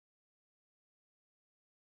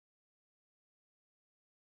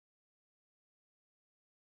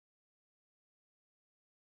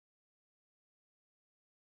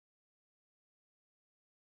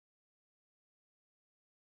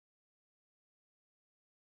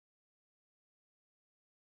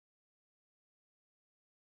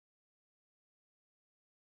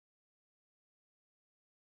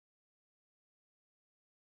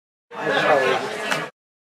Like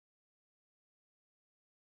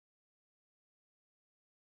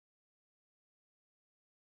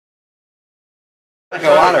a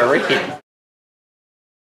lot of reading.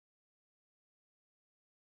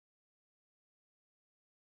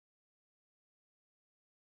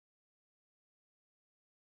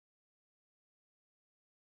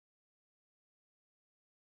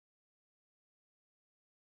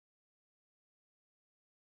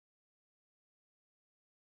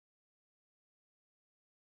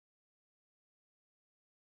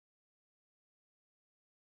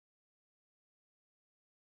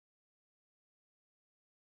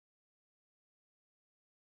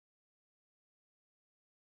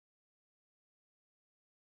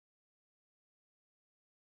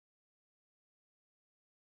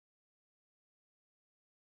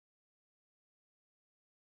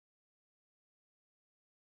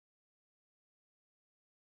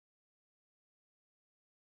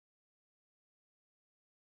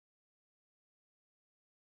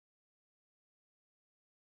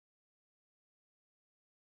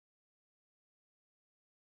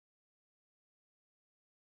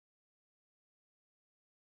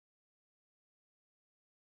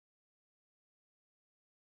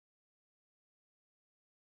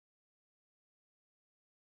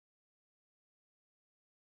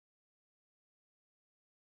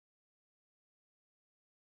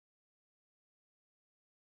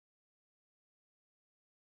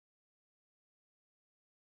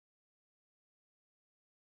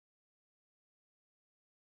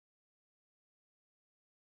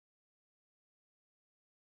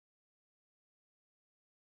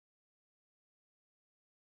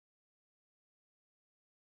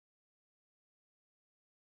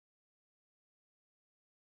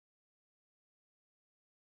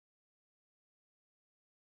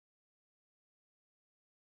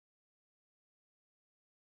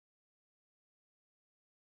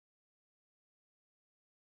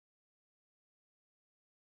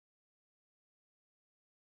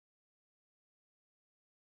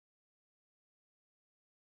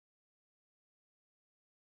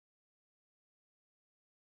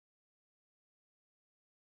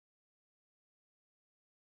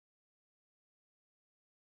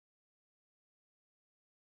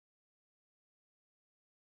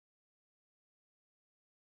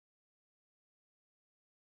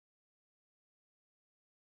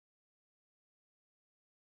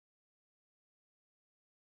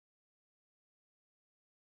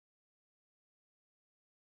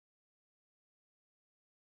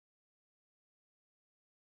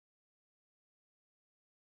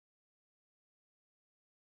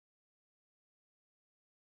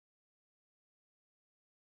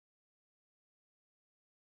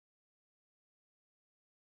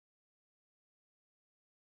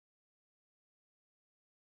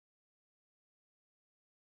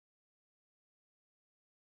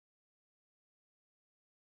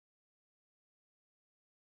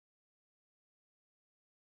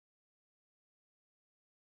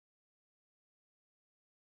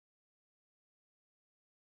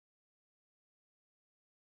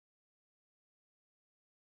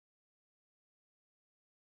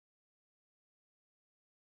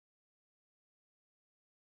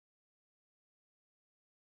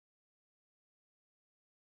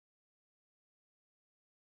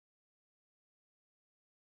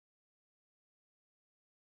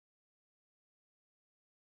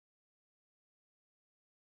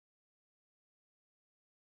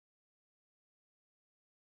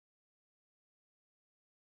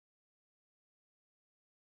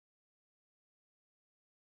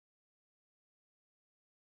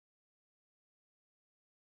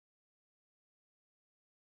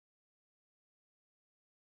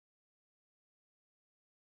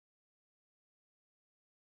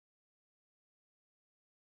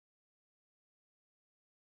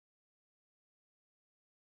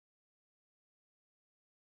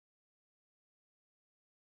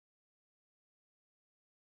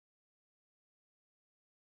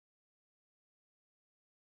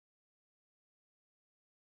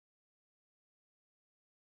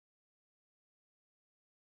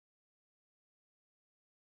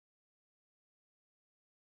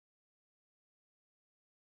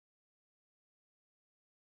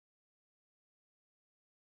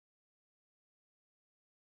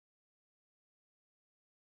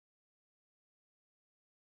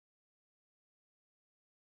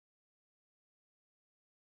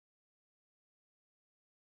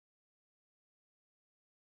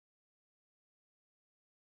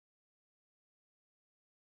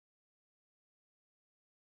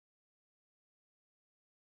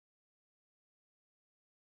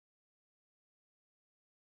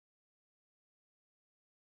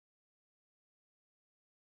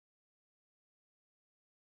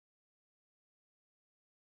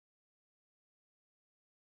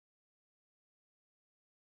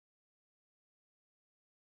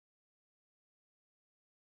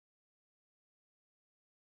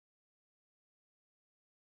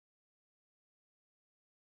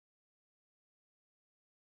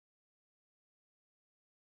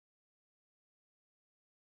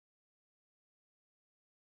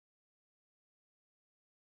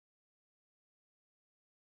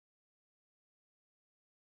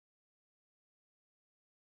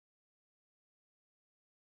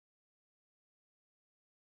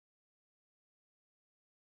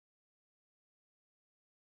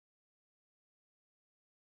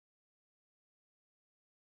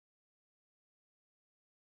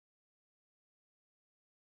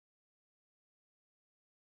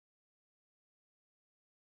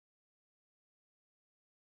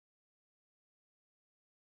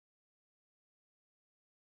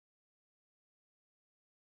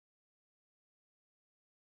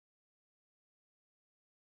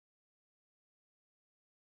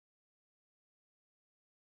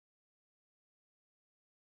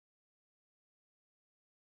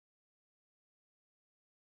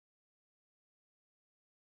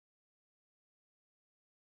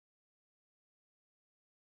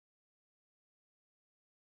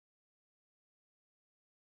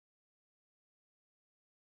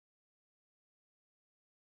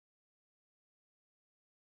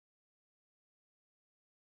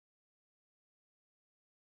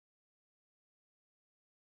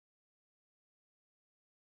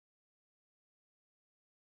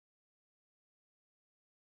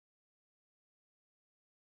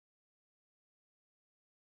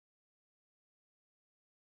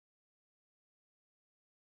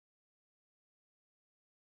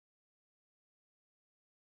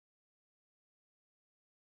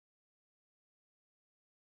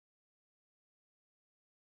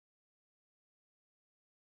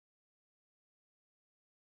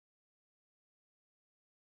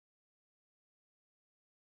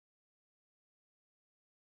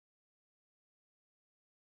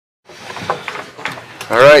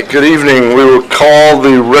 All right, good evening. We will call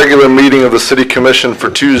the regular meeting of the City Commission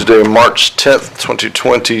for Tuesday, March 10th,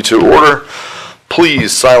 2020 to order.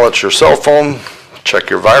 Please silence your cell phone, check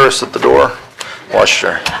your virus at the door, wash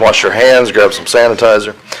your hands, grab some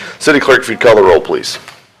sanitizer. City Clerk, if you'd call the roll, please.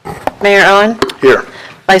 Mayor Owen? Here.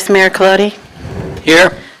 Vice Mayor Colodi?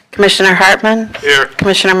 Here. Commissioner Hartman? Here.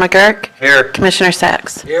 Commissioner McGurk? Here. Commissioner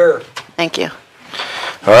Sachs? Here. Thank you.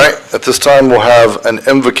 All right, at this time we'll have an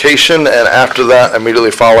invocation, and after that,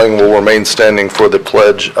 immediately following, we'll remain standing for the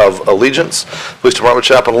Pledge of Allegiance. Police Department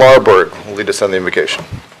Chaplain Laura Berg will lead us in the invocation.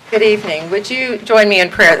 Good evening. Would you join me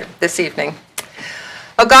in prayer this evening?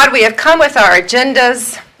 Oh God, we have come with our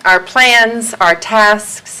agendas, our plans, our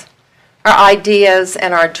tasks, our ideas,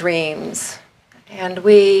 and our dreams. And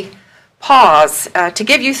we pause to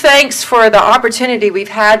give you thanks for the opportunity we've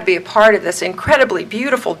had to be a part of this incredibly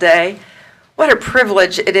beautiful day. What a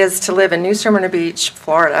privilege it is to live in New Smyrna Beach,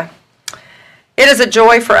 Florida. It is a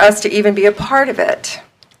joy for us to even be a part of it.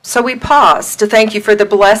 So we pause to thank you for the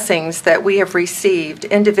blessings that we have received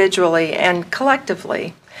individually and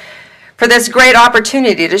collectively, for this great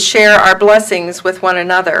opportunity to share our blessings with one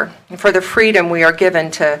another, and for the freedom we are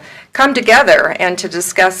given to come together and to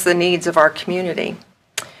discuss the needs of our community.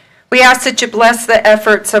 We ask that you bless the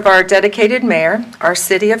efforts of our dedicated mayor, our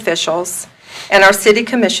city officials, and our city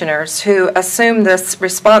commissioners who assume this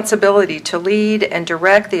responsibility to lead and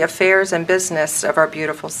direct the affairs and business of our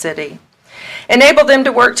beautiful city. Enable them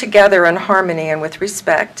to work together in harmony and with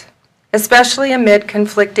respect, especially amid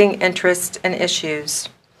conflicting interests and issues.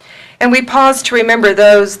 And we pause to remember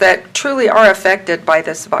those that truly are affected by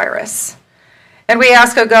this virus. And we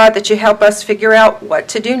ask, oh God, that you help us figure out what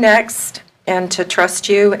to do next and to trust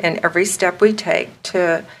you in every step we take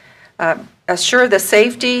to assure the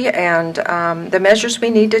safety and the measures we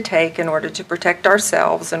need to take in order to protect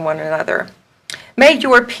ourselves and one another. May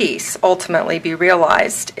your peace ultimately be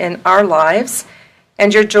realized in our lives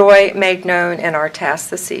and your joy made known in our task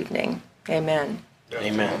this evening. Amen.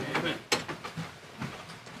 Amen.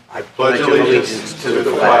 I pledge allegiance to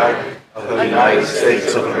the flag of the United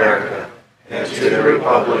States of America and to the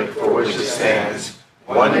republic for which it stands,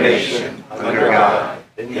 one nation, under God,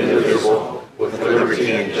 indivisible, with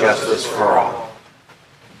liberty and justice for all.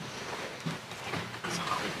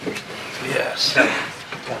 Yes.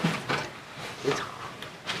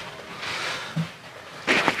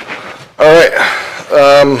 All right.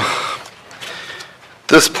 At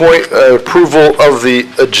this point, approval of the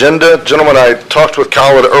agenda. Gentlemen, I talked with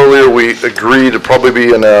Colin earlier. We agreed to probably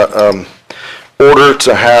be in a order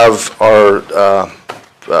to have our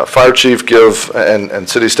fire chief give and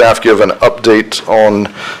city staff give an update on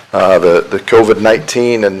the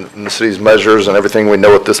COVID-19 and the city's measures and everything we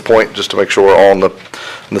know at this point, just to make sure we're all on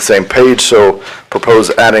the same page. So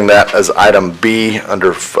propose adding that as item B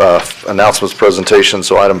under announcements presentation,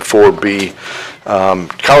 so item 4B.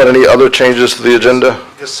 Colin, any other changes to the agenda?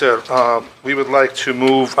 Yes, sir. We would like to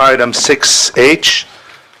move item 6H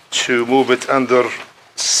to move it under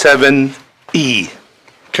 7E.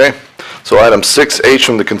 Okay. So item 6H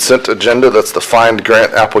from the consent agenda, that's the find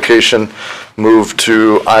grant application, move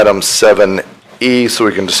to item 7E so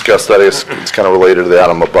we can discuss that. It's kind of related to the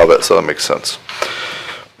item above it, so that makes sense.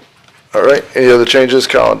 All right, any other changes,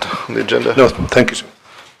 Colin, on the agenda? No, thank you, sir.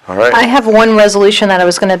 All right. I have one resolution that I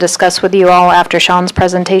was going to discuss with you all after Sean's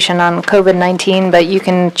presentation on COVID-19, but you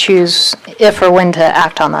can choose if or when to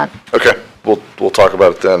act on that. Okay. We'll talk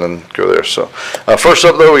about it then and go there. So first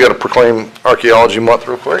up, though, we got to proclaim Archaeology Month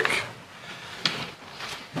real quick.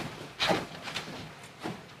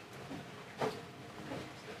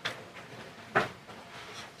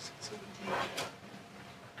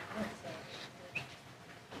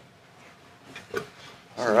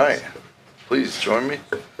 All right. Please join me.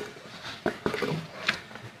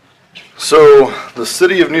 So the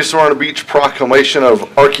City of New Smyrna Beach proclamation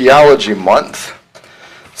of Archaeology Month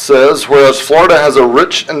says, whereas Florida has a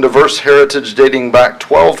rich and diverse heritage dating back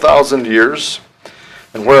 12,000 years,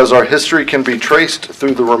 and whereas our history can be traced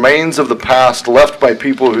through the remains of the past left by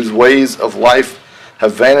people whose ways of life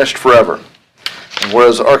have vanished forever, and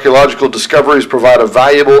whereas archaeological discoveries provide a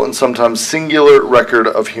valuable and sometimes singular record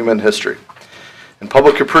of human history, and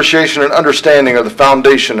public appreciation and understanding are the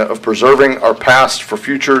foundation of preserving our past for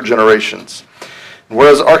future generations.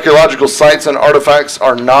 Whereas archaeological sites and artifacts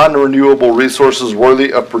are non-renewable resources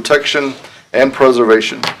worthy of protection and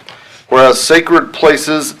preservation. Whereas sacred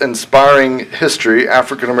places inspiring history,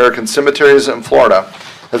 African American cemeteries in Florida,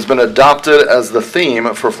 has been adopted as the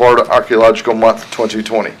theme for Florida Archaeological Month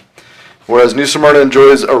 2020. Whereas New Smyrna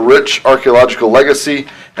enjoys a rich archaeological legacy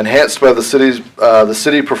enhanced by the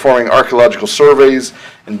city performing archaeological surveys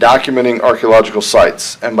and documenting archaeological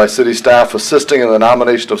sites, and by city staff assisting in the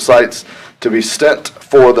nomination of sites to be sent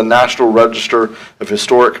for the National Register of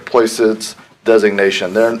Historic Places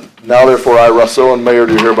designation. Now therefore I, Russ Owen, Mayor,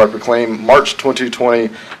 do hereby proclaim March 2020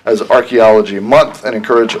 as Archaeology Month and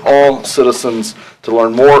encourage all citizens to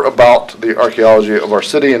learn more about the archaeology of our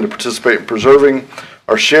city and to participate in preserving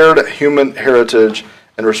our shared human heritage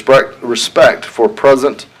and respect for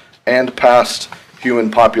present and past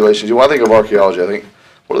human populations. You want to think of archaeology, I think,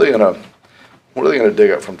 what are they going to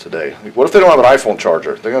dig up from today? Like, what if they don't have an iPhone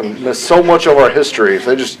charger? They're going to miss so much of our history. If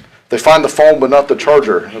they find the phone but not the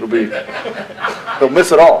charger, they'll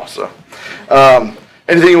miss it all. So,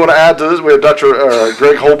 anything you want to add to this? We have Dr.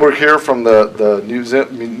 Greg Holberg here from the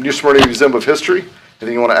New Smyrna Museum of History.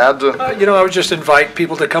 Anything you want to add to? I would just invite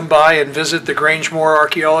people to come by and visit the Grangemore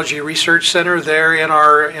Archaeology Research Center there in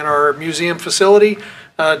our museum facility.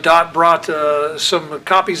 Dot brought some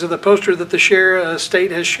copies of the poster that the state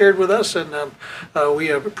has shared with us, and we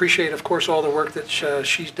appreciate, of course, all the work that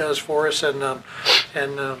she does for us, and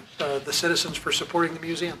the citizens for supporting the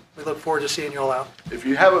museum. We look forward to seeing you all out. If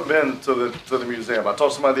you haven't been to the museum, I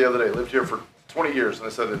told somebody the other day, lived here for 20 years, and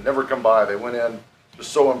they said they'd never come by. They went in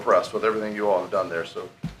just so impressed with everything you all have done there. So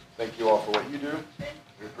thank you all for what you do.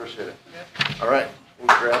 We appreciate it. All right, we'll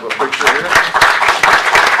grab a picture here.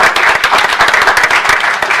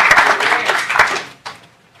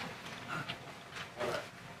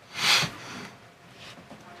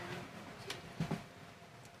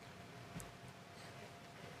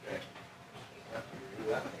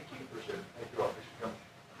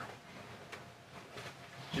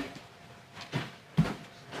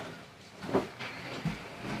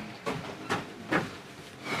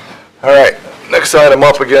 All right, next item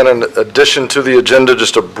up again, in addition to the agenda,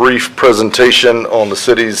 just a brief presentation on the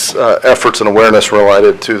city's efforts and awareness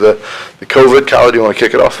related to the COVID. Kyle, do you want to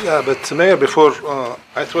kick it off? Yeah, but Mayor, before,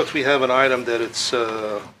 I thought we have an item that it's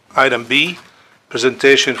item B,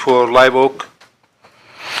 presentation for Live Oak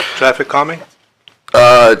traffic calming.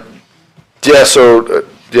 Yeah, so,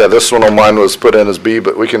 this one on mine was put in as B,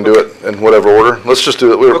 but we can do it in whatever order. Let's just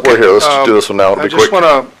do it, we're here, let's just do this one now, it'll be quick. I just want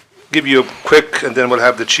to give you a quick, and then we'll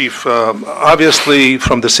have the chief. Obviously,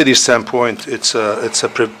 from the city standpoint, it's a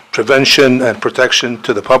prevention and protection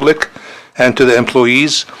to the public and to the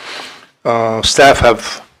employees. Staff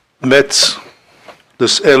have met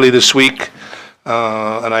early this week,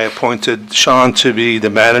 and I appointed Sean to be the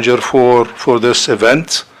manager for this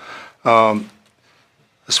event.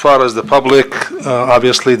 As far as the public,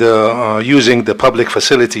 obviously using the public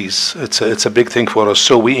facilities, it's a big thing for us.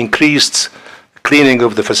 So we increased cleaning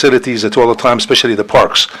of the facilities at all the time, especially the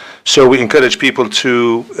parks. So we encourage people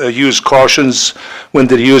to use cautions when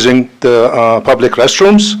they're using the public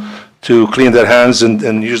restrooms to clean their hands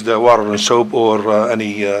and use the water and soap or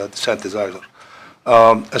any sanitizer.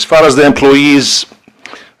 As far as the employees,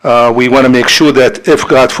 we want to make sure that if,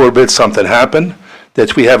 God forbid, something happened,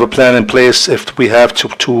 that we have a plan in place if we have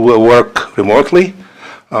to work remotely.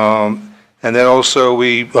 And then also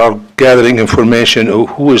we are gathering information of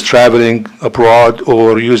who is traveling abroad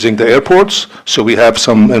or using the airports. So we have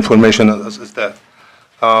some information as that.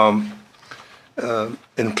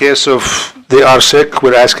 In case of they are sick,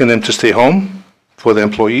 we're asking them to stay home for the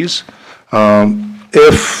employees.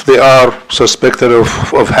 If they are suspected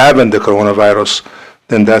of having the coronavirus,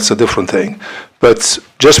 then that's a different thing. But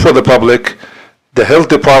just for the public, the health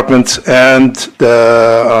department and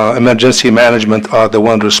the emergency management are the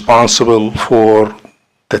one responsible for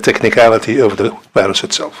the technicality of the virus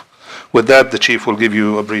itself. With that, the chief will give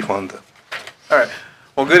you a brief on that. All right.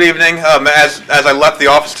 Well, good evening. As I left the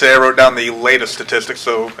office today, I wrote down the latest statistics.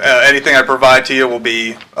 So anything I provide to you will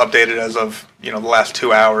be updated as of the last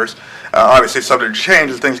 2 hours. Obviously, subject to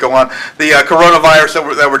change as things go on. The coronavirus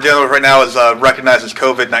that we're dealing with right now is recognized as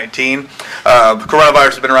COVID-19. Coronavirus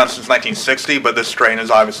has been around since 1960, but this strain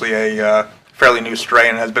is obviously a fairly new strain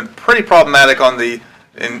and has been pretty problematic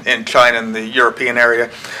in China and the European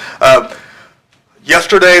area.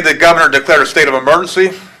 Yesterday, the governor declared a state of emergency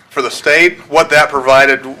for the state. What that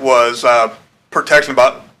provided was protection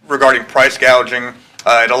regarding price gouging.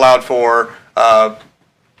 It allowed for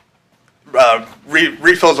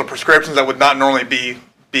refills of prescriptions that would not normally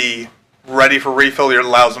be ready for refill. It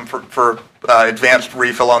allows them for advanced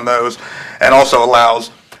refill on those, and also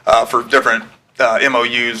allows for different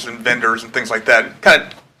MOUs and vendors and things like that. It kind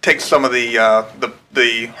of takes some of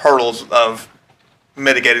the hurdles of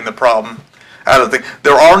mitigating the problem out of the thing.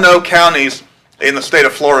 There are no counties in the state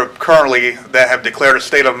of Florida currently that have declared a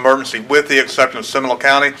state of emergency, with the exception of Seminole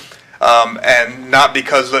County. and not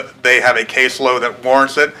because they have a caseload that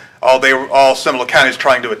warrants it. All Seminole County is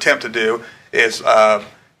trying to attempt to do is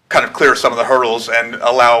kind of clear some of the hurdles and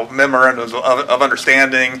allow memorandums of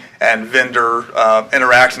understanding and vendor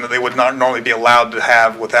interaction that they would not normally be allowed to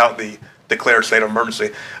have without the declared state of emergency.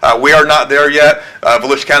 We are not there yet.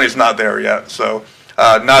 Volusia County is not there yet. So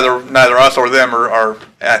neither us or them are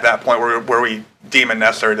at that point where we deem it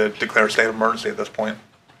necessary to declare a state of emergency at this point.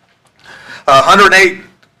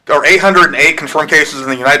 808 confirmed cases in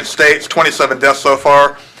the United States, 27 deaths so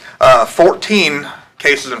far, 14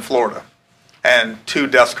 cases in Florida, and 2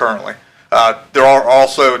 deaths currently. There are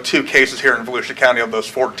also 2 cases here in Volusia County of those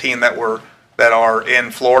 14 that are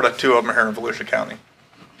in Florida. 2 of them are here in Volusia County.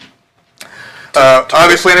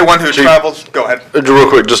 Obviously, anyone who travels, go ahead. Real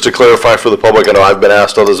quick, just to clarify for the public, I know I've been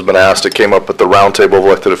asked, others have been asked, it came up at the roundtable of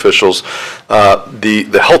elected officials.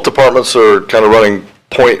 The health departments are kind of running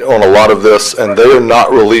point on a lot of this, and they are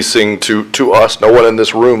not releasing to us, no one in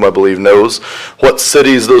this room, I believe, knows what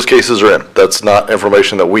cities those cases are in. That's not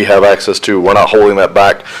information that we have access to. We're not holding that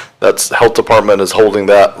back. That's health department is holding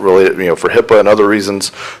that related, for HIPAA and other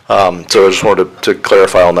reasons. So I just wanted to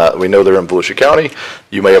clarify on that. We know they're in Volusia County.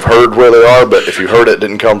 You may have heard where they are, but if you heard it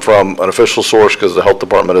didn't come from an official source because the health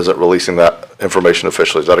department isn't releasing that information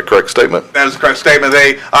officially. Is that a correct statement? That is a correct statement.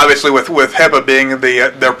 They obviously, with HIPAA being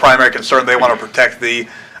their primary concern, they want to protect the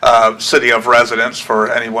city of residence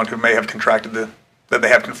for anyone who may have that they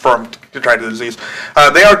have confirmed contracted the disease.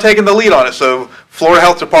 They are taking the lead on it. So Florida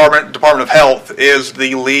Health Department of Health is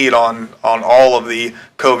the lead on all of the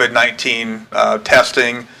COVID-19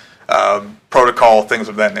 testing, protocol, things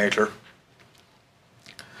of that nature.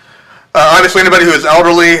 Obviously, anybody who is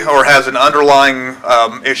elderly or has an underlying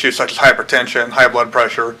issue such as hypertension, high blood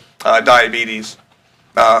pressure, diabetes,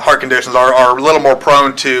 heart conditions are a little more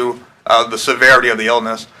prone to the severity of the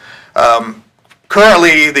illness.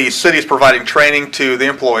 Currently, the city is providing training to the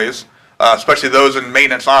employees, especially those in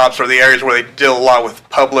maintenance ops or the areas where they deal a lot with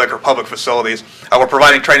public facilities. We're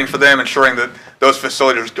providing training for them, ensuring that those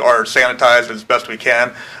facilities are sanitized as best we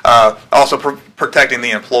can, also protecting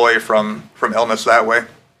the employee from illness that way.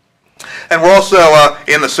 And we're also,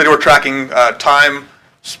 in the city, we're tracking time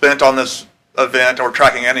spent on this event, or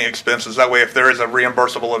tracking any expenses. That way, if there is a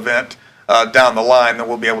reimbursable event down the line, then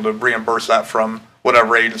we'll be able to reimburse that from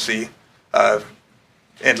whatever agency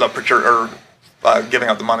ends up giving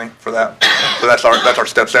out the money for that. So that's our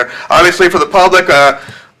steps there. Obviously, for the public,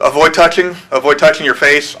 avoid touching your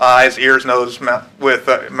face, eyes, ears, nose,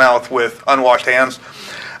 mouth with unwashed hands.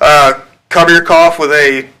 Cover your cough with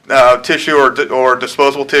a tissue or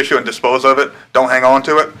disposable tissue and dispose of it. Don't hang on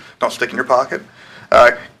to it. Don't stick in your pocket.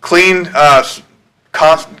 Clean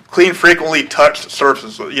frequently touched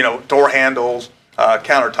surfaces. Door handles,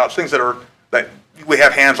 countertops, things that we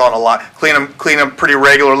have hands on a lot. Clean them pretty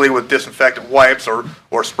regularly with disinfectant wipes or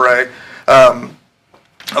spray.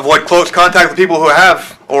 Avoid close contact with people who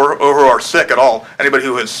have or who are sick at all. Anybody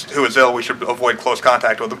who is ill, we should avoid close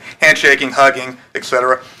contact with them. Handshaking, hugging,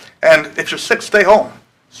 etc. And if you're sick, stay home.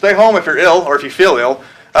 Stay home if you're ill or if you feel ill,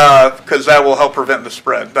 because that will help prevent the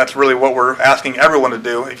spread. That's really what we're asking everyone to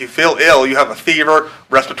do. If you feel ill, you have a fever,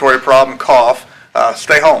 respiratory problem, cough,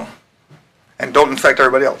 stay home and don't infect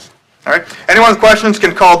everybody else. All right. Anyone with questions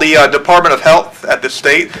can call the Department of Health at the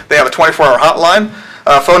state. They have a 24-hour hotline.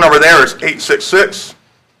 Phone number there is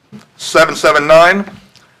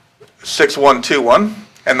 866-779-6121,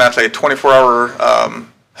 and that's a 24-hour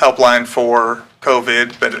helpline for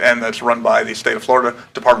COVID, and that's run by the state of Florida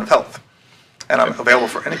Department of Health. And I'm available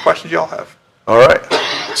for any questions y'all have. All right.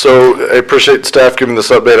 So I appreciate staff giving this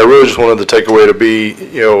update. I really just wanted the takeaway to be,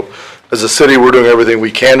 as a city, we're doing everything we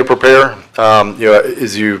can to prepare.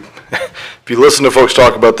 If you listen to folks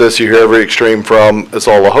talk about this, you hear every extreme from it's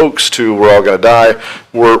all a hoax to we're all going to die.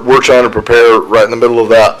 We're trying to prepare right in the middle of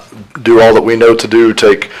that, do all that we know to do,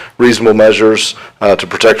 take reasonable measures to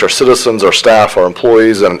protect our citizens, our staff, our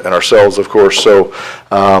employees, and ourselves, of course. So,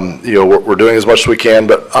 we're doing as much as we can,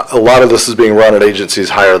 but a lot of this is being run at agencies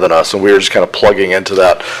higher than us, and we're just kind of plugging into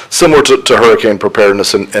that, similar to hurricane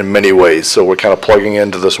preparedness in many ways. So we're kind of plugging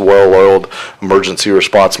into this well-oiled emergency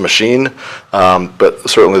response machine, but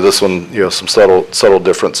certainly this one, some subtle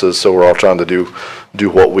differences. So we're all trying to do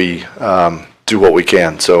what we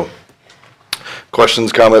can. So,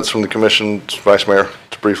 questions, comments from the commission, Vice Mayor,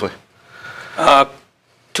 just briefly.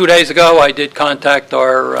 2 days ago, I did contact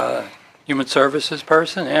our human services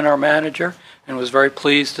person and our manager, and was very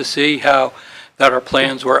pleased to see that our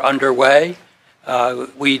plans were underway.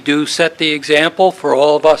 We do set the example for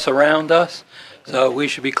all of us around us, so we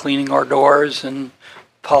should be cleaning our doors and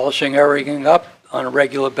polishing everything up on a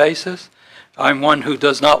regular basis. I'm one who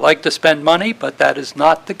does not like to spend money, but that is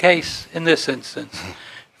not the case in this instance.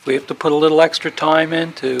 If we have to put a little extra time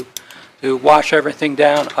in to wash everything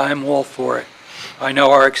down, I'm all for it. I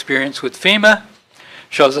know our experience with FEMA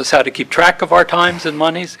shows us how to keep track of our times and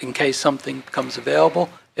monies in case something becomes available.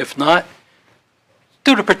 If not,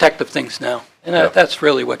 do the protective things now. And that's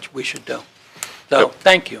really what we should do. So,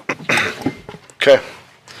 thank you. Okay.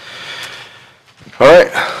 All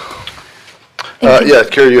right. Yeah,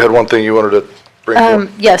 Carrie, you had one thing you wanted to bring forward.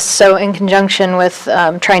 Yes, so in conjunction with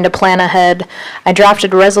trying to plan ahead, I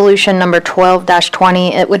drafted resolution number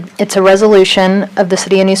 12-20. It's a resolution of the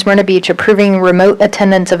City of New Smyrna Beach approving remote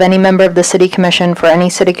attendance of any member of the City Commission for any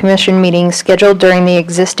City Commission meeting scheduled during the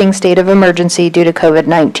existing state of emergency due to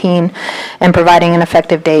COVID-19 and providing an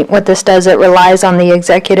effective date. What this does, it relies on the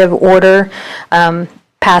executive order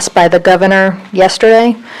passed by the governor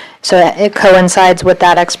yesterday. So it coincides with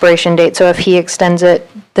that expiration date. So if he extends it,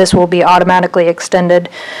 this will be automatically extended.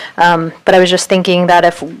 But I was just thinking that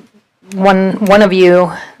if one of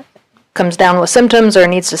you comes down with symptoms or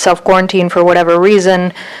needs to self-quarantine for whatever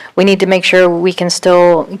reason, we need to make sure we can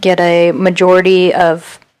still get a majority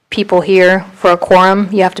of people here for a quorum.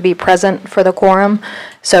 You have to be present for the quorum.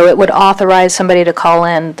 So it would authorize somebody to call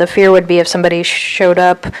in. The fear would be if somebody showed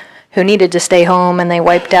up who needed to stay home and they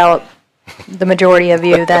wiped out the majority of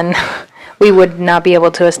you, then we would not be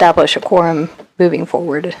able to establish a quorum moving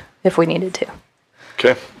forward if we needed to.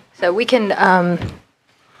 Okay. So we can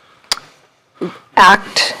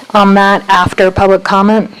act on that after public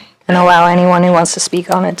comment and allow anyone who wants to speak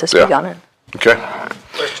on it to speak on it. Okay.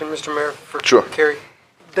 Question, Mr. Mayor, for Sure. Carrie.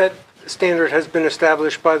 That standard has been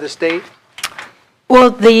established by the state?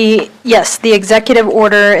 Well, yes, the executive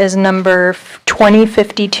order is number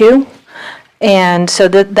 2052, and so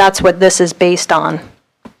that's what this is based on.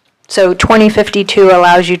 So 2052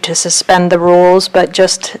 allows you to suspend the rules, but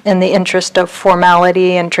just in the interest of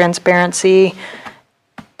formality and transparency,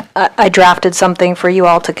 I drafted something for you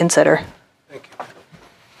all to consider. Thank you.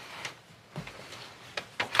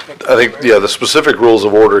 I think, the specific rules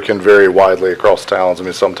of order can vary widely across towns. I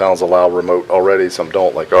mean, some towns allow remote already, some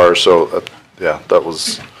don't, like ours. So, that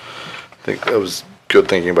was, I think that was good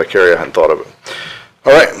thinking by Carrie. I hadn't thought of it.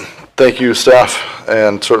 All right. Thank you, staff.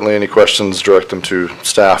 And certainly any questions, direct them to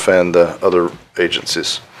staff and the other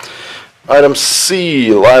agencies. Item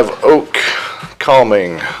C, Live Oak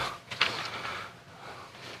calming.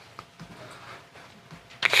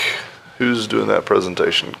 Who's doing that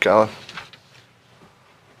presentation? Colin?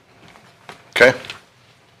 Okay.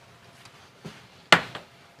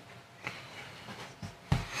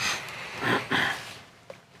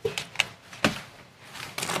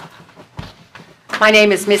 My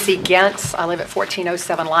name is Missy Gentz. I live at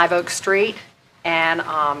 1407 Live Oak Street, and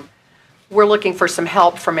we're looking for some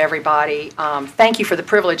help from everybody. Thank you for the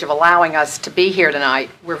privilege of allowing us to be here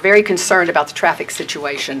tonight. We're very concerned about the traffic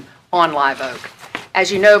situation on Live Oak.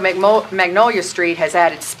 As you know, Magnolia Street has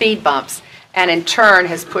added speed bumps and in turn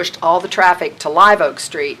has pushed all the traffic to Live Oak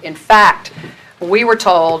Street. In fact, we were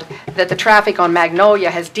told that the traffic on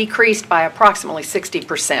Magnolia has decreased by approximately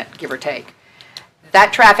 60%, give or take.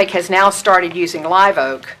 That traffic has now started using Live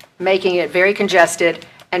Oak, making it very congested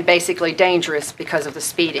and basically dangerous because of the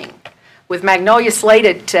speeding. With Magnolia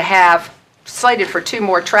slated for 2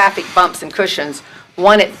 more traffic bumps and cushions,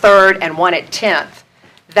 one at 3rd and one at 10th,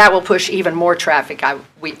 that will push even more traffic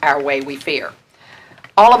our way, we fear.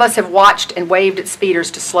 All of us have watched and waved at speeders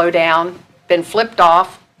to slow down, been flipped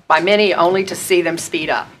off by many only to see them speed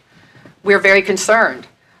up. We're very concerned.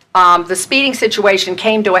 The speeding situation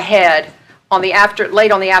came to a head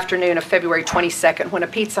late on the afternoon of February 22nd when a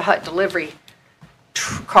Pizza Hut delivery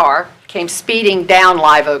car came speeding down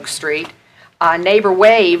Live Oak Street. A neighbor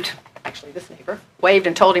waved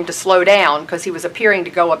and told him to slow down because he was appearing to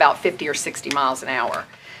go about 50 or 60 miles an hour.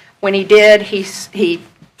 When he did, he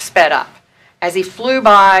sped up. As he flew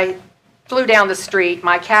down the street,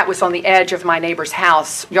 my cat was on the edge of my neighbor's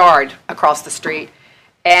yard across the street,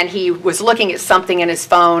 and he was looking at something in his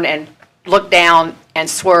phone and looked down and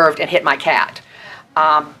swerved and hit my cat.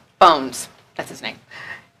 Bones, that's his name,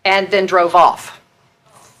 and then drove off.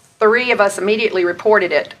 3 of us immediately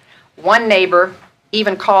reported it. One neighbor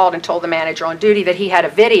even called and told the manager on duty that he had a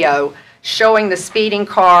video showing the speeding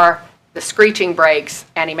car, the screeching brakes,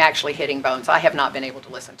 and him actually hitting Bones. I have not been able to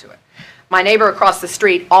listen to it. My neighbor across the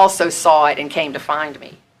street also saw it and came to find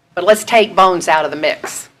me. But let's take Bones out of the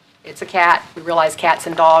mix. It's a cat. We realize cats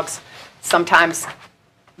and dogs sometimes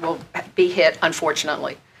will be hit,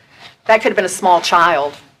 unfortunately. That could have been a small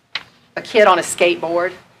child, a kid on a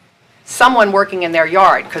skateboard, someone working in their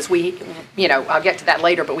yard, because I'll get to that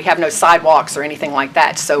later, but we have no sidewalks or anything like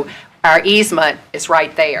that, so our easement is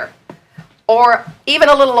right there. or even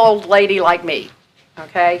a little old lady like me,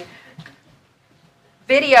 okay?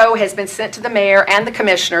 Video has been sent to the mayor and the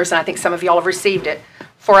commissioners, and I think some of y'all have received it,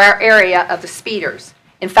 for our area of the speeders.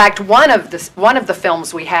 In fact, one of the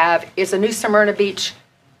films we have is a New Smyrna Beach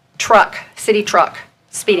truck, city truck,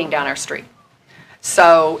 speeding down our street.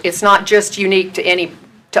 So it's not just unique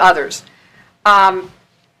to others.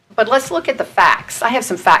 But let's look at the facts. I have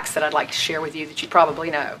some facts that I'd like to share with you that you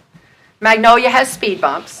probably know. Magnolia has speed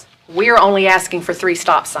bumps. We're only asking for 3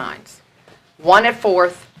 stop signs. 1 at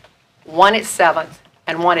 4th, 1 at 7th,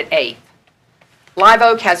 and 1 at 8th. Live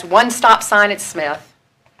Oak has 1 stop sign at Smith,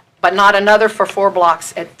 but not another for 4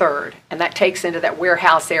 blocks at 3rd. And that takes into that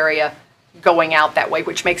warehouse area going out that way,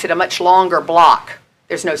 which makes it a much longer block.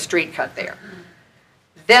 There's no street cut there.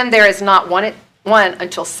 Then there is not 1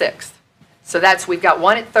 until 6th. So we've got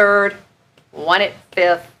 1 at 3rd, 1 at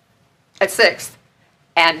 5th, at 6th,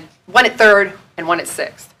 and 1 at 3rd and 1 at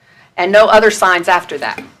 6th. And no other signs after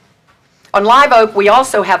that. On Live Oak, we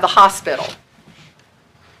also have the hospital.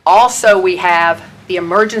 Also, we have the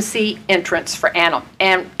emergency entrance for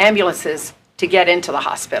ambulances to get into the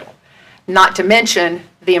hospital. Not to mention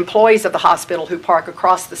the employees of the hospital who park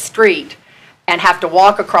across the street and have to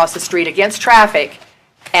walk across the street against traffic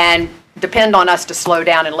and depend on us to slow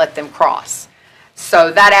down and let them cross.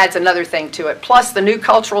 So that adds another thing to it. Plus the new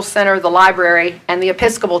cultural center, the library, and the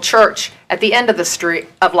Episcopal Church at the end of the street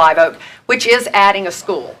of Live Oak, which is adding a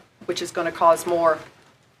school, which is going to cause more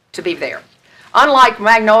to be there. Unlike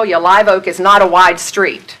Magnolia, Live Oak is not a wide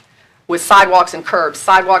street with sidewalks and curbs.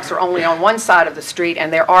 Sidewalks are only on one side of the street,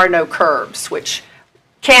 and there are no curbs, which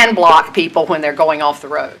can block people when they're going off the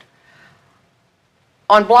road.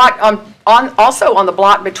 Also on the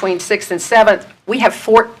block between 6th and 7th, we have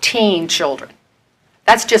 14 children.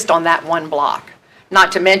 That's just on that one block,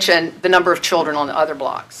 not to mention the number of children on the other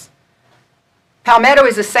blocks. Palmetto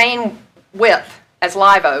is the same width as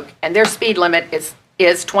Live Oak, and their speed limit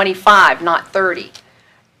is 25, not 30.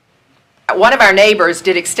 One of our neighbors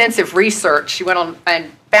did extensive research. She went on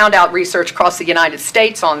and found out research across the United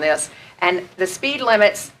States on this, and the speed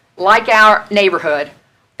limits, like our neighborhood,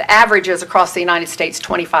 the average is across the United States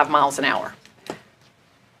 25 miles an hour.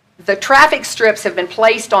 The traffic strips have been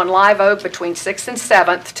placed on Live Oak between 6th and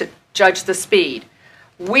 7th to judge the speed.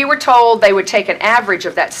 We were told they would take an average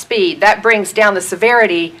of that speed. That brings down the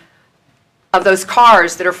severity of those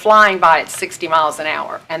cars that are flying by at 60 miles an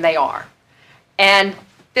hour, and they are. And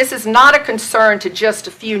this is not a concern to just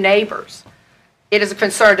a few neighbors. It is a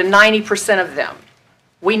concern to 90% of them.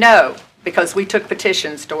 We know because we took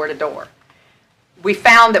petitions door to door. We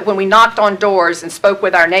found that when we knocked on doors and spoke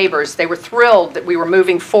with our neighbors, they were thrilled that we were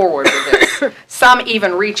moving forward with this. Some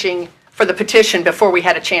even reaching for the petition before we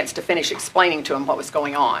had a chance to finish explaining to them what was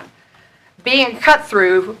going on. Being cut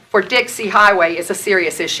through for Dixie Highway is a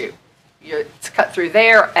serious issue. It's cut through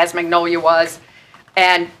there, as Magnolia was,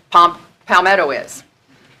 and Palmetto is.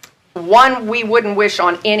 One we wouldn't wish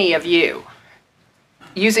on any of you.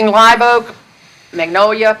 Using Live Oak,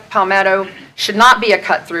 Magnolia, Palmetto should not be a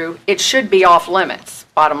cut through. It should be off limits,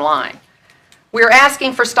 bottom line. We're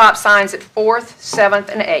asking for stop signs at 4th, 7th,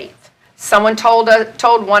 and 8th. Someone told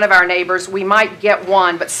one of our neighbors we might get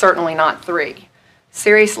 1, but certainly not 3.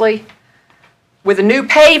 Seriously? With the new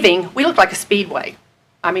paving, we look like a speedway.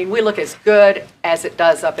 I mean, we look as good as it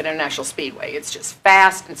does up at International Speedway. It's just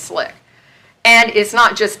fast and slick. And it's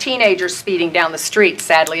not just teenagers speeding down the street,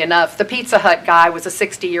 sadly enough. The Pizza Hut guy was a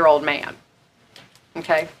 60-year-old man.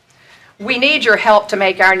 Okay? We need your help to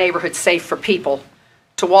make our neighborhood safe for people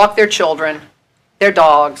to walk their children, their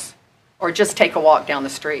dogs, or just take a walk down the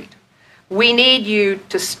street. We need you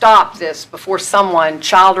to stop this before someone,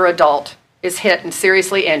 child or adult, is hit and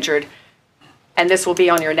seriously injured, and this will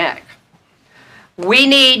be on your neck. We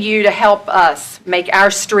need you to help us make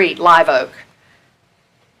our street, Live Oak,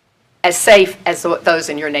 as safe as those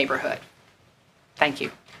in your neighborhood. Thank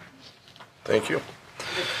you. Thank you.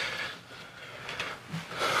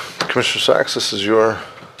 Commissioner Sachs, this is your...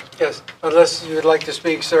 Yes, unless you would like to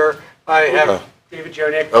speak, sir, I have... David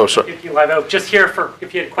Jonick. Oh, sorry. If you Live Oak, just here for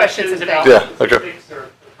if you had questions about Yeah, okay. specifics or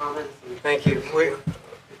comments. Thank you.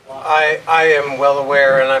 I am well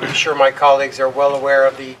aware, and I'm sure my colleagues are well aware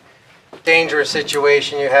of the dangerous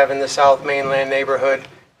situation you have in the South Mainland neighborhood.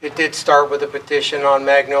 It did start with a petition on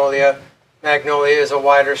Magnolia. Magnolia is a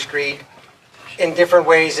wider street. In different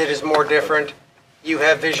ways, it is more different. You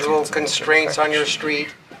have visual constraints on your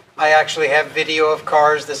street. I actually have video of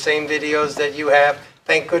cars, the same videos that you have.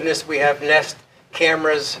 Thank goodness we have Nest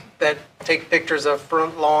cameras that take pictures of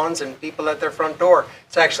front lawns and people at their front door.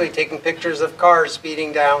 It's actually taking pictures of cars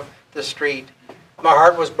speeding down the street. My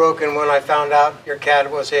heart was broken when I found out your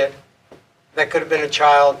cat was hit. That could have been a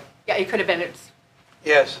child. Yeah, it could have been, it's,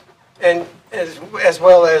 Yes, and as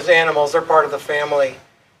well as animals, they're part of the family.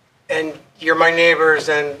 And you're my neighbors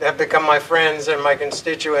and have become my friends and my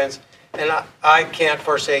constituents, and I can't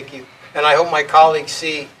forsake you. And I hope my colleagues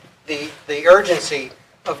see the urgency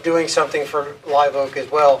of doing something for Live Oak as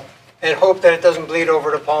well, and hope that it doesn't bleed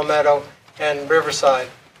over to Palmetto and Riverside.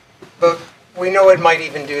 But we know it might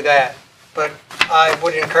even do that. But I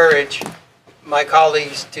would encourage my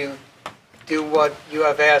colleagues to do what you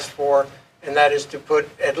have asked for, and that is to put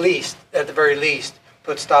at the very least,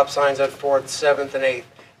 put stop signs at 4th, 7th, and 8th.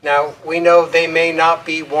 Now, we know they may not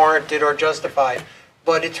be warranted or justified,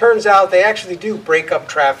 but it turns out they actually do break up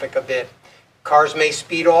traffic a bit. Cars may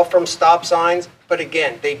speed off from stop signs, but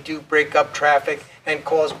again, they do break up traffic and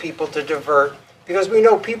cause people to divert, because we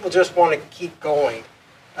know people just want to keep going.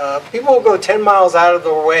 People will go 10 miles out of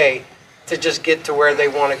their way to just get to where they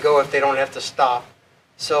want to go if they don't have to stop.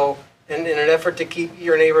 So in an effort to keep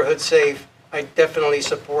your neighborhood safe, I definitely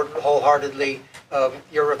support wholeheartedly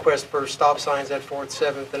your request for stop signs at 4th,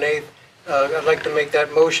 7th, and 8th. I'd like to make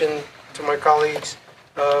that motion to my colleagues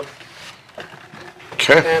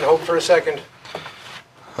Okay, and hope for a second.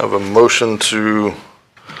 I have a motion to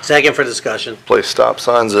Second for discussion. place stop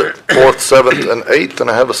signs at 4th, 7th, and 8th, and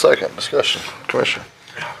I have a second. Discussion. Commissioner.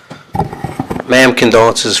 Ma'am,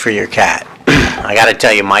 condolences for your cat. I got to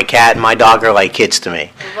tell you, my cat and my dog are like kids to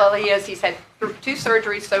me. well, he is, he's had 2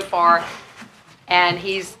 surgeries so far, and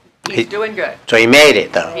he's doing good. So he made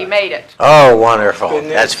it, though. He made it. Oh, wonderful.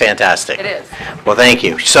 That's fantastic. It is. Well, thank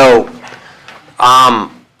you. So,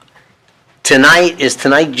 is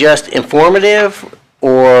tonight just informative,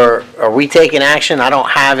 or are we taking action? I don't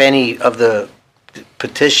have any of the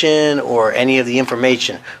petition or any of the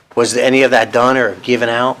information. Was any of that done or given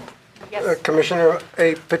out? Yes. Commissioner,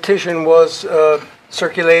 a petition was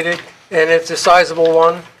circulated, and it's a sizable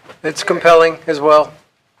one. It's compelling as well.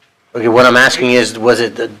 Okay, what I'm asking is, was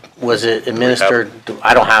it administered?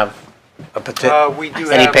 I don't have a petition. We do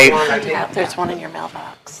Any have paper? one, I think. Yeah, there's one in your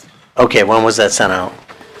mailbox. Okay, when was that sent out?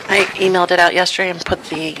 I emailed it out yesterday and put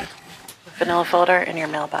the vanilla folder in your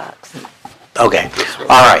mailbox. Okay,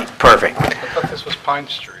 all right, perfect. I thought this was Pine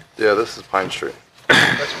Street. Yeah, this is Pine Street.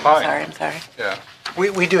 That's Pine. Sorry, I'm sorry. Yeah.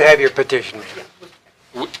 We do have your petition.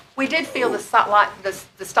 We did feel the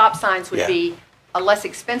stop signs Yeah. would be a less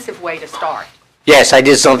expensive way to start. Yes, I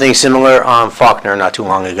did something similar on Faulkner not too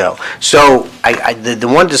long ago. So the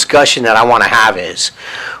one discussion that I want to have is,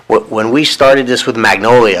 when we started this with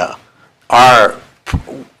Magnolia,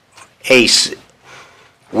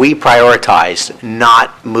 we prioritized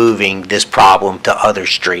not moving this problem to other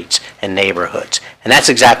streets and neighborhoods. And that's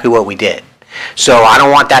exactly what we did. So I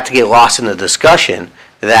don't want that to get lost in the discussion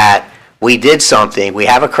that we did something, we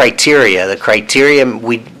have a criteria, the criteria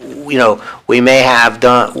we may have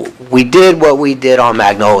done, we did what we did on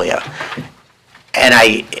Magnolia.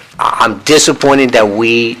 And I'm disappointed that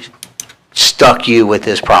we stuck you with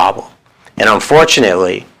this problem. And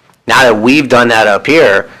unfortunately, now that we've done that up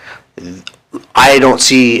here, I don't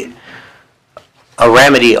see a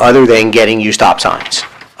remedy other than getting you stop signs.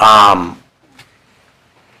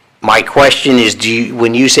 My question is,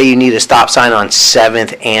 when you say you need a stop sign on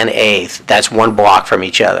 7th and 8th, that's one block from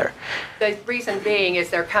each other. The reason being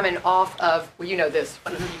is they're coming off of, well, you know this,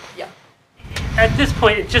 yeah. At this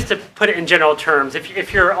point, just to put it in general terms,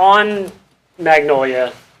 if you're on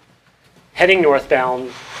Magnolia, heading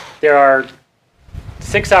northbound, there are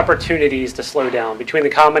 6 opportunities to slow down between the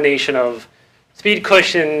combination of speed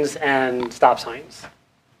cushions and stop signs.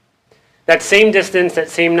 That same distance, that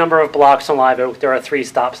same number of blocks on Live Oak, there are 3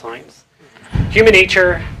 stop signs. Human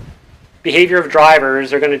nature, behavior of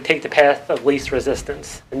drivers are going to take the path of least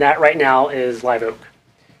resistance, and that right now is Live Oak.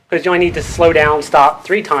 Because you only need to slow down, stop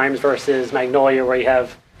 3 times versus Magnolia, where you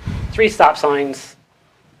have 3 stop signs,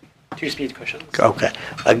 2 speed cushions. Okay.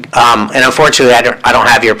 And unfortunately, I don't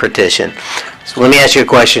have your petition. So let me ask you a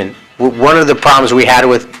question. One of the problems we had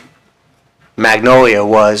with Magnolia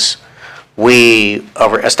was a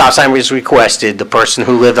stop sign was requested, the person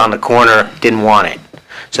who lived on the corner didn't want it.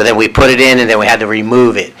 So then we put it in and then we had to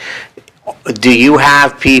remove it. Do you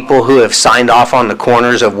have people who have signed off on the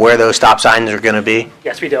corners of where those stop signs are going to be?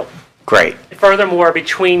 Yes, we do. Great. Furthermore,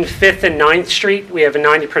 between 5th and 9th Street, we have a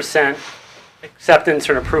 90% acceptance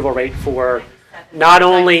or approval rate for not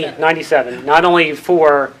only 97, not only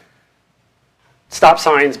for stop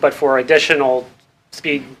signs, but for additional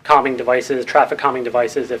speed calming devices, traffic calming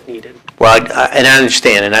devices if needed. Well, and I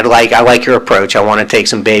understand, and I like your approach. I want to take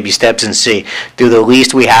some baby steps and do the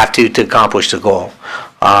least we have to accomplish the goal.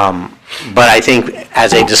 But I think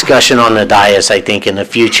as a discussion on the dais, I think in the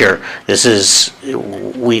future,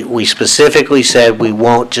 we specifically said we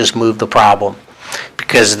won't just move the problem.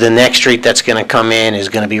 because the next street that's going to come in is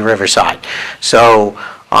going to be Riverside. So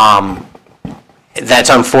that's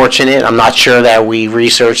unfortunate. I'm not sure that we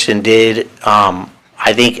researched and did,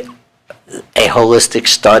 I think, a holistic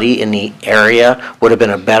study in the area would have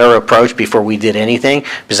been a better approach before we did anything,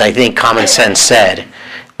 because I think common sense said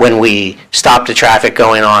when we stopped the traffic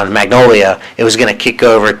going on Magnolia, it was going to kick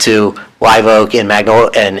over to Live Oak and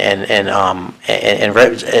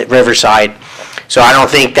Riverside. So I don't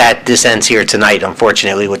think that this ends here tonight,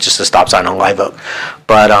 unfortunately, with just a stop sign on Live Oak.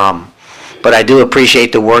 But I do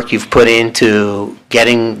appreciate the work you've put into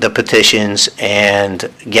getting the petitions and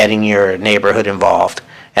getting your neighborhood involved.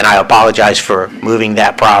 And I apologize for moving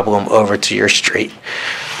that problem over to your street.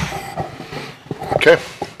 Okay.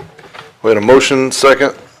 We had a motion,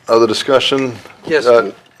 second. Other discussion? Yes.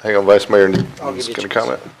 Hang on, Vice Mayor, I'll give is you going to a chance.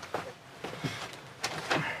 comment?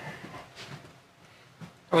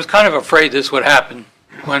 I was kind of afraid this would happen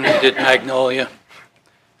when we did Magnolia,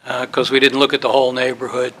 because we didn't look at the whole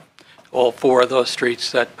neighborhood, all four of those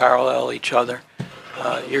streets that parallel each other.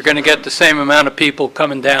 You're going to get the same amount of people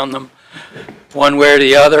coming down them one way or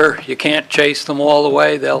the other. You can't chase them all the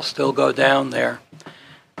way. They'll still go down there.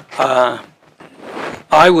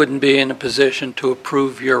 I wouldn't be in a position to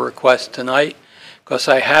approve your request tonight because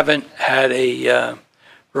I haven't had a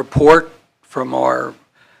report from our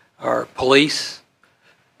police.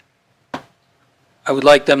 I would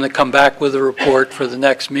like them to come back with a report for the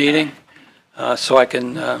next meeting so I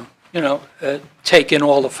can, take in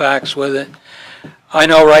all the facts with it. I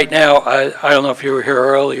know right now, I don't know if you were here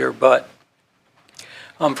earlier, but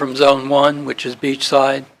I'm from Zone 1, which is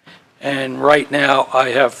Beachside, and right now I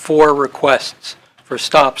have 4 requests for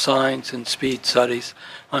stop signs and speed studies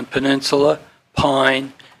on Peninsula,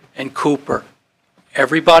 Pine, and Cooper.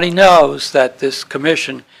 Everybody knows that this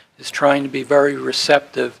commission is trying to be very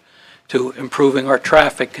receptive to improving our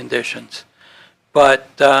traffic conditions. But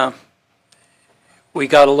we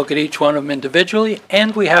got to look at each one of them individually,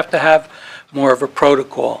 and we have to have more of a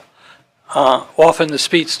protocol. Often the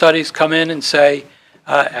speed studies come in and say,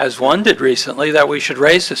 as one did recently, that we should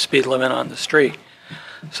raise the speed limit on the street.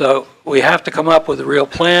 So we have to come up with a real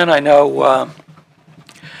plan. I know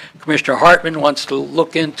Commissioner Hartman wants to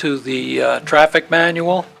look into the traffic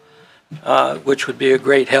manual, which would be a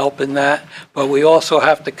great help in that. But we also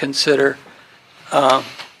have to consider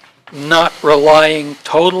not relying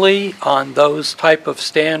totally on those type of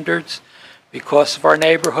standards because of our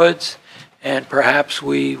neighborhoods. And perhaps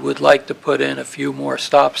we would like to put in a few more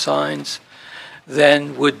stop signs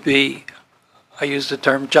than would be, I use the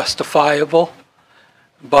term justifiable,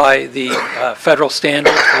 by the federal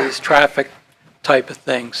standards for these traffic type of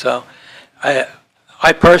things. So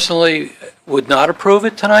I personally would not approve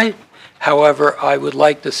it tonight. However, I would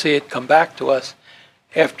like to see it come back to us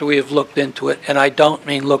after we have looked into it. And I don't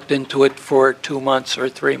mean looked into it for 2 months or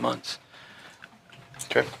 3 months.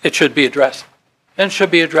 Okay. It should be addressed, and it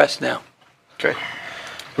should be addressed now. Okay.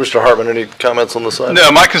 Mr. Hartman, any comments on the side?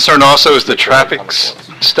 No, my concern also is the traffic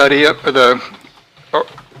study.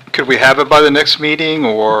 Could we have it by the next meeting,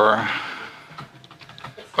 or?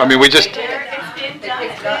 I mean, we just. Hang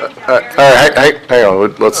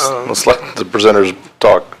on. Let's let the presenters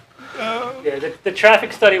talk. Yeah, the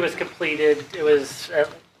traffic study was completed. It was,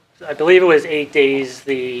 I believe it was 8 days.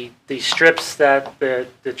 The strips that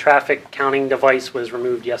the traffic counting device was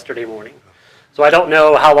removed yesterday morning. So I don't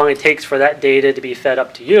know how long it takes for that data to be fed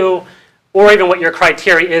up to you, or even what your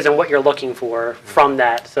criteria is and what you're looking for from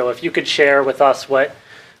that. So if you could share with us what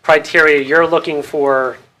criteria you're looking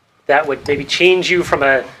for that would maybe change you from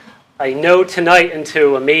a no tonight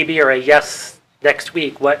into a maybe or a yes next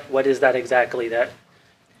week, what is that exactly that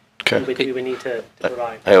we would need to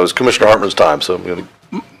provide? Hey, it was Commissioner Hartman's time, so I'm going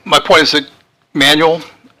to... My point is the manual,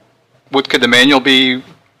 could the manual be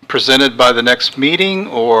presented by the next meeting,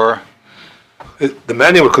 or? The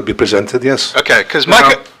manual could be presented, yes. Okay, because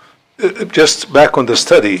just back on the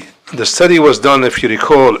study. The study was done, if you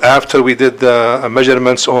recall, after we did the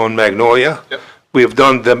measurements on Magnolia. Yep. We've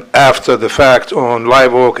done them after the fact on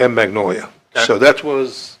Live Oak and Magnolia. Okay. So that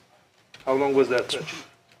was, how long was that?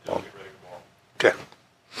 Okay.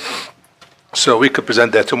 So we could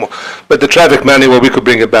present that tomorrow. But the traffic manual, we could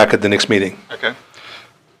bring it back at the next meeting. Okay.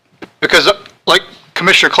 Because, like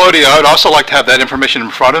Commissioner Clodio, I would also like to have that information in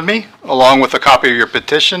front of me, along with a copy of your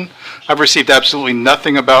petition. I've received absolutely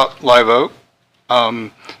nothing about Live Oak.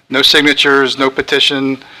 No signatures, no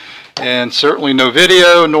petition, and certainly no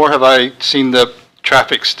video, nor have I seen the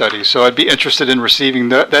traffic study. So I'd be interested in receiving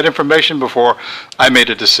that information before I made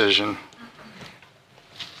a decision.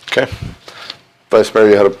 Okay. Vice Mayor,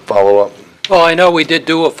 you had a follow-up? Well, I know we did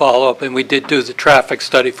do a follow-up, and we did do the traffic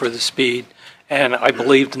study for the speed, and I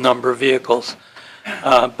believe the number of vehicles.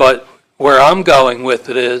 But where I'm going with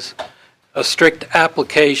it is a strict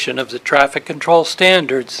application of the traffic control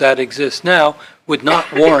standards that exist now would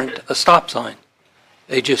not warrant a stop sign.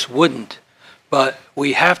 They just wouldn't. But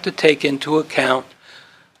we have to take into account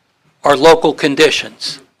our local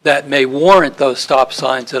conditions that may warrant those stop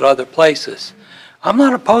signs at other places. I'm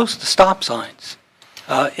not opposed to stop signs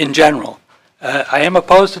in general. I am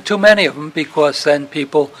opposed to too many of them because then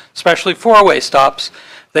people, especially four-way stops,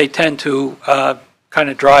 they tend to kind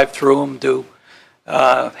of drive through them, do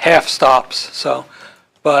half stops. So,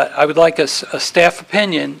 but I would like a staff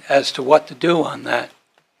opinion as to what to do on that.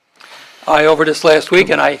 Over this last week,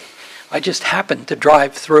 and I just happened to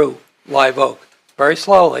drive through Live Oak very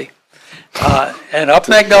slowly, and up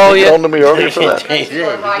Magnolia. Don't me earlier for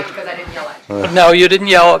that. No, you didn't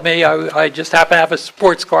yell at me. I just happened to have a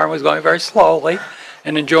sports car and was going very slowly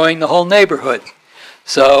and enjoying the whole neighborhood.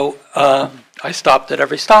 So I stopped at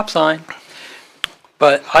every stop sign.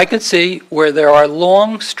 But I could see where there are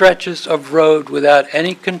long stretches of road without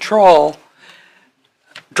any control,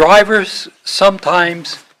 drivers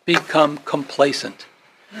sometimes become complacent.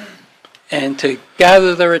 And to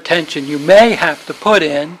gather their attention, you may have to put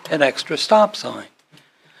in an extra stop sign.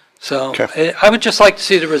 So I would just like to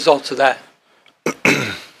see the results of that.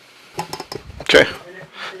 Okay.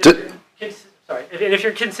 Sorry, if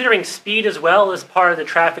you're considering speed as well as part of the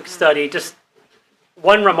traffic study, just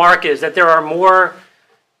one remark is that there are more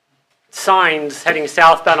signs heading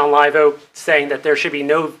southbound on Live Oak saying that there should be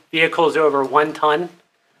no vehicles over 1 ton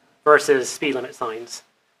versus speed limit signs.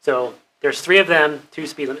 So there's 3 of them, 2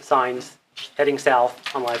 speed limit signs heading south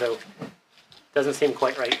on Live Oak. Doesn't seem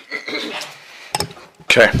quite right.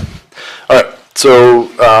 Okay. All right. So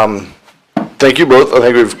thank you both. I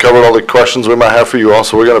think we've covered all the questions we might have for you all.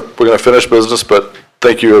 So we're gonna finish business, but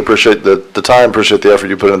thank you. I appreciate the time. Appreciate the effort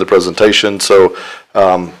you put in the presentation. So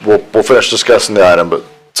we'll finish discussing the item. But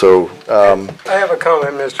so I have a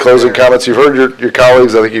comment, Mr. closing Chair. comments. You've heard your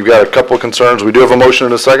colleagues. I think you've got a couple of concerns. We do have a motion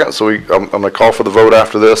in a second. So I'm going to call for the vote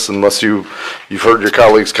after this, unless you've heard your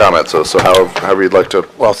colleagues' comments. So however you'd like to.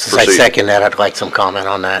 Well, since proceed. I second that, I'd like some comment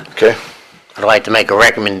on that. Okay. I'd like to make a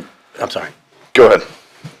I'm sorry. Go ahead.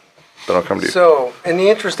 Then I'll come to you. So, in the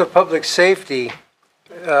interest of public safety,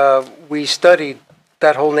 we studied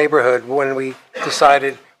that whole neighborhood when we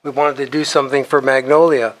decided we wanted to do something for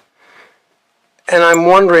Magnolia. And I'm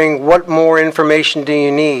wondering, what more information do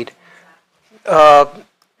you need?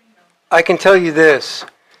 I can tell you this.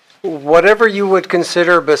 Whatever you would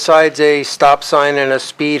consider besides a stop sign and a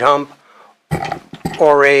speed hump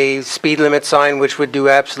or a speed limit sign, which would do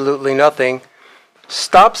absolutely nothing,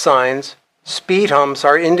 stop signs, speed humps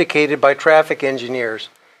are indicated by traffic engineers.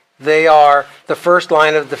 They are the first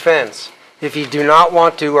line of defense. If you do not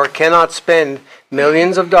want to or cannot spend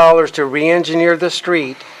millions of dollars to re-engineer the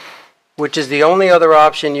street, which is the only other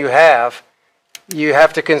option you have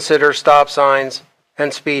to consider stop signs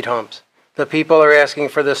and speed humps. The people are asking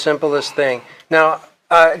for the simplest thing. Now,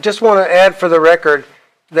 I just want to add for the record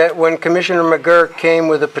that when Commissioner McGurk came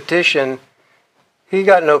with a petition, he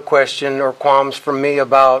got no question or qualms from me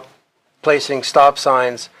about placing stop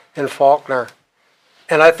signs in Faulkner.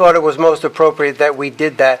 And I thought it was most appropriate that we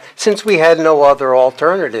did that, since we had no other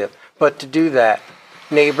alternative but to do that.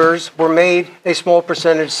 Neighbors were made a small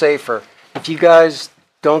percentage safer. If you guys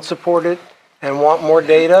don't support it and want more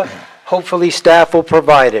data, hopefully staff will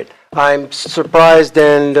provide it. I'm surprised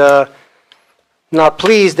and not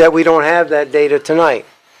pleased that we don't have that data tonight.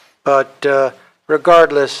 But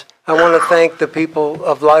regardless, I want to thank the people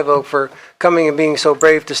of Live Oak for coming and being so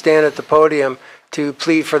brave to stand at the podium to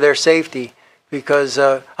plead for their safety, because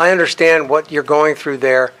I understand what you're going through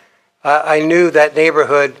there. I knew that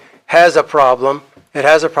neighborhood has a problem. It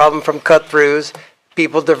has a problem from cut-throughs,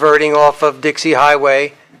 people diverting off of Dixie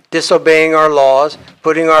Highway, disobeying our laws,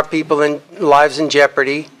 putting our people lives in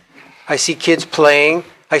jeopardy. I see kids playing.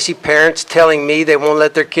 I see parents telling me they won't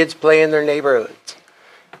let their kids play in their neighborhoods,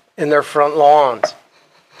 in their front lawns.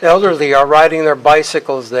 Elderly are riding their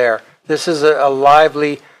bicycles there. This is a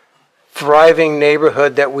lively, thriving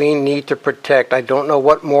neighborhood that we need to protect. I don't know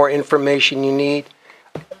what more information you need.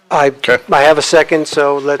 I have a second,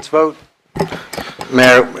 so let's vote.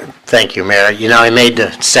 Mayor, thank you, Mayor. You know, I made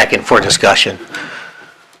the second for discussion.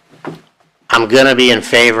 I'm going to be in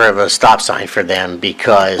favor of a stop sign for them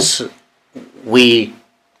because we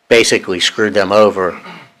basically screwed them over,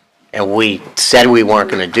 and we said we weren't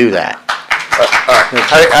going to do that.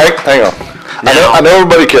 Hang on. I know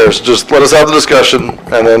everybody cares. Just let us have the discussion,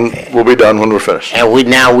 and then we'll be done when we're finished. And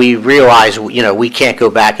we realize, you know, we can't go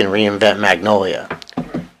back and reinvent Magnolia.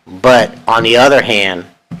 But on the other hand,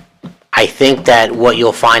 I think that what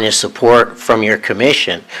you'll find is support from your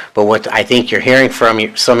commission, but what I think you're hearing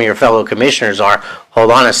from some of your fellow commissioners are,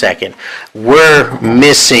 hold on a second, we're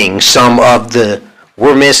missing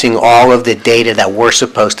all of the data that we're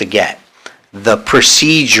supposed to get. The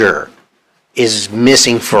procedure is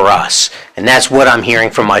missing for us, and that's what I'm hearing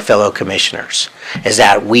from my fellow commissioners, is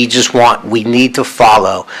that we need to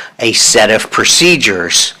follow a set of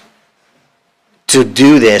procedures to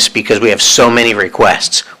do this because we have so many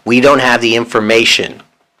requests. We don't have the information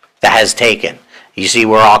that has taken. You see,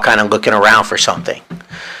 we're all kind of looking around for something.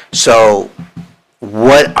 So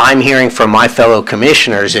what I'm hearing from my fellow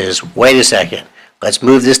commissioners is, wait a second, let's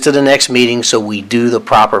move this to the next meeting so we do the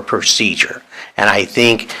proper procedure. And I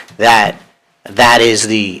think that that is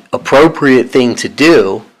the appropriate thing to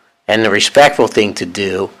do and the respectful thing to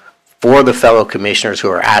do for the fellow commissioners who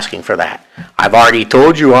are asking for that. I've already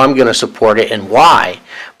told you I'm going to support it and why,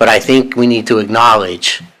 but I think we need to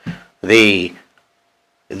acknowledge the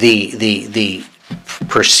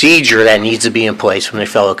procedure that needs to be in place from the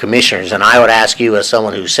fellow commissioners. And I would ask you, as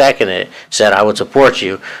someone who seconded it, said I would support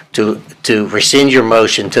you, to rescind your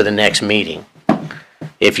motion to the next meeting,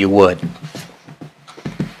 if you would.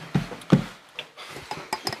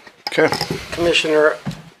 Okay. Commissioner,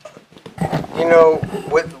 you know,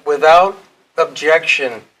 without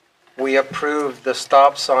objection, we approved the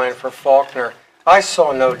stop sign for Faulkner. I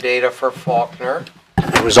saw no data for Faulkner.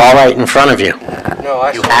 It was all right in front of you. No,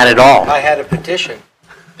 You had it all. I had a petition.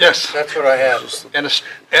 Yes, That's what I had.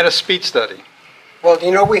 and a speed study. Well,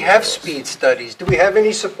 you know, we have speed studies. Do we have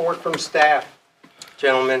any support from staff,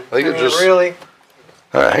 gentlemen? I think it just- really?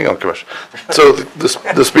 All right, hang on, Commissioner. So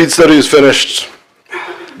the speed study is finished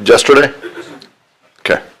yesterday?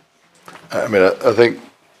 Okay. I mean, I think,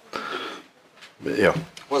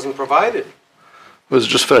 Wasn't provided. it was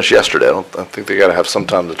just finished yesterday. I think they gotta have some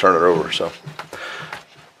time to turn it over, so.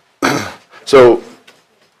 So,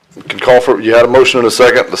 we can call for, you had a motion and a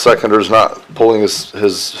second. The seconder's not pulling his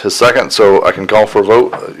second, so I can call for a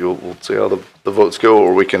vote. We'll see how the votes go,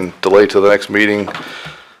 or we can delay to the next meeting.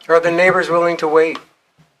 Are the neighbors willing to wait?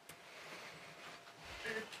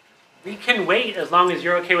 We can wait as long as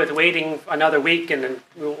you're okay with waiting another week, and then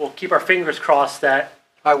we'll keep our fingers crossed that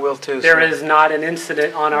I will too, there sir. is not an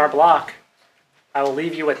incident on our block. I will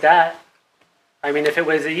leave you with that. I mean, if it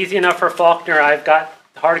was easy enough for Faulkner, I've got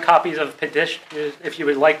hard copies of petitions, if you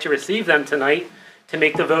would like to receive them tonight, to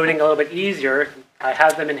make the voting a little bit easier. I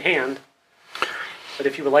have them in hand. But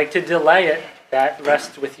if you would like to delay it, that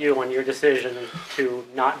rests with you on your decision to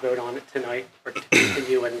not vote on it tonight, or to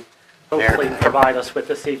continue and hopefully provide us with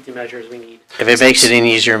the safety measures we need. If it makes it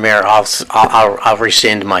any easier, Mayor, I'll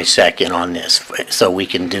rescind my second on this, so we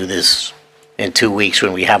can do this in 2 weeks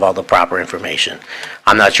when we have all the proper information.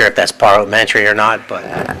 I'm not sure if that's parliamentary or not, but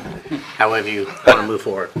however you want to move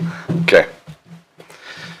forward. Okay.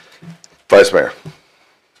 Vice Mayor.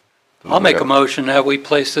 I'll make a motion that we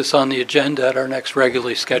place this on the agenda at our next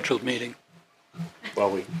regularly scheduled meeting. Well,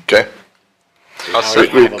 we Okay. already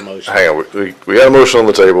have a motion. Hang on, we got a motion on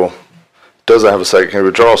the table. Doesn't have a second. Can we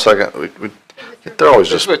withdraw a second? They're always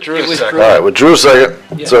just, all Withdrew a second. right, withdrew a second.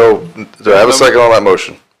 Yeah. So, do I have a second on that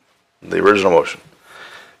motion? The original motion?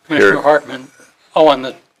 Commissioner Here. Hartman, on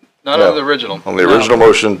the, Not No. on the original. On the original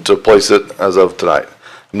motion to place it as of tonight.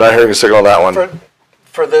 I'm not hearing a second on that one.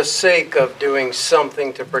 For the sake of doing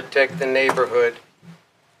something to protect the neighborhood,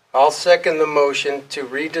 I'll second the motion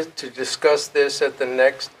to discuss this at the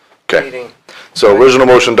next Okay. meeting. So original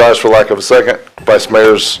motion dies for lack of a second. Vice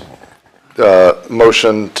Mayor's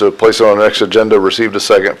motion to place it on the next agenda received a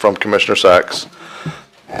second from Commissioner Sacks.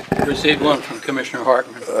 received one from Commissioner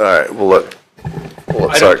Hartman. All right, we'll let I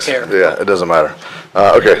don't Sacks. care. Yeah, it doesn't matter.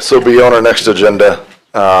 Okay, so be on our next agenda.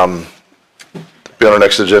 Be on our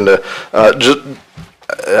next agenda.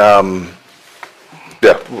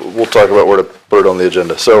 Yeah, we'll talk about where to put it on the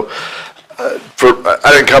agenda. So, I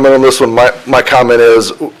didn't comment on this one. My comment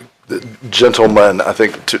is, gentlemen, I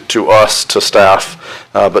think to us, to staff,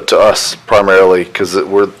 but to us primarily, because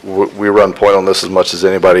we run point on this as much as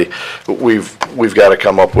anybody. We've got to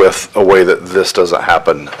come up with a way that this doesn't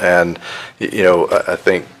happen, and I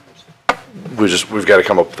think we've got to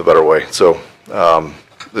come up with a better way. So,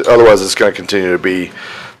 otherwise, it's going to continue to be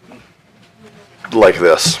like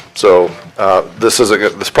this. So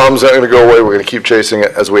this problem's not going to go away. We're going to keep chasing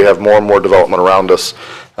it as we have more and more development around us.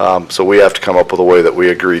 So we have to come up with a way that we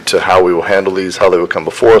agree to how we will handle these, how they will come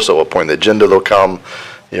before us, at what point in the agenda they'll come,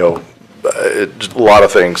 a lot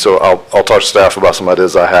of things. So I'll talk to staff about some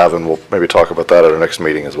ideas I have, and we'll maybe talk about that at our next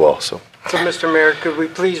meeting as well. So. So, Mr. Mayor, could we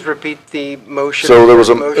please repeat the motion? So there was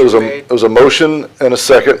a, Motion made. motion and a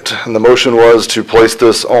second, and the motion was to place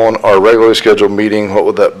this on our regularly scheduled meeting. What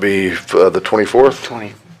would that be, the 24th?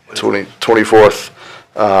 24th.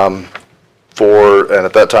 And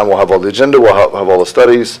at that time, we'll have all the agenda, we'll have all the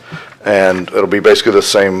studies, and it'll be basically the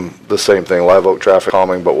same thing, Live Oak traffic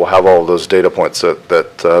calming, but we'll have all of those data points that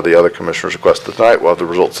the other commissioners requested tonight. We'll have the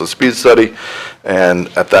results of the speed study, and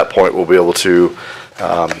at that point, we'll be able to,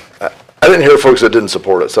 I didn't hear folks that didn't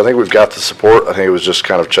support it, so I think we've got the support. I think it was just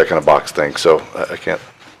kind of checking a box thing, so I can't.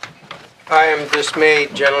 I am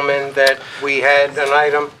dismayed, gentlemen, that we had an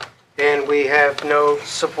item and we have no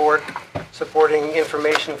supporting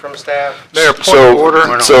information from staff. Mayor, point of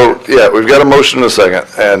order. So, yeah, we've got a motion in a second,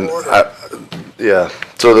 and,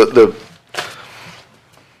 so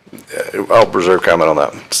I'll reserve comment on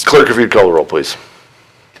that. Clerk, if you'd call the roll, please.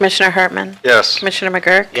 Commissioner Hartman? Yes. Commissioner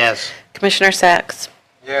McGurk? Yes. Commissioner Sacks?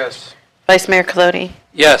 Yes. Vice Mayor Colodey?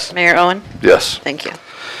 Yes. Mayor Owen? Yes. Thank you.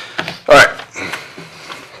 All right.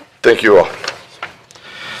 Thank you all.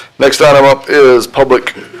 Next item up is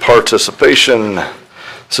public participation.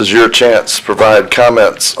 This is your chance to provide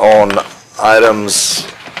comments on items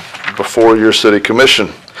before your city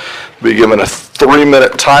commission. Be given a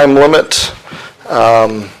 3-minute time limit.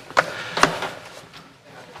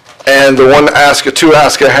 And the two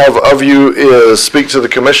ask I have of you is speak to the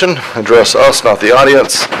commission, address us, not the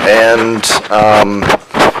audience, and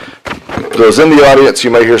those in the audience,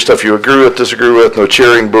 you may hear stuff you agree with, disagree with, no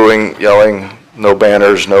cheering, booing, yelling, no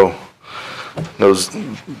banners, no,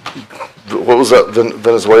 what was that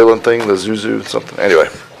Venezuelan thing, the Zuzu something? Anyway,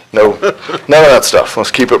 none of that stuff.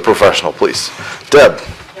 Let's keep it professional, please. Deb.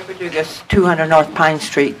 Rodriguez, 200 North Pine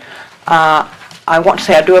Street. I want to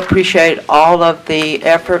say I do appreciate all of the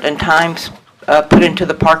effort and time put into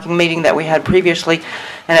the parking meeting that we had previously,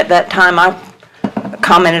 and at that time I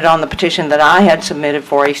commented on the petition that I had submitted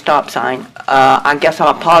for a stop sign. I guess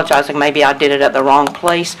I'm apologizing, maybe I did it at the wrong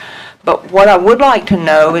place, but what I would like to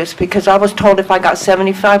know is, because I was told if I got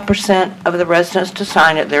 75% of the residents to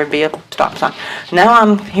sign it, there'd be a stop sign. Now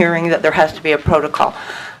I'm hearing that there has to be a protocol.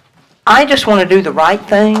 I just want to do the right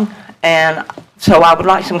thing, and so I would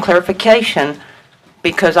like some clarification,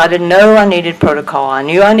 because I didn't know I needed protocol. I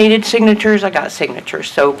knew I needed signatures, I got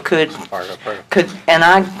signatures, so and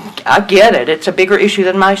I get it, it's a bigger issue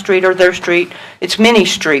than my street or their street, it's many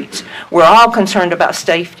streets. We're all concerned about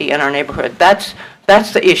safety in our neighborhood. That's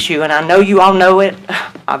the issue, and I know you all know it.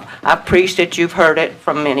 I've preached it, you've heard it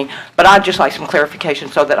from many, but I'd just like some clarification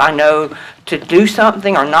so that I know to do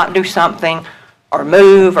something or not do something, or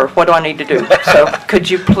move, or what do I need to do? So could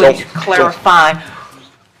you please clarify?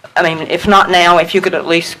 I mean, if not now, if you could at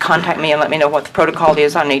least contact me and let me know what the protocol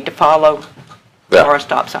is I need to follow for a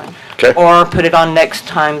stop sign. Okay. Or put it on next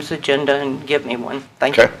time's agenda and give me one.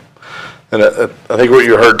 Thank you. Okay. And I think what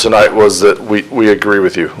you heard tonight was that we agree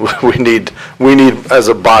with you. We need, as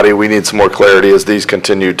a body, we need some more clarity as these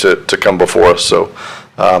continue to come before us. So,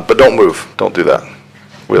 but don't move. Don't do that.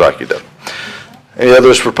 We like you, Deb. Any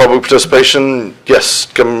others for public participation? Yes,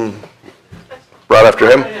 come right after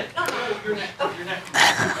him.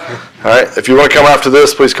 All right, if you want to come after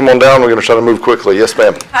this, please come on down. We're going to try to move quickly. Yes,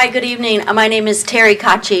 ma'am. Hi, good evening. My name is Terry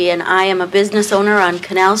Kachi, and I am a business owner on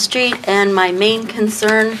Canal Street, and my main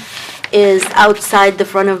concern is outside the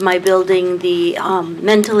front of my building. The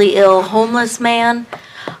mentally ill homeless man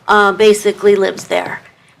basically lives there.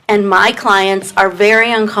 And my clients are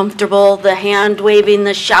very uncomfortable, the hand waving,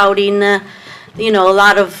 the shouting, a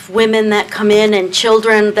lot of women that come in and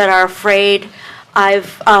children that are afraid.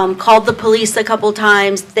 I've called the police a couple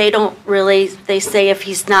times. They say if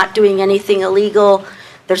he's not doing anything illegal,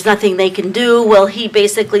 there's nothing they can do. Well, he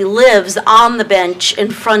basically lives on the bench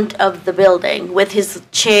in front of the building with his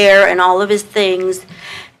chair and all of his things.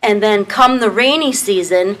 And then come the rainy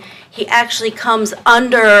season, he actually comes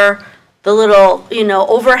under the little,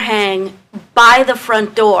 overhang by the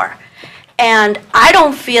front door. And I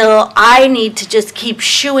don't feel I need to just keep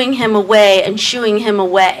shooing him away and shooing him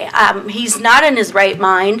away. He's not in his right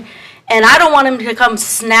mind, and I don't want him to come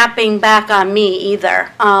snapping back on me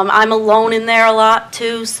either. I'm alone in there a lot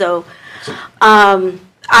too, so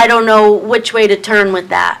I don't know which way to turn with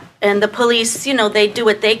that. And the police, they do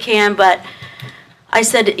what they can, but I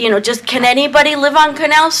said, just can anybody live on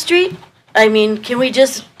Canal Street? I mean, can we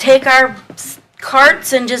just take our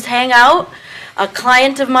carts and just hang out? A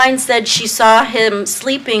client of mine said she saw him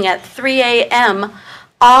sleeping at 3 a.m.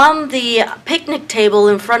 on the picnic table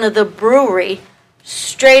in front of the brewery,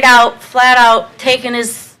 straight out, flat out, taking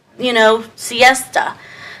his, siesta.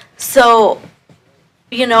 So,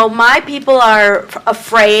 my people are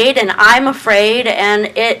afraid, and I'm afraid, and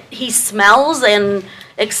he smells, and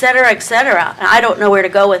et cetera, et cetera. And I don't know where to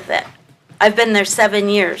go with it. I've been there 7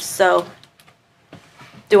 years, so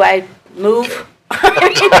do I move?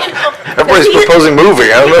 Everybody's proposing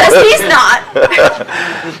moving. I don't know. Because he's not.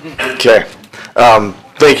 Okay.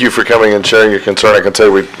 Thank you for coming and sharing your concern. I can tell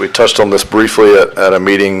you we touched on this briefly at a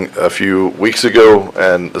meeting a few weeks ago,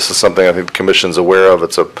 and this is something I think the commission's aware of.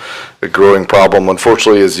 It's a growing problem.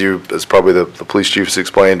 Unfortunately, as probably the police chiefs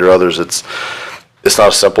explained or others, it's not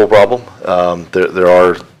a simple problem. There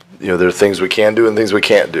are things we can do and things we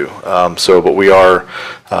can't do. But we are.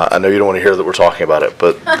 I know you don't want to hear that we're talking about it,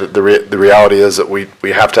 but the reality is that we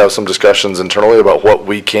have to have some discussions internally about what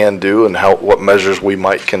we can do and what measures we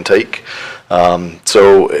can take.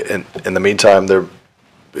 So in the meantime, I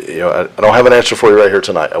don't have an answer for you right here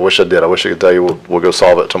tonight. I wish I did. I wish I could tell you we'll go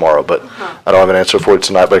solve it tomorrow, but I don't have an answer for you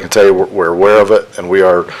tonight. But I can tell you we're aware of it, and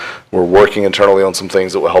we're working internally on some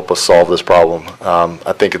things that will help us solve this problem.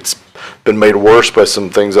 I think it's been made worse by some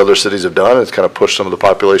things other cities have done. It's kind of pushed some of the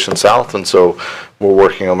population south, and so we're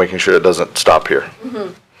working on making sure it doesn't stop here.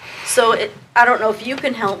 Mm-hmm. So I don't know if you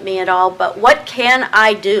can help me at all, but what can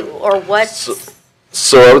I do, or what?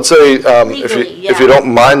 So I would say, Legally, if you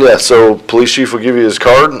don't mind, so police chief will give you his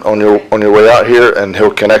card on your way out here, and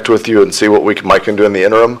he'll connect with you and see what we can do in the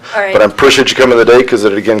interim. All right. But I appreciate you coming today because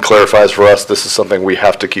it again clarifies for us this is something we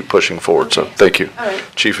have to keep pushing forward. Okay. So thank you, All right.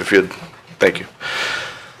 Chief. Thank you.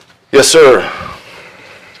 Yes, sir.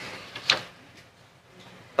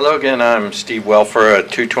 Hello again, I'm Steve Welfer at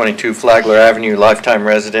 222 Flagler Avenue, lifetime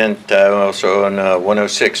resident. I also own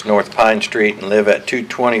 106 North Pine Street and live at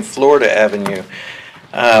 220 Florida Avenue.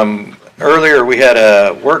 Earlier we had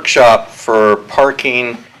a workshop for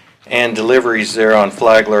parking and deliveries there on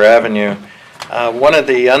Flagler Avenue. One of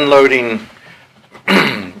the unloading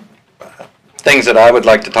things that I would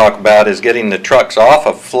like to talk about is getting the trucks off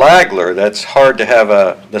of Flagler. That's hard to have.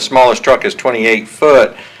 The smallest truck is 28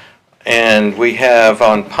 foot. And we have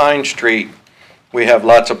on Pine Street, we have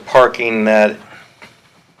lots of parking that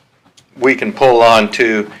we can pull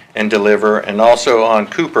onto and deliver, and also on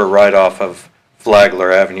Cooper right off of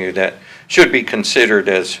Flagler Avenue that should be considered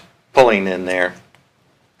as pulling in there.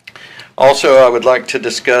 Also, I would like to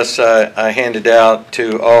discuss, I handed out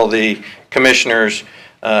to all the commissioners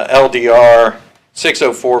LDR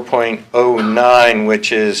 604.09,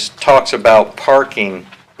 which talks about parking.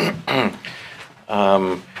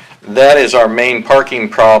 That is our main parking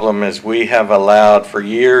problem, as we have allowed for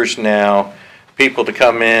years now people to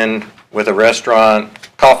come in with a restaurant,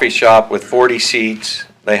 coffee shop with 40 seats.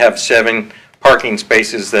 They have 7 parking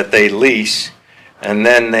spaces that they lease, and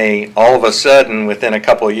then they all of a sudden within a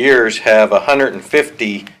couple of years have a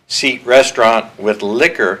 150 seat restaurant with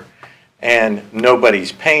liquor, and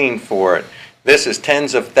nobody's paying for it. This is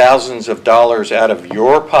tens of thousands of dollars out of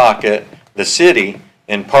your pocket, the city,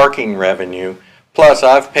 in parking revenue. Plus,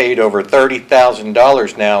 I've paid over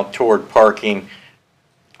 $30,000 now toward parking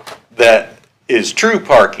that is true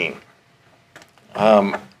parking.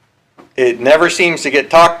 It never seems to get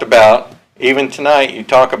talked about. Even tonight, you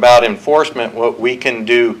talk about enforcement, what we can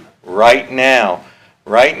do right now.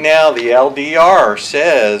 Right now, the LDR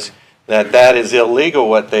says that is illegal,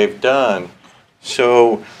 what they've done.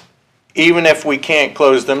 So even if we can't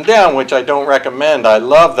close them down, which I don't recommend, I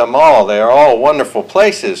love them all. They are all wonderful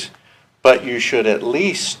places. But you should at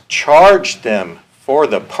least charge them for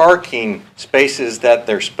the parking spaces that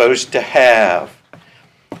they're supposed to have.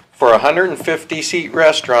 For a 150-seat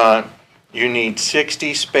restaurant, you need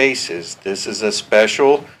 60 spaces. This is a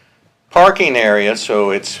special parking area,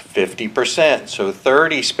 so it's 50%, so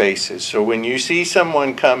 30 spaces. So when you see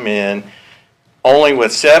someone come in only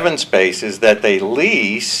with 7 spaces that they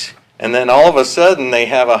lease, and then all of a sudden they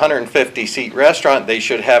have a 150-seat restaurant, they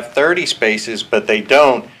should have 30 spaces, but they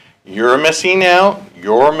don't. You're missing out,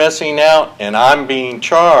 and I'm being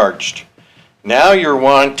charged. Now you're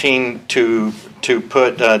wanting to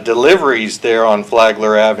put deliveries there on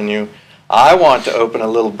Flagler Avenue. I want to open a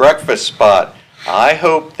little breakfast spot. I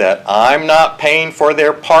hope that I'm not paying for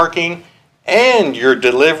their parking and your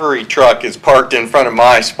delivery truck is parked in front of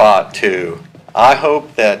my spot too. I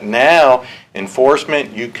hope that now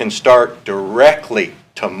enforcement, you can start directly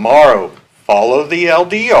tomorrow. Follow the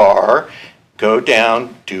LDR. Go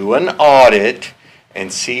down, do an audit,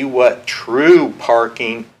 and see what true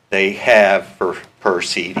parking they have per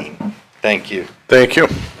seating. Thank you. Thank you.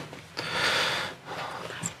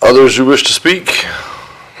 Others who wish to speak?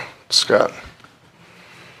 Scott.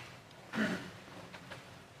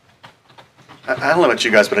 I don't know about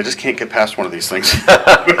you guys, but I just can't get past one of these things.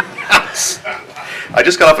 I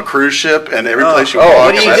just got off a cruise ship, and every place you walk,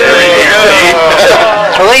 what are you doing?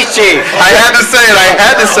 Police chief. I had to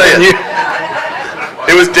say it.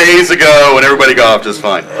 It was days ago and everybody got off just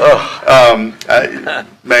fine.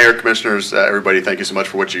 Mayor, commissioners, everybody, thank you so much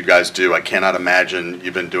for what you guys do. I cannot imagine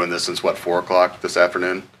you've been doing this since, what, 4 o'clock this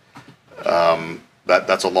afternoon?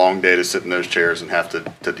 That's a long day to sit in those chairs and have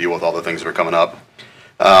to deal with all the things that are coming up.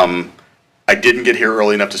 I didn't get here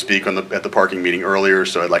early enough to speak at the parking meeting earlier,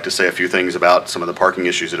 so I'd like to say a few things about some of the parking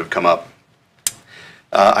issues that have come up.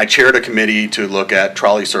 I chaired a committee to look at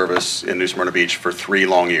trolley service in New Smyrna Beach for 3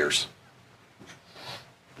 long years.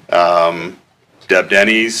 Deb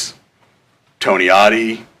Denny's, Tony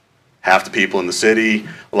Oddie, half the people in the city,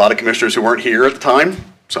 a lot of commissioners who weren't here at the time,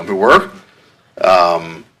 some who were. At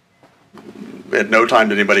no time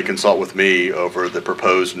did anybody consult with me over the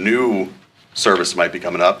proposed new service that might be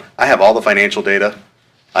coming up. I have all the financial data.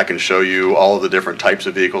 I can show you all of the different types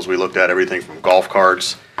of vehicles we looked at, everything from golf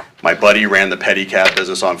carts. My buddy ran the pedicab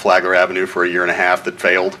business on Flagler Avenue for 1.5 years that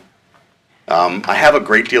failed. I have a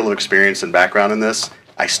great deal of experience and background in this.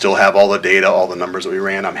 I still have all the data, all the numbers that we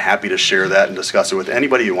ran. I'm happy to share that and discuss it with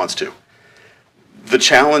anybody who wants to. The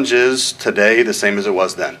challenge is today the same as it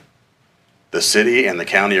was then. The city and the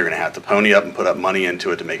county are going to have to pony up and put up money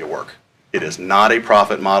into it to make it work. It is not a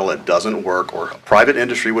profit model. It doesn't work, or private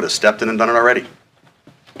industry would have stepped in and done it already.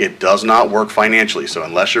 It does not work financially, so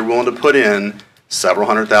unless you're willing to put in several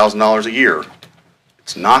 $100,000s a year,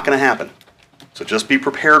 it's not going to happen. So just be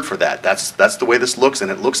prepared for that. That's the way this looks, and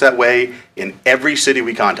it looks that way in every city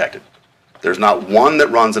we contacted. There's not one that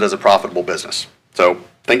runs it as a profitable business. So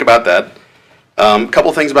think about that. A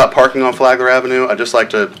couple things about parking on Flagler Avenue. I'd just like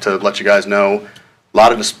to let you guys know, a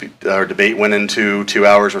lot of debate went into 2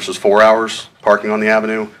 hours versus 4 hours parking on the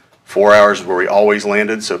avenue. 4 hours is where we always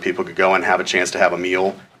landed, so people could go and have a chance to have a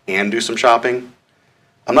meal and do some shopping.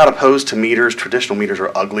 I'm not opposed to meters. Traditional meters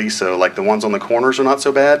are ugly, so like the ones on the corners are not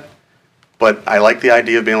so bad. But I like the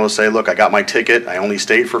idea of being able to say, look, I got my ticket. I only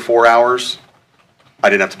stayed for 4 hours. I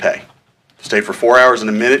didn't have to pay. Stay for 4 hours and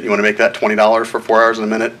a minute. You want to make that $20 for 4 hours and a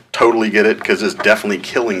minute? Totally get it, because it's definitely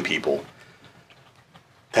killing people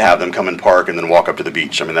to have them come and park and then walk up to the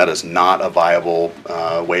beach. I mean, that is not a viable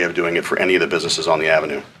way of doing it for any of the businesses on the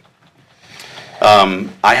avenue.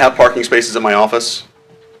 I have parking spaces at my office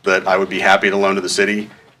that I would be happy to loan to the city.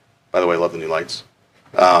 By the way, I love the new lights.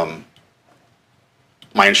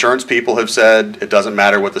 My insurance people have said it doesn't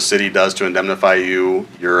matter what the city does to indemnify you,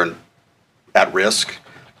 you're at risk.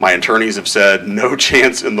 My attorneys have said no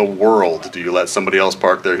chance in the world do you let somebody else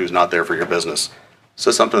park there who's not there for your business.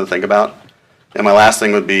 So something to think about. And my last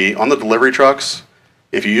thing would be on the delivery trucks,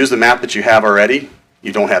 if you use the map that you have already,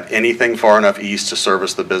 you don't have anything far enough east to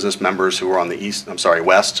service the business members who are on the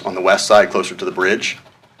west, on the west side closer to the bridge.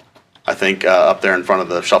 I think up there in front of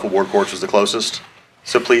the shuffleboard courts was the closest.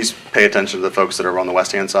 So please pay attention to the folks that are on the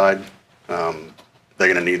west-hand side. They're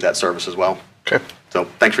going to need that service as well. Okay. So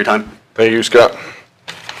thanks for your time. Thank you, Scott.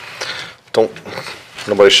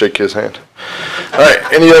 Nobody shake his hand. All right,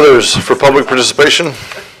 any others for public participation?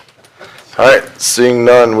 All right, seeing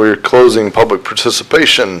none, we're closing public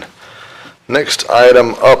participation. Next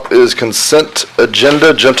item up is consent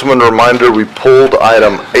agenda. Gentlemen, reminder, we pulled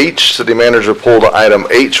item H. City manager pulled item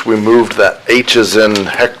H. We moved that H is in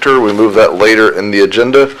Hector. We moved that later in the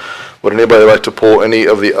agenda. Would anybody like to pull any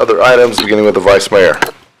of the other items, beginning with the vice mayor?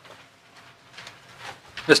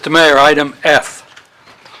 Mr. Mayor, item F.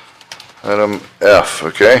 Item F,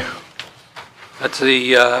 okay. That's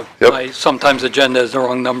the, sometimes agenda is the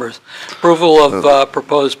wrong numbers. Approval of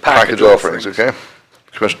proposed package offerings. Okay.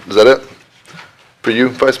 Commissioner, is that it? For you,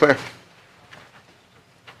 Vice Mayor?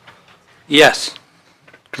 Yes.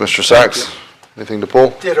 Commissioner Sachs, anything to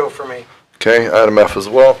pull? Ditto for me. Okay, item F as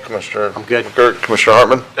well. Commissioner I'm good. McGurk, Commissioner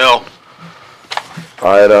Hartman? L.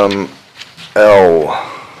 Item L.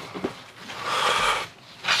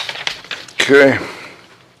 Okay.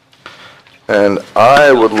 And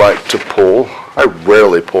I would like to pull, I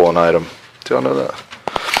rarely pull an item. Do y'all know that?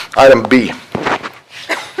 Item B.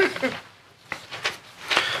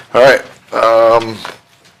 All right. I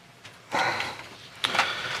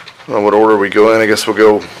don't know what order we go in. I guess we'll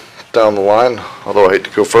go down the line, although I hate to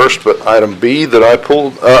go first. But item B that I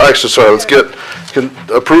pulled, actually, sorry, let's get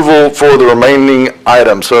approval for the remaining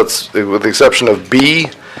items. So it's with the exception of B,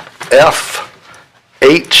 F,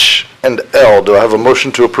 H, and L. Do I have a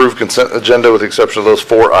motion to approve consent agenda with the exception of those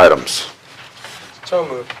 4 items? So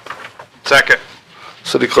moved. Second.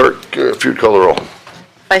 City Clerk, if you'd call the roll.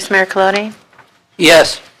 Vice Mayor Colodey?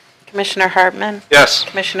 Yes. Commissioner Hartman? Yes.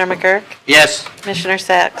 Commissioner McGurk? Yes. Commissioner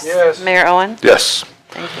Sachs? Yes. Mayor Owens? Yes.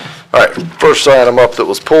 Thank you. All right, first item up that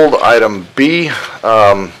was pulled, item B.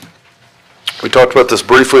 We talked about this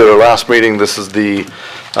briefly at our last meeting. This is the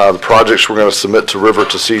projects we're going to submit to River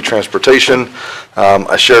to Sea Transportation.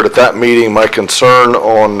 I shared at that meeting my concern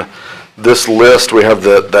on this list. We have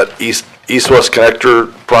that east-west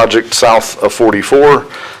connector project south of 44.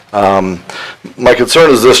 My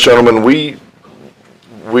concern is this, gentlemen.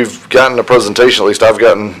 We've gotten a presentation, at least I've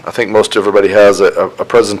gotten, I think most everybody has, a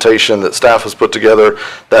presentation that staff has put together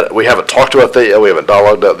that we haven't talked about that yet. We haven't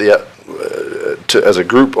dialogued out yet as a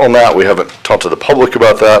group on that. We haven't talked to the public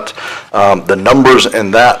about that. The numbers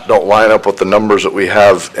in that don't line up with the numbers that we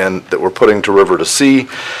have and that we're putting to River to Sea.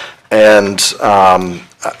 And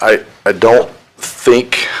I don't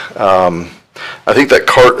think, I think that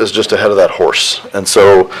cart is just ahead of that horse. And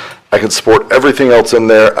so I can support everything else in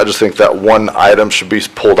there. I just think that one item should be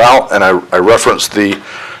pulled out. And I referenced the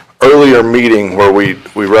earlier meeting where we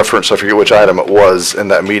referenced, I forget which item it was in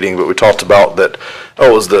that meeting, but we talked about that,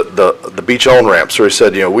 it was the beach on-ramps, where he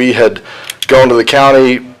said, we had gone to the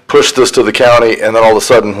county, pushed this to the county, and then all of a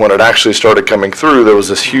sudden when it actually started coming through, there was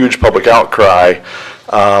this huge public outcry.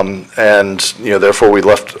 And therefore we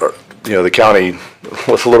left the county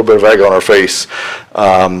with a little bit of egg on our face,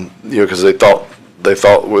 because they thought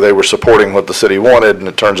they were supporting what the city wanted, and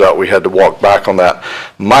it turns out we had to walk back on that.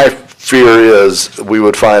 My fear is we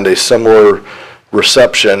would find a similar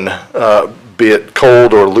reception, be it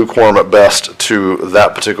cold or lukewarm at best, to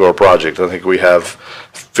that particular project. I think we have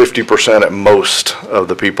 50% at most of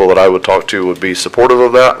the people that I would talk to would be supportive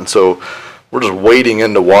of that, and so we're just wading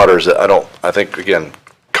into waters that I think, again,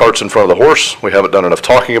 cart's in front of the horse. We haven't done enough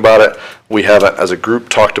talking about it. We haven't, as a group,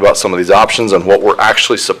 talked about some of these options and what we're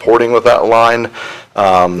actually supporting with that line.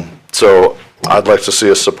 So I'd like to see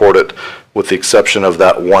us support it with the exception of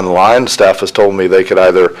that one line. Staff has told me they could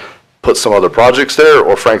either put some other projects there,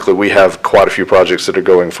 or frankly, we have quite a few projects that are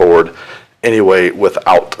going forward anyway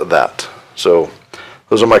without that. So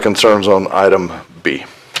those are my concerns on item B.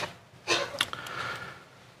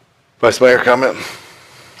 Vice Mayor, comment?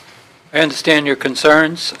 I understand your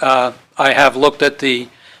concerns. I have looked at the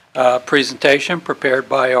presentation prepared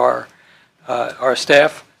by our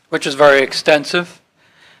staff, which is very extensive.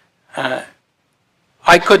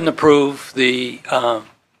 I couldn't approve any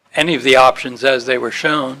of the options as they were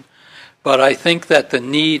shown, but I think that the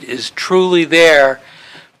need is truly there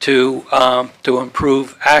to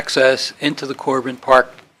improve access into the Corbin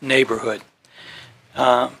Park neighborhood.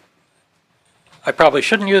 I probably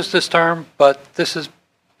shouldn't use this term, but this is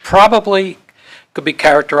probably could be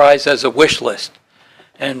characterized as a wish list.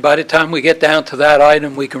 And by the time we get down to that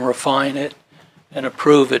item, we can refine it and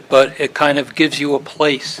approve it, but it kind of gives you a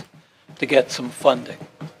place to get some funding.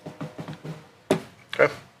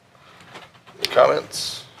 Okay.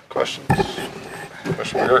 Comments? Questions?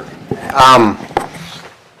 Commissioner Burke?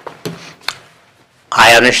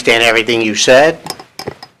 I understand everything you said,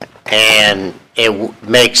 and it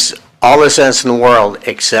makes all the sense in the world,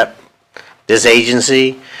 except this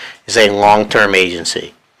agency is a long-term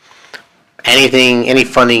agency. Any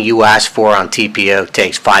funding you ask for on TPO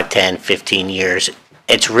takes 5, 10, 15 years.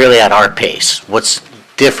 It's really at our pace. What's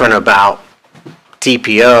different about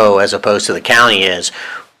TPO as opposed to the county is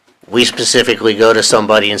we specifically go to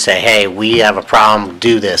somebody and say, hey, we have a problem,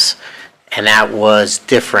 do this. And that was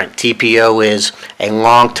different. TPO is a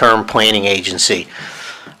long-term planning agency.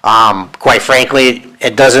 Quite frankly,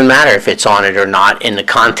 it doesn't matter if it's on it or not in the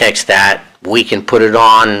context that we can put it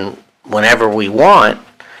on whenever we want,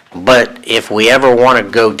 but if we ever want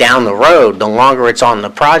to go down the road, the longer it's on the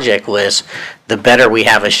project list, the better we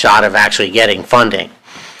have a shot of actually getting funding.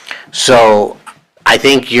 So I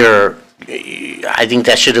think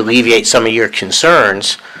that should alleviate some of your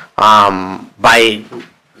concerns. By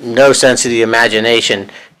no sense of the imagination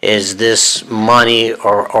is this money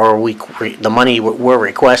or the money we're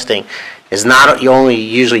requesting is not only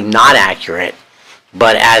usually not accurate,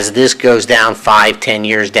 but as this goes down 5, 10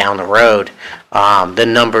 years down the road, the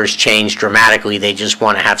numbers change dramatically. They just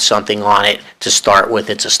want to have something on it to start with.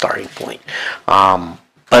 It's a starting point.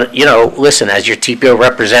 But, listen, as your TPO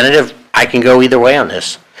representative, I can go either way on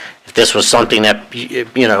this. If this was something that,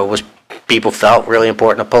 was people felt really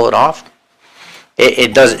important to pull it off,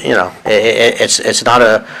 it doesn't, it's not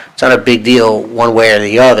a big deal one way or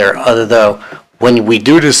the other though when we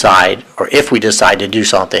do decide, or if we decide to do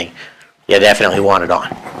something, you definitely want it on.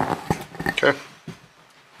 Okay.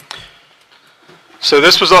 So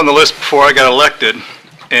this was on the list before I got elected,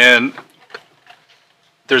 and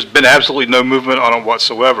there's been absolutely no movement on it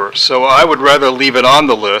whatsoever. So I would rather leave it on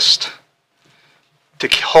the list to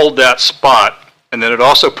hold that spot, and then it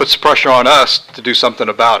also puts pressure on us to do something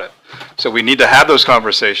about it. So we need to have those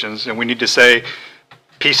conversations, and we need to say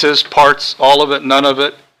pieces, parts, all of it, none of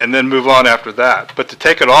it, and then move on after that. But to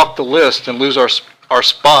take it off the list and lose our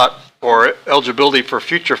spot or eligibility for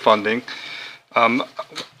future funding,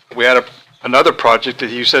 we had another project that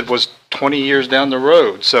you said was 20 years down the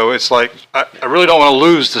road. So it's like, I really don't want to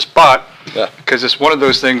lose the spot because it's one of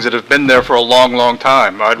those things that have been there for a long, long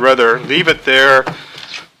time. I'd rather leave it there,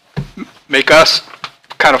 make us,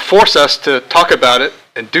 kind of force us to talk about it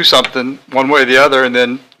and do something one way or the other, and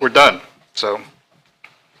then we're done. So.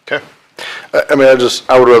 Okay. I mean,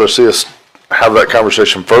 I would rather see us have that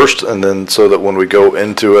conversation first, and then so that when we go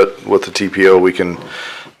into it with the TPO, we can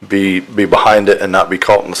be behind it and not be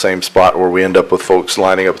caught in the same spot where we end up with folks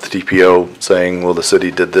lining up at the TPO saying, well, the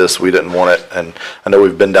city did this, we didn't want it. And I know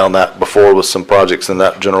we've been down that before with some projects in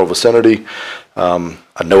that general vicinity.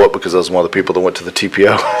 I know it because I was one of the people that went to the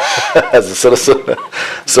TPO as a citizen.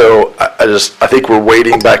 So I think we're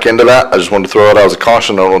wading back into that. I just wanted to throw it out as a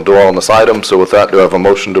caution. I don't want to dwell on this item. So with that, do I have a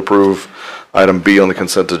motion to approve item B on the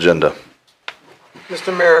consent agenda?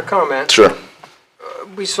 Mr. Mayor, a comment. Sure.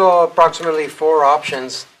 We saw approximately 4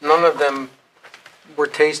 options. None of them were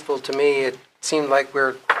tasteful to me. It seemed like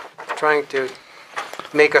we're trying to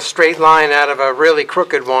make a straight line out of a really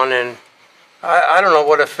crooked one, and I don't know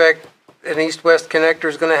what effect an east-west connector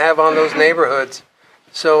is going to have on those neighborhoods.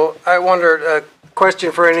 So I wondered, a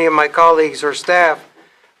question for any of my colleagues or staff,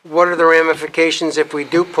 what are the ramifications if we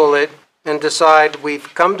do pull it and decide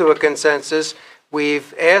we've come to a consensus,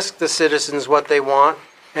 we've asked the citizens what they want,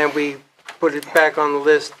 and we put it back on the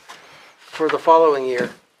list for the following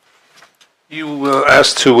year? You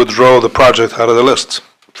asked to withdraw the project out of the list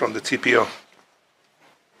from the TPO.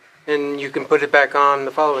 And you can put it back on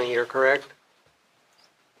the following year, correct?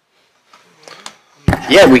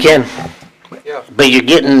 Yeah, we can. Yeah. But you're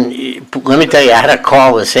getting, let me tell you, I had a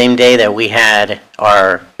call the same day that we had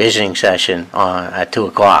our visioning session at 2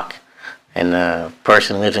 o'clock. And the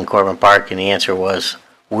person lives in Corbin Park, and the answer was,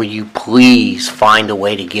 will you please find a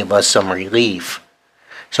way to give us some relief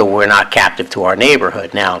so we're not captive to our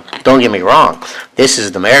neighborhood? Now, don't get me wrong, this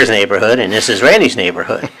is the mayor's neighborhood and this is Randy's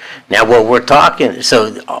neighborhood. Now, what we're talking,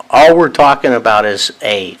 so all we're talking about is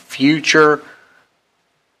a future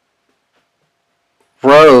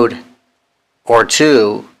road or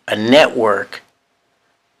two, a network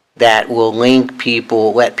that will link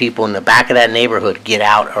people, let people in the back of that neighborhood get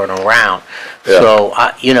out and around. Yeah. So,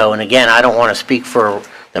 and again, I don't want to speak for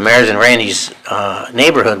the mayor's and Randy's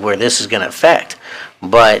neighborhood where this is going to affect,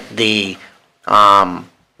 but the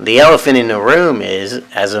elephant in the room is,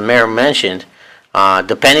 as the mayor mentioned,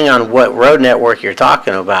 depending on what road network you're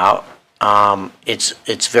talking about,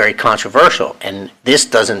 it's very controversial, and this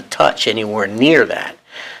doesn't touch anywhere near that.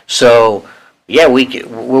 So, yeah,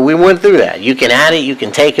 we went through that. You can add it, you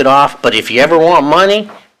can take it off, but if you ever want money,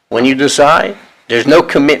 when you decide, there's no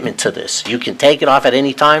commitment to this. You can take it off at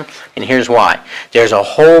any time, and here's why. There's a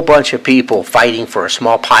whole bunch of people fighting for a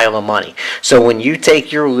small pile of money. So when you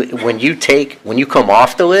come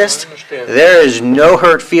off the list, there is no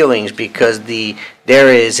hurt feelings because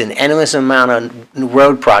there is an endless amount of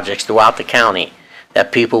road projects throughout the county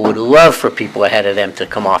that people would love for people ahead of them to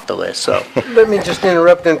come off the list. So Let me just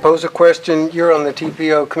interrupt and pose a question. You're on the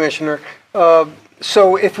TPO, Commissioner.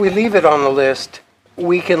 So if we leave it on the list,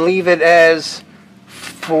 we can leave it as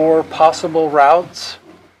for possible routes?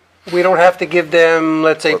 We don't have to give them,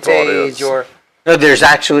 let's say, Page or... No, there's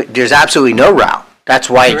absolutely no route. That's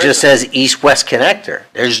why it just says east-west connector.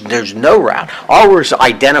 There's no route. All we're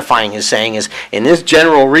identifying is saying is, in this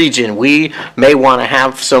general region, we may want to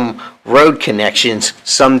have some road connections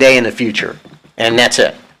someday in the future, and that's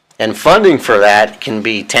it. And funding for that can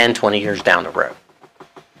be 10, 20 years down the road.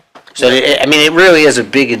 So, it really is a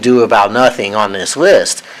big ado about nothing on this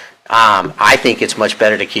list. I think it's much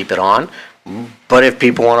better to keep it on, but if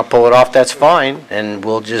people want to pull it off, that's fine, and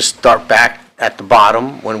we'll just start back at the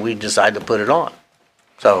bottom when we decide to put it on.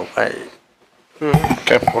 So,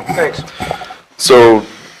 Okay. Thanks. So,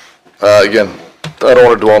 again, I don't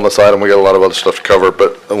want to dwell on this item. We got a lot of other stuff to cover,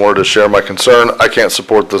 but I wanted to share my concern. I can't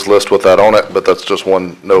support this list with that on it, but that's just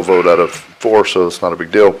one no vote out of 4, so it's not a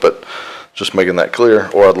big deal, but just making that clear,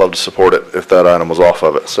 or I'd love to support it if that item was off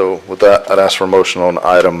of it. So with that, I'd ask for a motion on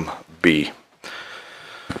item B.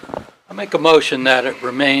 I make a motion that it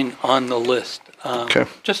remain on the list. Okay.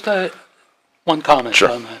 Just one comment Sure.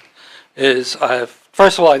 on that is,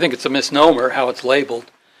 first of all, I think it's a misnomer how it's labeled,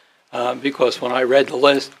 because when I read the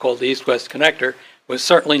list called the East-West Connector, it was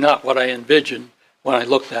certainly not what I envisioned when I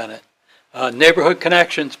looked at it. Neighborhood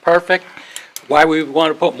connections, perfect. Why we would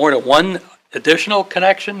want to put more than one additional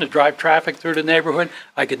connection to drive traffic through the neighborhood,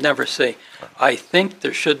 I could never see. I think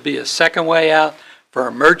there should be a second way out for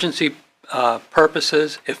emergency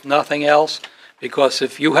purposes, if nothing else, because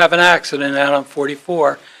if you have an accident out on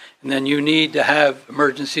 44 and then you need to have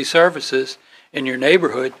emergency services in your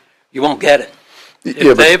neighborhood, you won't get it.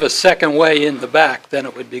 If they have a second way in the back, then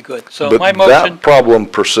it would be good. So my But motion, that problem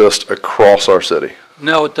persists across our city.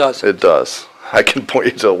 no, it doesn't. It does. I can point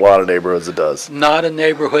you to a lot of neighborhoods it does. Not a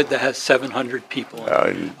neighborhood that has 700 people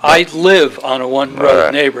in it. I live on a one-road All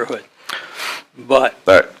right. neighborhood, but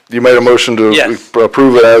All right, you made a motion to Yes.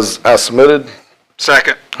 approve it as submitted.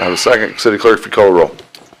 Second. I have a second. City Clerk, if you call the roll.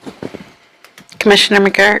 Commissioner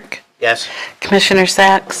McGurk? Yes. Commissioner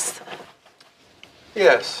Sacks?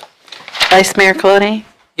 Yes. Vice Mayor Colodey?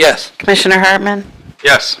 yes. Commissioner Hartman?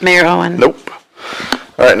 Yes. Mayor Owen? Nope.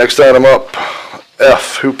 All right, next item up,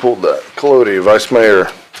 F. Who pulled that? Colodey, Vice Mayor.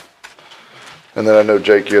 And then I know,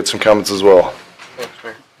 Jake, you had some comments as well.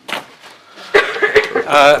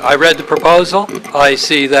 I read the proposal. I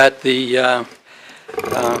see that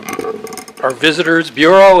our Visitors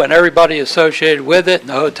Bureau and everybody associated with it and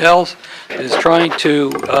the hotels is trying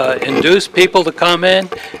to induce people to come in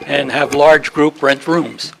and have large group rent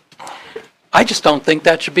rooms. I just don't think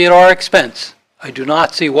that should be at our expense. I do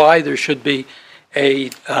not see why there should be a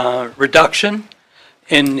reduction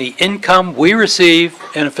in the income we receive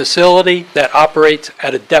in a facility that operates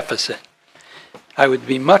at a deficit. I would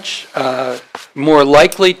be much more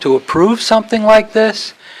likely to approve something like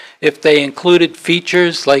this if they included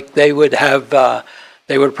features like they would have,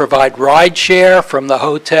 they would provide ride share from the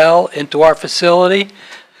hotel into our facility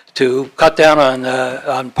to cut down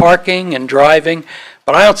on parking and driving.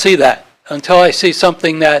 But I don't see that until I see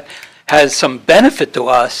something that has some benefit to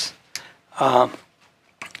us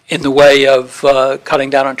in the way of cutting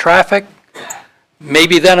down on traffic.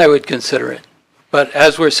 Maybe then I would consider it. But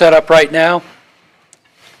as we're set up right now,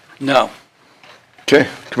 no. Okay,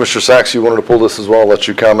 Commissioner Sacks, you wanted to pull this as well. I'll let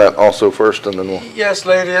you comment also first, and then we'll. Yes,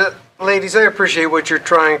 ladies, I appreciate what you're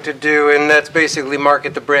trying to do, and that's basically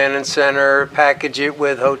market the Brandon Center, package it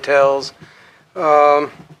with hotels.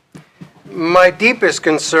 My deepest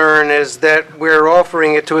concern is that we're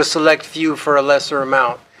offering it to a select few for a lesser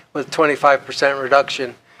amount with 25%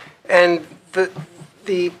 reduction. And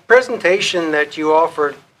the presentation that you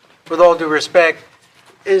offered, with all due respect,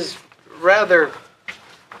 is rather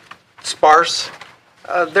sparse.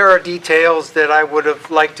 There are details that I would have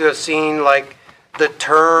liked to have seen, like the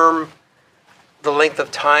term, the length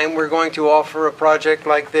of time we're going to offer a project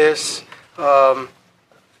like this. Are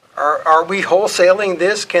we wholesaling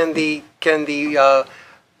this? Can the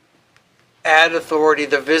ad authority,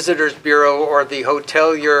 the Visitors Bureau, or the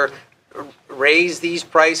hotelier raise these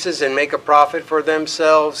prices and make a profit for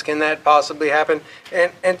themselves? Can that possibly happen?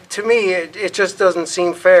 And to me, it just doesn't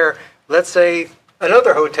seem fair. Let's say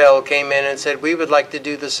another hotel came in and said, we would like to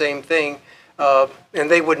do the same thing,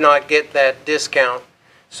 and they would not get that discount.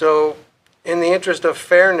 So in the interest of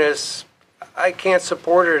fairness, I can't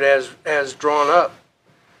support it as drawn up.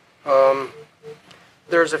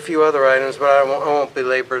 There's a few other items, but I won't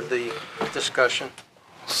belabor the discussion.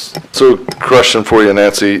 So, question for you,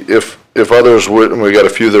 Nancy. If others would, and we got a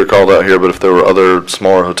few that are called out here, but if there were other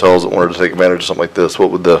smaller hotels that wanted to take advantage of something like this,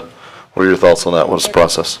 what are your thoughts on that? What's the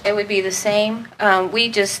process? It would be the same. We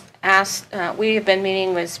just asked, we have been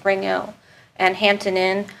meeting with Spring Hill and Hampton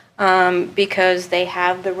Inn because they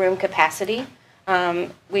have the room capacity.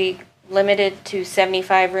 We limited to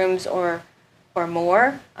 75 rooms or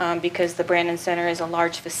more because the Brandon Center is a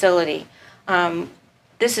large facility.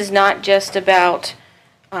 This is not just about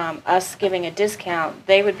us giving a discount.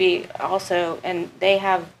 They would be also, and they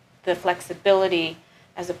have the flexibility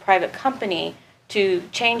as a private company to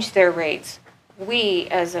change their rates. We,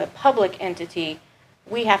 as a public entity,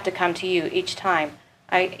 we have to come to you each time.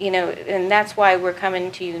 And that's why we're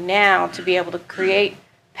coming to you now to be able to create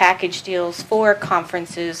package deals for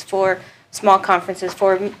conferences, for small conferences,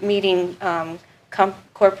 for meeting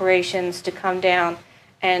corporations to come down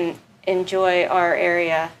and enjoy our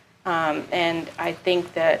area. And I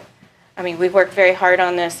think that, we've worked very hard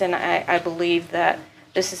on this, and I believe that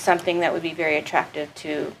this is something that would be very attractive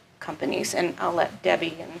to companies, and I'll let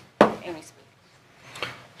Debbie and Amy speak.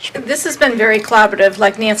 This has been very collaborative,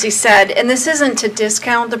 like Nancy said, and this isn't to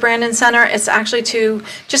discount the Brandon Center. It's actually to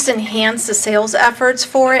just enhance the sales efforts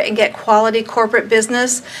for it and get quality corporate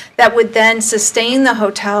business that would then sustain the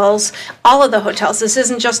hotels, all of the hotels. This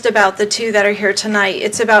isn't just about the two that are here tonight.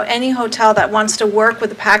 It's about any hotel that wants to work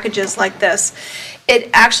with packages like this. It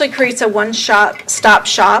actually creates a one-stop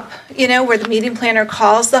shop, where the meeting planner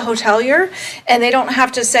calls the hotelier, and they don't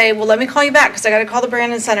have to say, well, let me call you back because I got to call the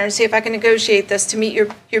Brandon Center and see if I can negotiate this to meet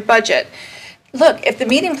your budget. Look, if the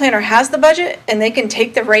meeting planner has the budget and they can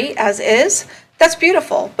take the rate as is, that's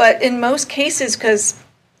beautiful. But in most cases, because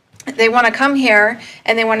they want to come here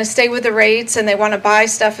and they want to stay with the rates and they want to buy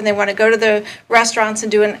stuff and they want to go to the restaurants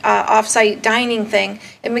and do an off-site dining thing,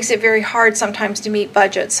 it makes it very hard sometimes to meet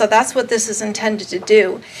budgets. So that's what this is intended to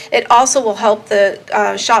do. It also will help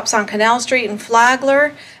the shops on Canal Street and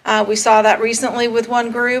Flagler. We saw that recently with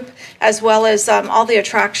one group, as well as all the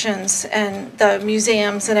attractions and the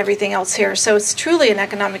museums and everything else here. So it's truly an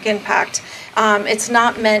economic impact. It's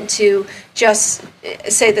not meant to just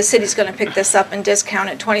say the city's going to pick this up and discount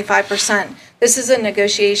it 25%. This is a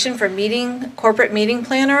negotiation for corporate meeting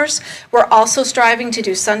planners. We're also striving to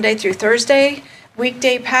do Sunday through Thursday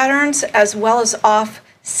weekday patterns, as well as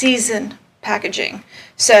off-season packaging.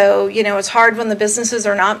 So, it's hard when the businesses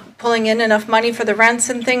are not pulling in enough money for the rents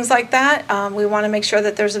and things like that. We want to make sure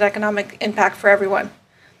that there's an economic impact for everyone.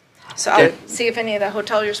 So I'll see if any of the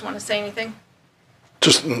hoteliers want to say anything.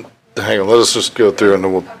 Just hang on, let us just go through and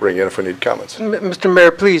then we'll bring in if we need comments. Mr.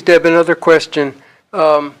 Mayor, please, Deb, another question.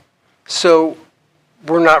 So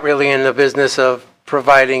we're not really in the business of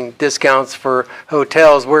providing discounts for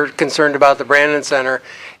hotels. We're concerned about the Brandon Center.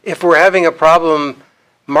 If we're having a problem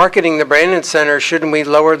marketing the Brandon Center, shouldn't we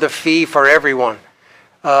lower the fee for everyone,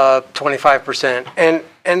 25%?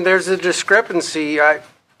 And there's a discrepancy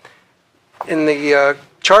in the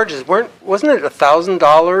charges. Wasn't it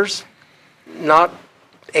 $1,000, not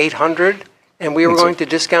 $800, and we were going to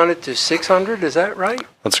discount it to $600? Is that right?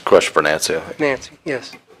 That's a question for Nancy, I think. Nancy,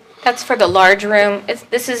 yes. That's for the large room.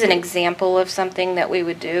 This is an example of something that we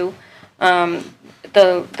would do.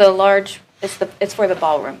 The large, it's for the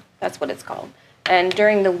ballroom. That's what it's called. And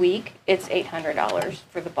during the week, it's $800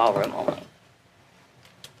 for the ballroom only.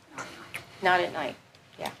 Not at night.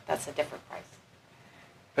 Yeah, that's a different price.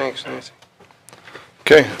 Thanks, Nancy.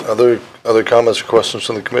 Okay, other comments or questions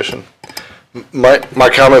from the commission? My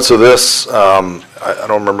comments of this, I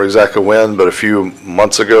don't remember exactly when, but a few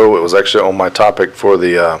months ago, it was actually on my topic for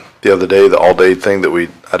the other day, the all-day thing that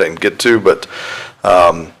I didn't get to, but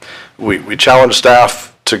we challenged staff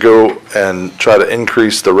to go and try to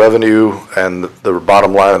increase the revenue and the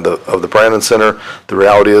bottom line of the Brandon Center. The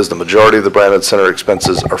reality is the majority of the Brandon Center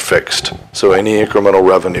expenses are fixed, so any incremental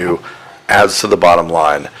revenue adds to the bottom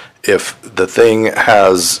line. If the thing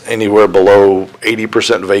has anywhere below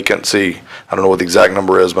 80% vacancy, I don't know what the exact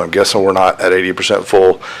number is, but I'm guessing we're not at 80%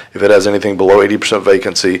 full. If it has anything below 80%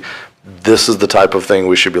 vacancy, this is the type of thing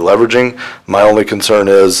we should be leveraging. My only concern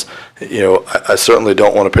is, I certainly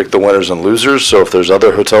don't want to pick the winners and losers. So if there's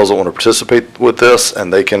other hotels that want to participate with this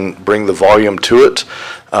and they can bring the volume to it,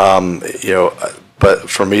 but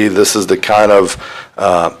for me, this is the kind of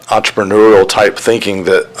entrepreneurial type thinking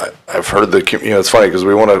that I've heard. It's funny because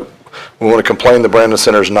we want to complain the Brandon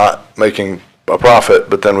Center is not making a profit,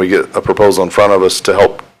 but then we get a proposal in front of us to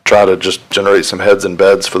help try to just generate some heads and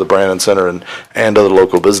beds for the Brandon Center and other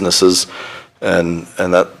local businesses, and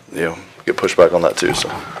that get pushback on that too. So,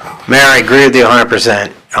 Mayor, I agree with you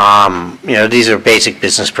 100%. These are basic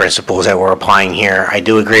business principles that we're applying here. I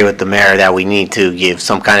do agree with the mayor that we need to give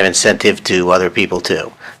some kind of incentive to other people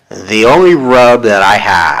too. The only rub that I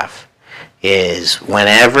have is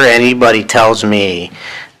whenever anybody tells me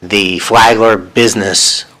the Flagler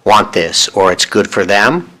business want this or it's good for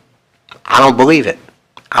them, I don't believe it.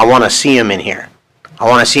 I want to see them in here. I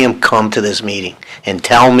want to see them come to this meeting and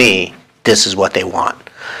tell me this is what they want.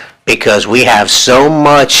 Because we have so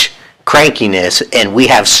much crankiness and we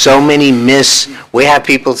have so many we have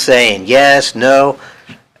people saying yes, no.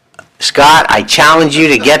 Scott, I challenge you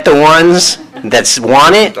to get the ones that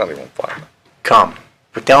want it. Come.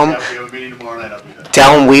 But tell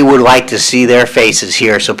them we would like to see their faces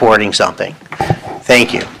here supporting something.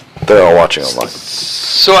 Thank you. They're all watching online.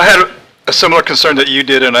 So I had a similar concern that you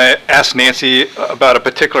did, and I asked Nancy about a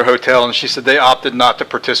particular hotel, and she said they opted not to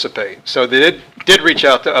participate. So they did reach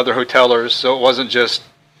out to other hotelers, so it wasn't just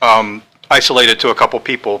isolated to a couple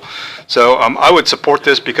people. So I would support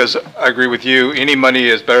this because I agree with you. Any money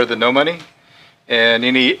is better than no money, and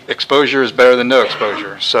any exposure is better than no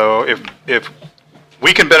exposure. So if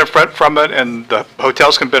we can benefit from it and the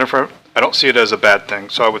hotels can benefit from it, I don't see it as a bad thing,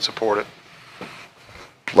 so I would support it.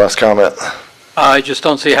 Last comment. I just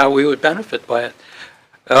don't see how we would benefit by it.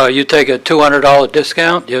 You take a $200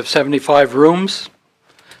 discount, you have 75 rooms,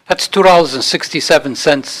 that's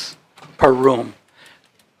 $2.67 per room.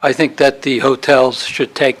 I think that the hotels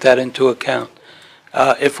should take that into account.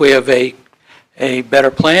 If we have a better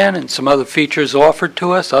plan and some other features offered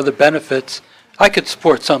to us, other benefits, I could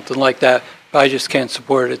support something like that, but I just can't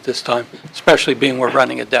support it at this time, especially being we're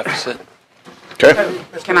running a deficit. Okay.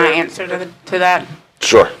 Can I answer to that?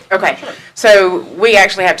 Sure. Okay. So we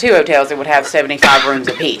actually have two hotels that would have 75 rooms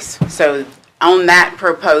apiece. So on that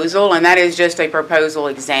proposal, and that is just a proposal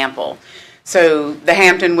example. So the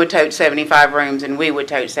Hampton would tote 75 rooms and we would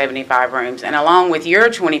tote 75 rooms. And along with your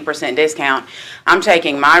 20% discount, I'm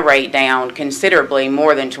taking my rate down considerably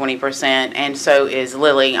more than 20%, and so is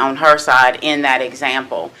Lily on her side in that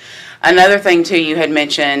example. Another thing too you had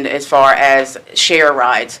mentioned as far as share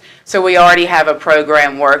rides. So we already have a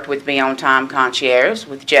program worked with Be On Time Concierge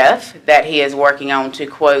with Jeff that he is working on to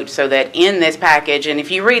quote so that in this package, and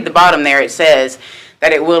if you read the bottom there, it says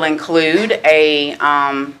that it will include a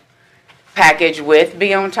package with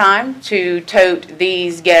Be On Time to tote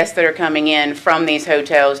these guests that are coming in from these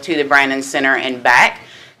hotels to the Brandon Center and back.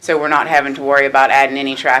 So we're not having to worry about adding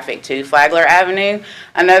any traffic to Flagler Avenue.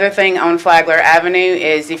 Another thing on Flagler Avenue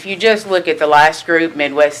is if you just look at the last group,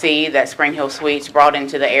 Midwest Sea, that Spring Hill Suites brought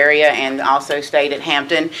into the area and also stayed at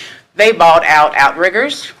Hampton, they bought out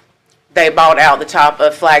Outriggers. They bought out the top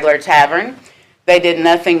of Flagler Tavern. They did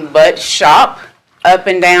nothing but shop up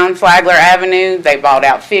and down Flagler Avenue. They bought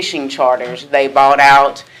out fishing charters. They bought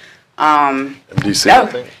out the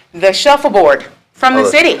shuffleboard from the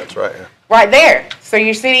city. That's right. Yeah. Right there. So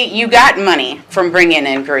your city, you got money from bringing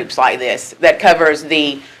in groups like this that covers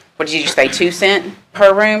the, what did you say, 2 cents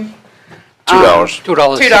per room? $2.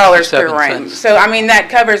 $2 per room. So, I mean,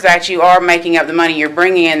 that covers that. You are making up the money. You're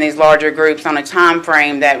bringing in these larger groups on a time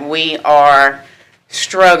frame that we are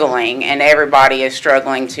struggling and everybody is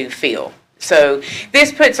struggling to fill. So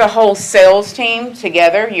this puts a whole sales team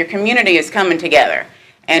together. Your community is coming together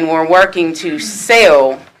and we're working to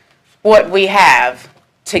sell what we have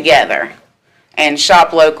together and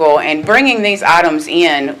shop local, and bringing these items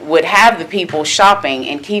in would have the people shopping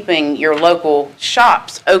and keeping your local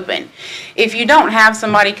shops open. If you don't have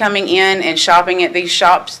somebody coming in and shopping at these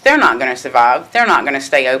shops, they're not going to survive. They're not going to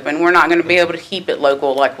stay open. We're not going to be able to keep it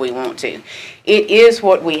local like we want to. It is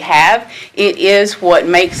what we have. It is what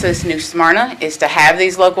makes us New Smyrna, is to have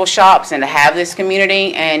these local shops and to have this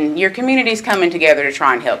community, and your community's coming together to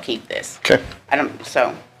try and help keep this. Okay.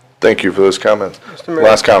 Thank you for those comments. Mr. Mayor,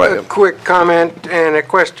 Last comment. a quick comment and a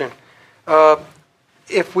question.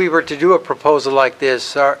 If we were to do a proposal like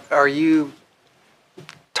this, are you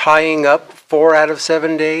tying up 4 out of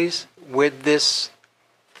 7 days with this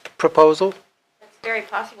proposal? It's very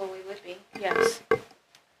possible we would be, yes.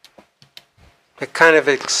 It kind of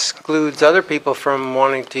excludes other people from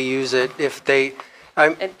wanting to use it if they,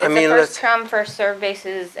 It's a first come, first served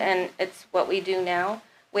basis, and it's what we do now.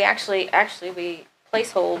 We actually we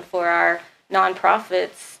placehold for our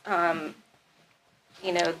nonprofits,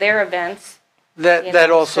 their events. That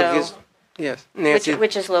also gives, yes, Nancy.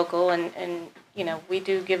 Which is local, and we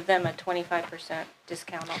do give them a 25%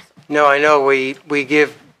 discount also. No, I know, we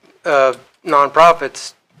give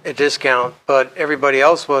nonprofits a discount, but everybody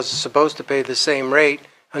else was supposed to pay the same rate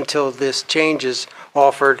until this change is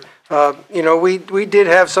offered. We did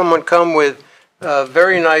have someone come with a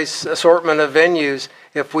very nice assortment of venues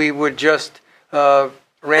if we would just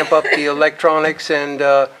ramp up the electronics and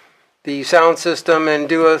the sound system and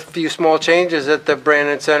do a few small changes at the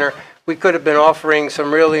Brandon Center. We could have been offering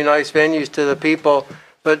some really nice venues to the people,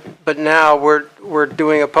 but now we're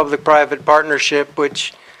doing a public-private partnership,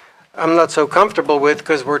 which I'm not so comfortable with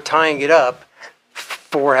because we're tying it up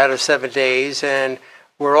 4 out of 7 days, and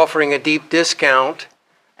we're offering a deep discount.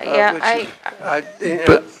 My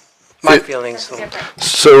feelings.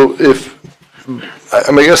 So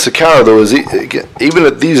I guess the counter though is even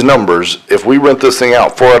at these numbers, if we rent this thing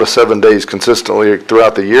out 4 out of 7 days consistently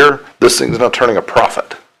throughout the year, this thing's not turning a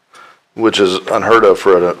profit, which is unheard of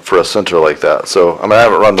for a center like that. So I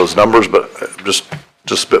haven't run those numbers, but just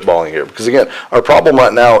spitballing here, because again, our problem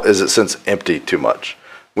right now is it sits empty too much.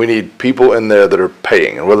 We need people in there that are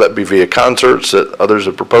paying, and whether that be via concerts that others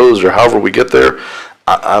have proposed or however we get there,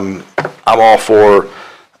 I'm all for.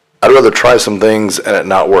 I'd rather try some things and it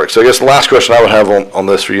not work. So I guess the last question I would have on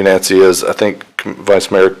this for you, Nancy, is I think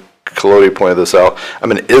Vice Mayor Colodi pointed this out.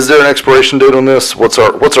 Is there an expiration date on this? What's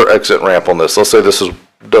our exit ramp on this? Let's say this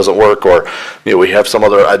doesn't work, or we have some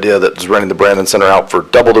other idea that's renting the Brandon Center out for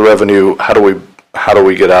double the revenue. How do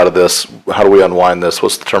we get out of this? How do we unwind this?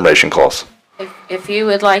 What's the termination clause? If you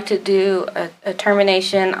would like to do a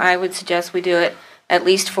termination, I would suggest we do it at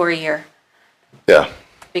least for a year. Yeah.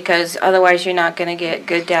 Because otherwise you're not going to get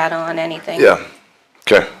good data on anything. Yeah.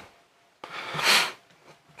 Okay.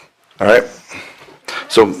 All right.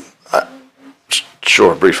 So,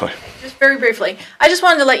 sure, briefly. Just very briefly, I just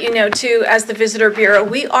wanted to let you know too, as the Visitor Bureau,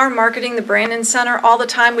 we are marketing the Brandon Center all the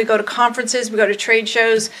time. We go to conferences, we go to trade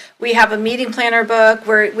shows, we have a meeting planner book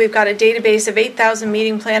where we've got a database of 8,000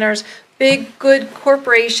 meeting planners. Big, good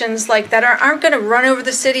corporations like that aren't going to run over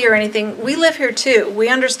the city or anything. We live here too. We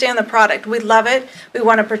understand the product. We love it. We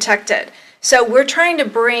want to protect it. So we're trying to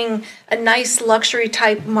bring a nice luxury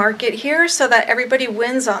type market here so that everybody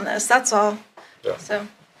wins on this. That's all. Yeah. So.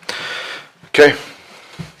 Okay.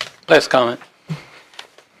 Last comment.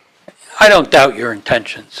 I don't doubt your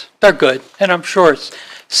intentions. They're good, and I'm sure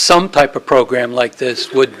some type of program like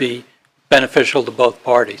this would be beneficial to both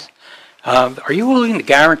parties. Are you willing to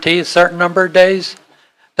guarantee a certain number of days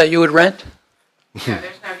that you would rent? No,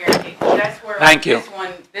 there's no guarantee. That's where Thank you.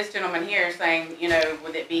 This gentleman here is saying, you know,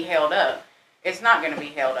 would it be held up? It's not going to be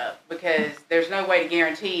held up because there's no way to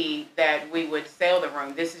guarantee that we would sell the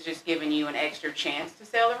room. This is just giving you an extra chance to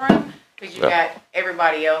sell the room because you've got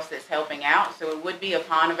everybody else that's helping out. So it would be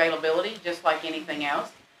upon availability, just like anything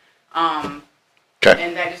else. And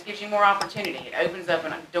that just gives you more opportunity. It opens up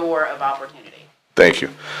a door of opportunity. Thank you.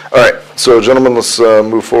 All right, so gentlemen, let's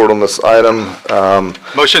move forward on this item.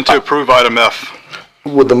 Motion to approve item F.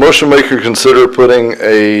 Would the motion maker consider putting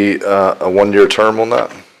a one-year term on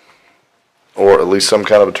that? Or at least some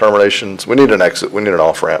kind of a termination? We need an exit, we need an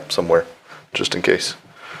off-ramp somewhere, just in case,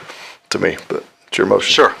 to me, but it's your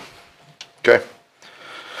motion. Sure. Okay.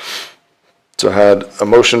 So I had a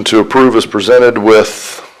motion to approve as presented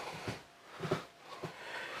with,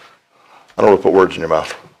 I don't want to put words in your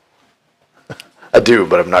mouth. I do,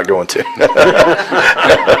 but I'm not going to.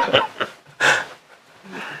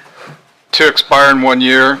 To expire in 1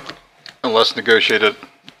 year unless negotiated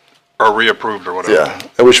or reapproved or whatever. Yeah,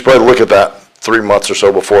 and we should probably look at that 3 months or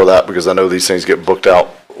so before that, because I know these things get booked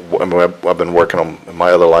out. I mean, I've been working on in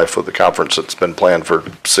my other life with the conference that's been planned for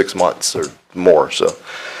 6 months or more, so.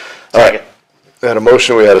 All right, we had a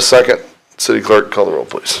motion, we had a second. City Clerk, call the roll,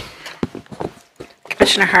 please.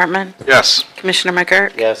 Commissioner Hartman? Yes. Commissioner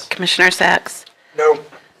McGurk? Yes. Commissioner Sacks? No.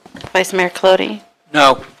 Vice Mayor Colodey?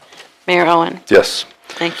 No. Mayor Owen? Yes,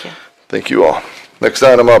 Thank you. thank you all. Next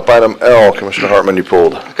item up, item L, Commissioner Hartman, you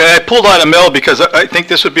pulled. Okay, I pulled item L because I think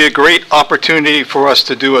this would be a great opportunity for us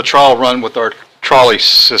to do a trial run with our trolley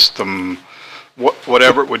system,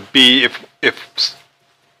 whatever it would be. If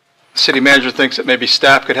city manager thinks that maybe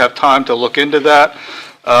staff could have time to look into that.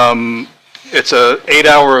 It's a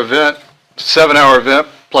 8-hour event, 7-hour event,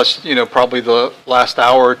 plus, you know, probably the last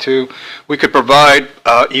hour or two. We could provide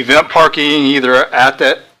event parking either at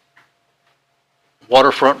that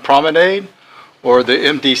waterfront promenade or the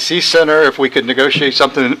MDC Center if we could negotiate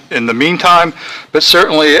something in the meantime, but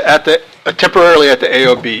certainly at the temporarily at the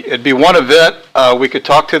AOB. It'd be one event. We could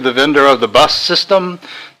talk to the vendor of the bus system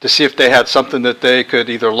to see if they had something that they could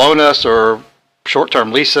either loan us or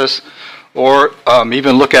short-term lease us, or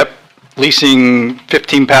even look at leasing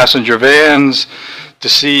 15-passenger vans to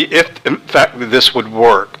see if, in fact, this would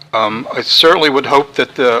work. I certainly would hope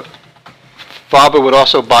that the FABA would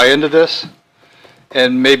also buy into this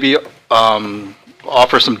and maybe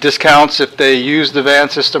offer some discounts if they use the van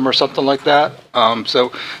system or something like that.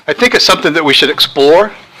 So I think it's something that we should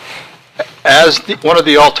explore as one of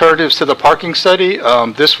the alternatives to the parking study.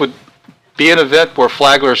 This would be an event where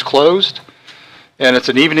Flagler's closed, and it's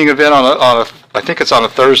an evening event on a I think it's on a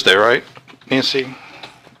Thursday, right, Nancy?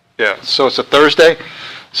 Yeah, so it's a Thursday.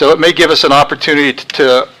 So it may give us an opportunity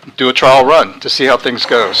to do a trial run to see how things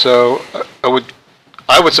go. So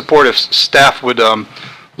I would support if staff would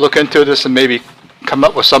look into this and maybe come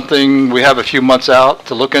up with something. We have a few months out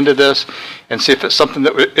to look into this and see if it's something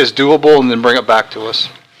that is doable, and then bring it back to us.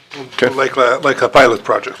 Okay. Like a pilot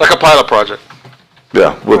project. Like a pilot project.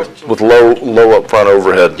 Yeah, with low upfront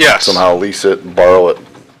overhead. Yes. Somehow lease it, borrow it,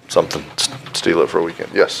 something, steal it for a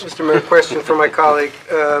weekend. Yes. Mr. Mayor, question for my colleague.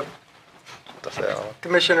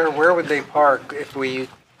 Commissioner, where would they park if we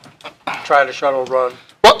tried a shuttle run?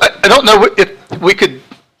 Well, I don't know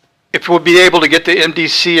if we'll be able to get the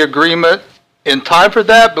MDC agreement in time for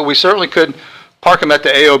that, but we certainly could park them at the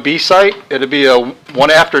AOB site. It'd be a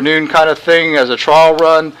one afternoon kind of thing as a trial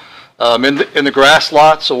run in the grass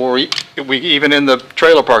lots, or we even in the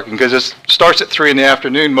trailer parking, because it starts at 3 in the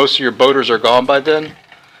afternoon. Most of your boaters are gone by then.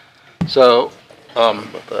 So, no,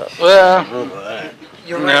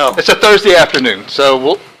 it's a Thursday afternoon, so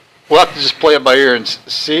we'll have to just play it by ear and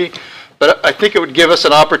see. But I think it would give us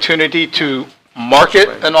an opportunity to market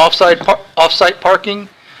an off-site parking.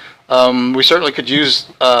 We certainly could use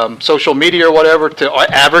social media or whatever to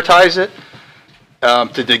advertise it,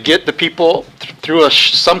 to get the people through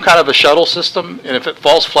some kind of a shuttle system. And if it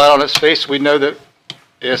falls flat on its face, we know that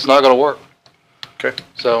it's not going to work. Okay.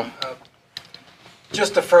 So.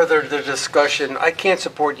 Just to further the discussion, I can't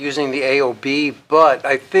support using the AOB, but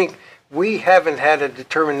I think we haven't had a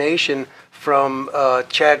determination from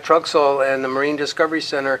Chad Truxall and the Marine Discovery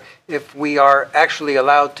Center if we are actually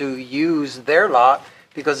allowed to use their lot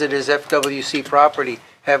because it is FWC property.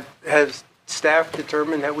 Has staff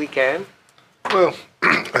determined that we can? Well,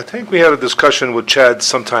 I think we had a discussion with Chad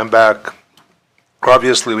some time back.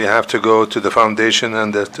 Obviously, we have to go to the foundation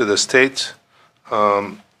and to the state.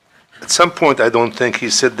 At some point, I don't think he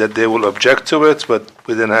said that they will object to it, but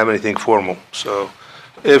we didn't have anything formal. So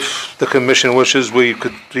if the commission wishes, we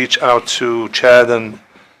could reach out to Chad and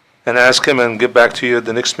ask him and get back to you at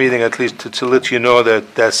the next meeting, at least to let you know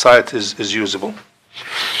that that site is usable.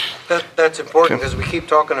 That's important because we keep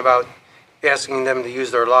talking about asking them to use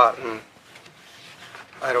their lot, and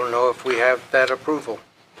I don't know if we have that approval.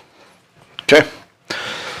 Okay.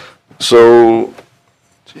 So,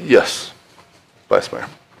 yes, Vice Mayor.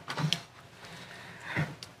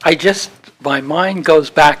 My mind goes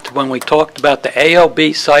back to when we talked about the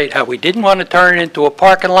ALB site, how we didn't want to turn it into a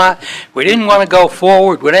parking lot. We didn't want to go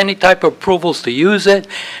forward with any type of approvals to use it.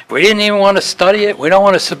 We didn't even want to study it. We don't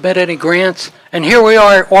want to submit any grants. And here we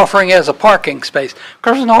are offering it as a parking space.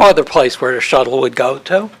 There's no other place where the shuttle would go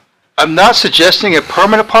to. I'm not suggesting a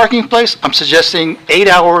permanent parking place. I'm suggesting 8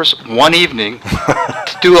 hours one evening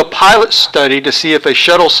to do a pilot study to see if a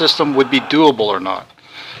shuttle system would be doable or not.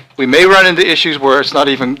 We may run into issues where it's not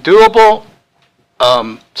even doable,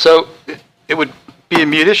 so it would be a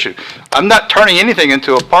mute issue. I'm not turning anything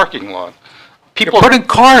into a parking lot. You're putting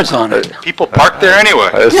cars on it. People park there anyway.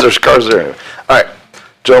 There's cars there anyway. All right,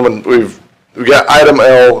 gentlemen, we've got item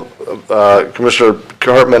L. Commissioner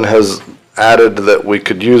Hartman has added that we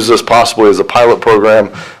could use this possibly as a pilot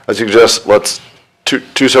program. I suggest let's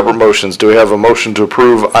two separate motions. Do we have a motion to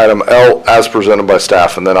approve item L as presented by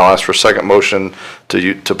staff? And then I'll ask for a second motion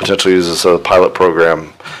to potentially use this as a pilot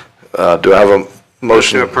program. Do I have a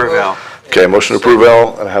motion? To approve L. Okay, motion to approve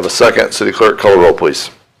L, and I have a second. City Clerk, call the roll, please.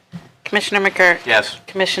 Commissioner McGurk? Yes.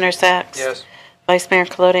 Commissioner Sacks? Yes. Vice Mayor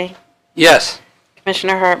Colodey? Yes.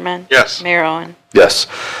 Commissioner Hartman? Yes. Mayor Owen? Yes.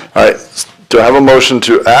 All right, do I have a motion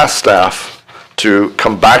to ask staff to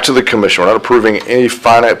come back to the commission? We're not approving any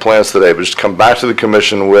finite plans today, but just come back to the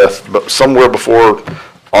commission with, somewhere before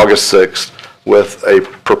August 6th, with a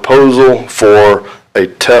proposal for a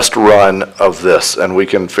test run of this, and we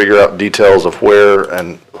can figure out details of where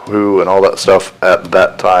and who and all that stuff at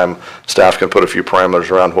that time. Staff can put a few parameters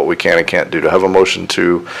around what we can and can't do. To have a motion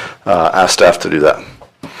to ask staff to do that.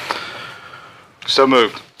 So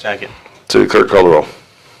moved. Second. City Clerk, call the roll.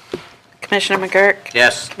 Commissioner McGurk?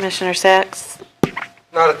 Yes. Commissioner Sacks?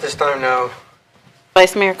 Not at this time, no.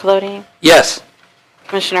 Vice Mayor Colodey? Yes.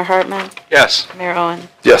 Commissioner Hartman? Yes. Mayor Owen?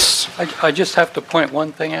 Yes. I just have to point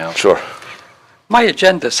one thing out. Sure. My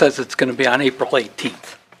agenda says it's going to be on April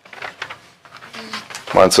 18th.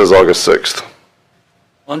 Mine says August 6th.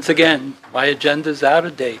 Once again, my agenda's out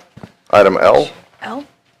of date. Item L. L?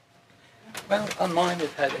 Well, on mine it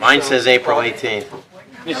had. Mine says April 18th.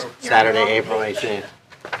 Saturday, April 18th.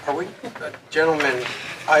 Are we, gentlemen,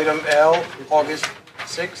 item L, August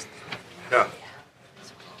 6th? Yeah.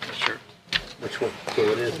 Sure. Which one? So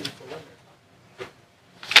it is.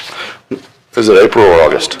 Is it April or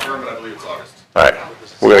August? I believe it's August. All right,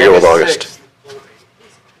 we're going to go with August.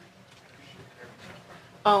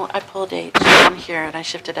 Oh, I pulled H on here and I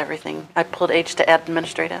shifted everything. I pulled H to add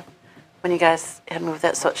administrative when you guys had moved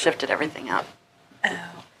that, so it shifted everything up.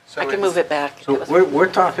 Oh. I can move it back. So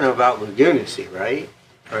we're talking about Lagunacy, right?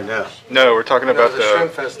 Or no? No, we're talking about the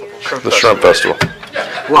Shrimp Festival. The Shrimp Festival.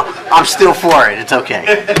 Well, I'm still for it. It's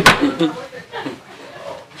okay.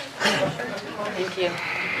 Thank you.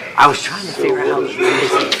 I was trying to figure out how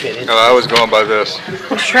Lagunacy fit in. No, I was going by this.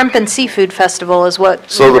 Shrimp and Seafood Festival is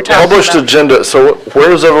what So we the were talking published about. agenda, so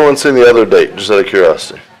where is everyone seeing the other date, just out of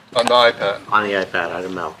curiosity? On the iPad. On the iPad, I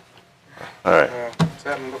don't know. All right, It's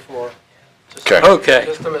happened before. okay. Okay,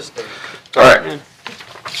 Just a mistake. All right,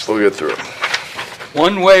 we'll get through it.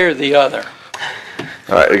 one way or the other.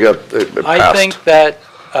 All right, it I passed. think that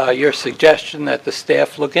your suggestion that the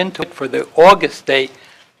staff look into it for the August date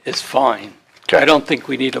is fine. Okay. I don't think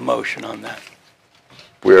we need a motion on that.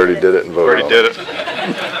 We already did it and We voted already on did it.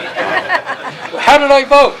 How did I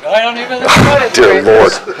vote? I don't even know. Dear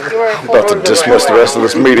Lord, I'm about to dismiss the rest of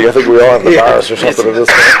this meeting. I think we all have the virus or something at this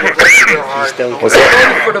point. What's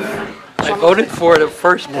that? I voted for the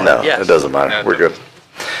first one, No, yes. it doesn't matter. We're good.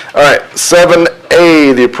 All right,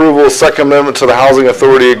 7A, the approval of second amendment to the Housing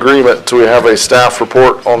Authority Agreement. Do we have a staff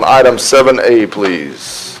report on item 7A,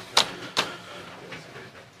 please?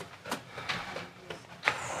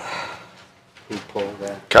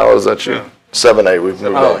 Kyle, is that you? 7A, we've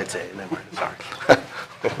moved Oh, on. it's a, never mind, sorry.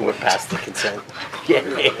 We're past the consent. Yeah,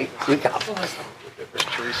 we got it.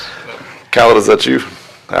 Kyle, is that you?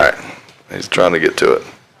 All right, he's trying to get to it.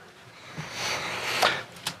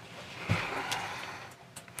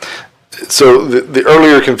 So the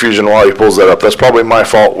earlier confusion while he pulls that up, that's probably my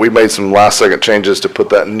fault. We made some last second changes to put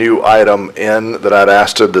that new item in that I'd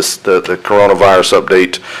asked to the coronavirus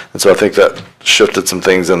update. And so I think that shifted some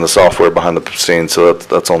things in the software behind the scenes. So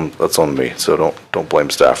that's on me. So don't blame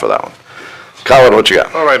staff for that one. Colin, what you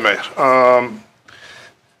got? All right, Mayor.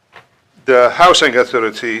 The Housing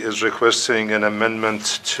Authority is requesting an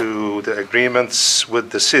amendment to the agreements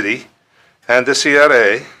with the city and the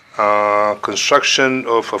CRA, construction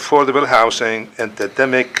of affordable housing in the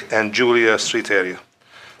Demick and Julia Street area.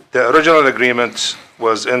 The original agreement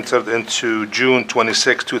was entered into June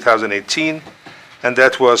 26, 2018, and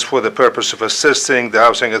that was for the purpose of assisting the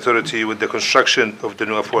Housing Authority with the construction of the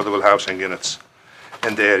new affordable housing units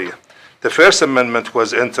in the area. The first amendment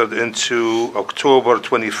was entered into October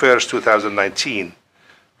 21st, 2019,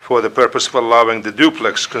 for the purpose of allowing the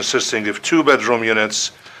duplex consisting of 2-bedroom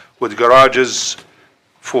units with garages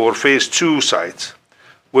for Phase 2 site,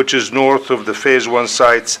 which is north of the Phase 1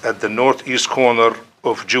 sites at the northeast corner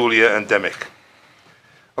of Julia and Demick,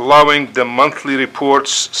 allowing the monthly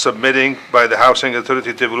reports submitting by the Housing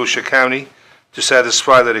Authority to Volusia County to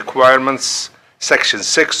satisfy the requirements, Section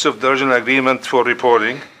 6 of the original agreement for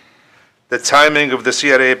reporting, the timing of the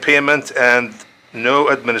CRA payment, and no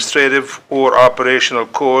administrative or operational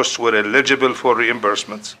costs were eligible for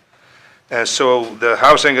reimbursement. And so the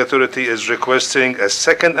Housing Authority is requesting a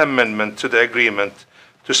second amendment to the agreement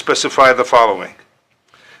to specify the following.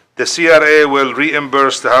 The CRA will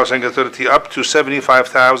reimburse the Housing Authority up to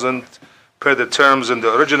 $75,000 per the terms in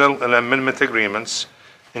the original and amendment agreements,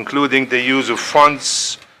 including the use of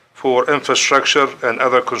funds for infrastructure and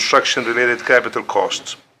other construction-related capital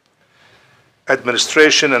costs.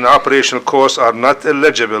 Administration and operational costs are not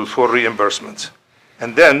eligible for reimbursement.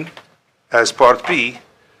 And then, as Part B,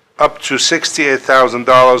 up to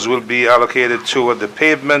 $68,000 will be allocated toward the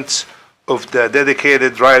pavement of the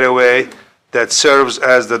dedicated right-of-way that serves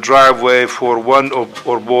as the driveway for one or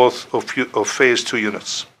both of Phase 2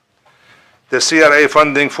 units. The CRA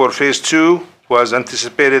funding for Phase 2 was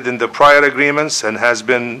anticipated in the prior agreements and has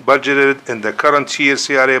been budgeted in the current year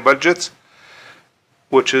CRA budget,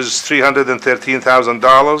 which is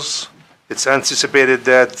 $313,000. It's anticipated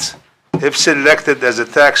that if selected as a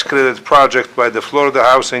tax credit project by the Florida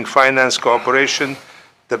Housing Finance Corporation,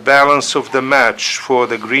 the balance of the match for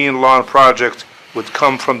the Green Lawn project would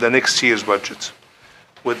come from the next year's budget.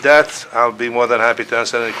 With that, I'll be more than happy to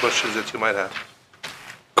answer any questions that you might have.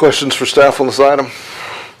 Questions for staff on this item?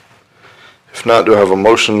 If not, do I have a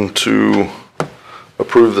motion to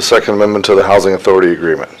approve the second amendment to the Housing Authority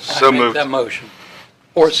agreement? So moved. That motion.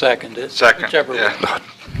 Or second it. Second, Whichever yeah. one.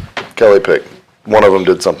 Kelly picked. One of them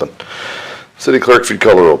did something. City Clerk, if you'd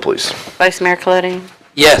call the roll, please. Vice Mayor Colletti?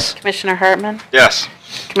 Yes. Commissioner Hartman? Yes.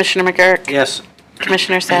 Commissioner McGurk? Yes.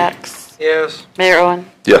 Commissioner Sacks? Yes. Mayor Owen?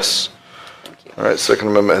 Yes. All right, second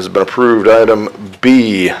amendment has been approved. Item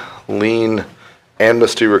B, lien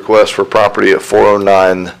amnesty request for property at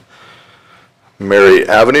 409 Mary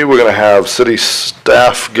Avenue. We're going to have city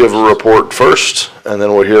staff give a report first, and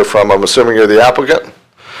then we'll hear from, I'm assuming you're the applicant,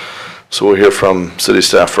 so we'll hear from city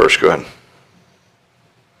staff first. Go ahead.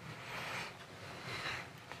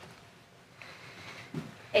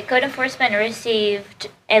 A code enforcement received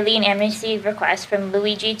a lien amnesty request from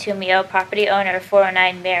Luigi Tumio, property owner of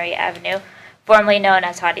 409 Mary Avenue, formerly known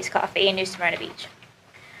as Hottie's Coffee in New Smyrna Beach.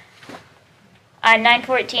 On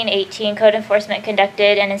 9/14/18, code enforcement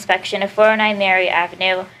conducted an inspection of 409 Mary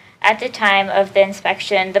Avenue. At the time of the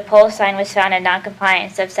inspection, the pole sign was found in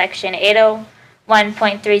noncompliance of section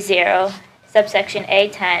 801.30, subsection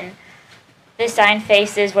A10. The sign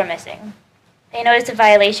faces were missing. A notice of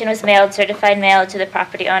violation was mailed, certified mail, to the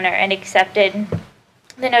property owner and accepted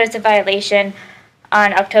the notice of violation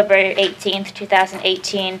on October 18th,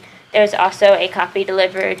 2018. There was also a copy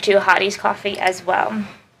delivered to Hottie's Coffee as well.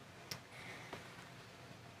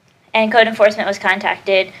 And code enforcement was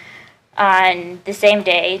contacted on the same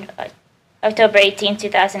day, October 18th,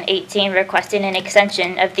 2018, requesting an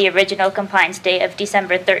extension of the original compliance date of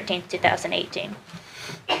December 13th, 2018,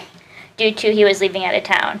 due to he was leaving out of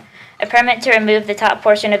town. A permit to remove the top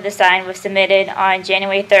portion of the sign was submitted on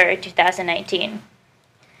January 3rd, 2019.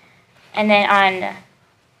 And then on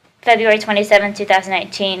February 27,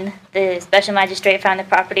 2019, the special magistrate found the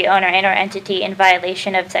property owner and or entity in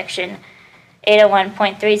violation of section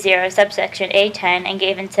 801.30, subsection A10, and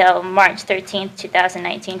gave until March 13,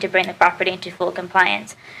 2019 to bring the property into full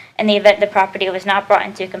compliance. In the event the property was not brought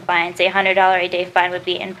into compliance, a $100 a day fine would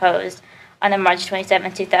be imposed on the March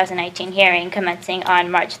 27, 2019 hearing commencing on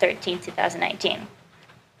March 13, 2019.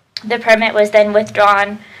 The permit was then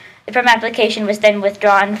withdrawn. The permit application was then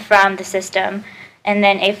withdrawn from the system, and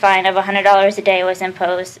then a fine of $100 a day was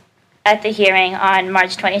imposed at the hearing on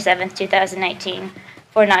March 27, 2019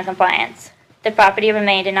 for noncompliance. The property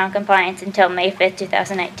remained in noncompliance until May 5,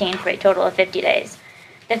 2019 for a total of 50 days.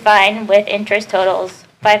 The fine with interest totals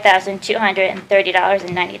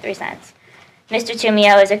 $5,230.93. Mr.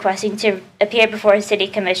 Tumio is requesting to appear before the City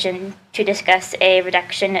Commission to discuss a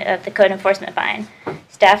reduction of the code enforcement fine.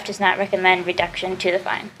 Staff does not recommend reduction to the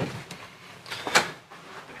fine.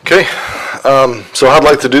 Okay, so I'd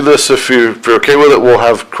like to do this. If you're okay with it, we'll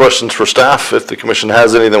have questions for staff. If the commission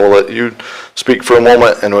has any, then we'll let you speak for a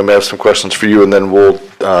moment, and we may have some questions for you, and then we'll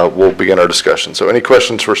begin our discussion. So any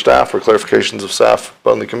questions for staff or clarifications of staff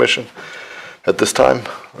on the commission at this time?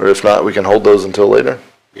 Or if not, we can hold those until later?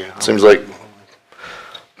 Yeah. Seems like,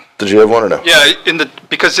 did you have one or no? Yeah,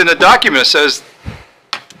 because in the document it says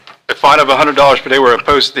a fine of $100 per day were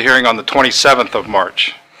imposed at the hearing on the 27th of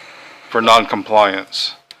March for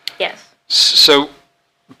noncompliance. Yes. So,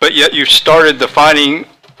 but yet you started the fining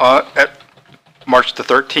at March the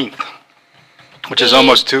 13th, which is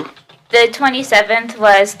almost two. The 27th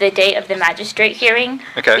was the date of the magistrate hearing.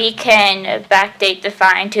 Okay. We can backdate the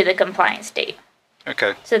fine to the compliance date.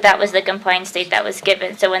 Okay. So that was the compliance date that was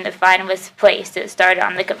given. So when the fine was placed, it started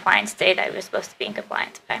on the compliance date that we were supposed to be in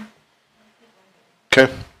compliance by.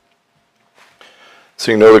 Okay.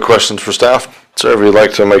 Seeing no other questions for staff, sir, if you'd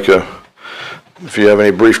like to if you have any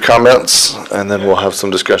brief comments, and then we'll have some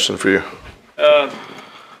discussion for you.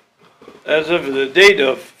 As of the date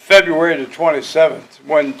of February the 27th,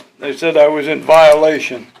 when they said I was in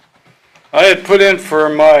violation, I had put in for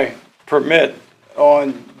my permit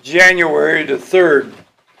on January the 3rd.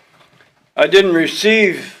 I didn't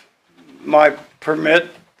receive my permit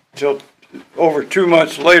till over 2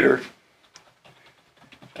 months later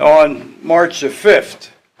on March the 5th.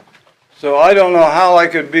 So I don't know how I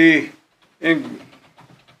could be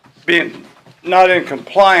being not in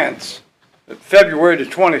compliance February the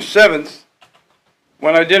 27th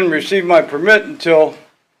when I didn't receive my permit until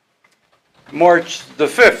March the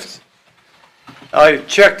 5th. I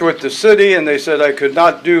checked with the city and they said I could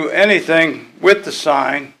not do anything with the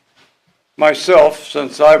sign myself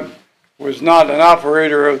since I was not an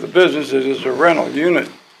operator of the business. It is a rental unit.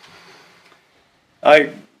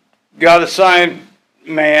 I got a sign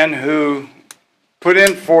man who put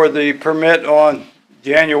in for the permit on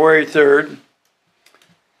January 3rd,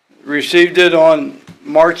 received it on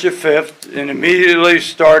March the 5th, and immediately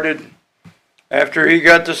started, after he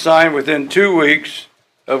got the sign, within 2 weeks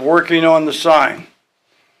of working on the sign.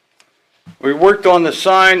 We worked on the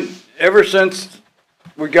sign ever since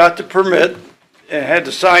we got the permit and had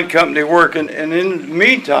the sign company working, and in the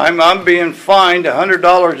meantime, I'm being fined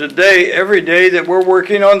 $100 a day every day that we're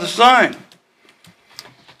working on the sign.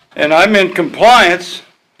 And I'm in compliance.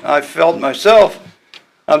 I felt myself,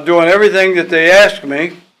 I'm doing everything that they asked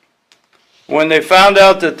me. When they found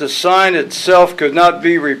out that the sign itself could not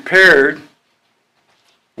be repaired,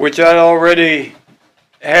 which I'd already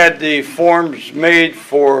had the forms made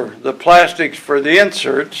for the plastics for the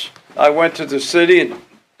inserts, I went to the city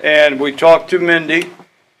and we talked to Mindy.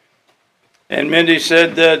 And Mindy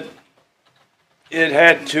said that it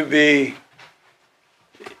had to be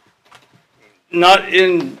not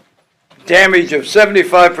in damage of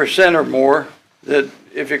 75% or more, that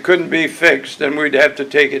if it couldn't be fixed, then we'd have to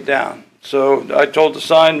take it down. So I told the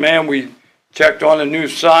sign man we checked on a new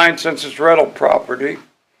sign since it's rental property,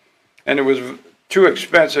 and it was too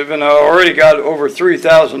expensive, and I already got over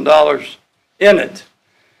 $3,000 in it.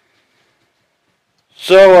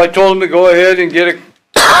 So I told him to go ahead and get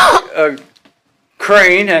a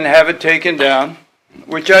crane and have it taken down,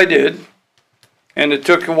 which I did. And it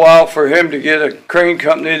took a while for him to get a crane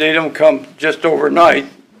company. They don't come just overnight.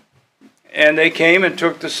 And they came and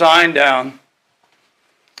took the sign down,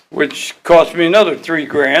 which cost me another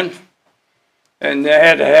 $3,000. And they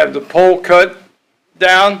had to have the pole cut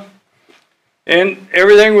down. And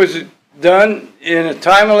everything was done in a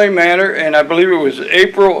timely manner. And I believe it was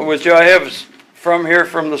April, which I have from here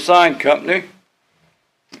from the sign company.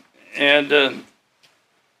 And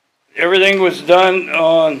everything was done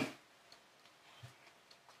on,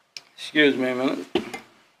 excuse me a minute.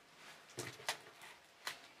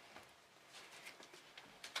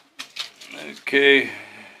 Okay.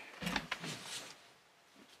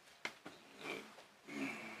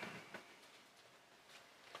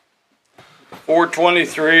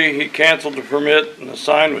 $423, he canceled the permit and the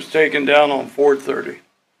sign was taken down on $430.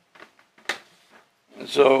 And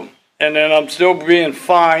so, and then I'm still being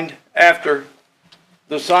fined after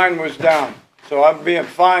the sign was down. So I'm being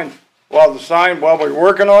fined while we're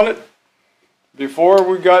working on it. Before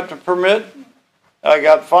we got the permit, I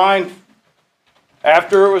got fined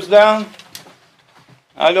after it was down.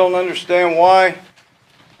 I don't understand why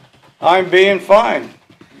I'm being fined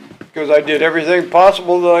because I did everything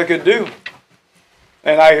possible that I could do.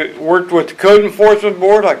 And I worked with the code enforcement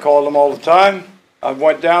board. I called them all the time. I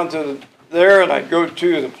went down to there and I'd go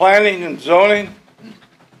to the planning and zoning.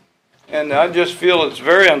 And I just feel it's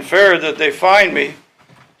very unfair that they fined me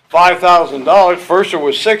 $5,000. First it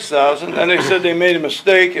was $6,000, then they said they made a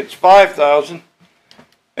mistake, it's $5,000.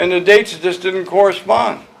 And the dates just didn't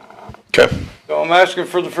correspond. Okay. So I'm asking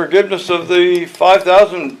for the forgiveness of the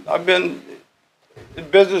 $5,000. I've been in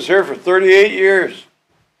business here for 38 years.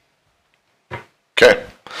 Okay.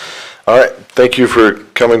 All right. Thank you for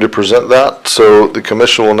coming to present that. So the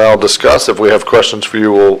commission will now discuss. If we have questions for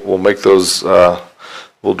you, we'll make those,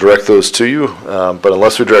 we'll direct those to you. But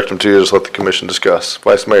unless we direct them to you, just let the commission discuss.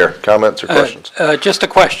 Vice Mayor, comments or questions? Just a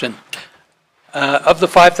question. Of the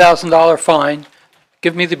 $5,000 fine,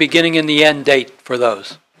 give me the beginning and the end date for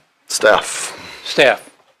those. Staff. Staff,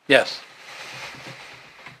 yes.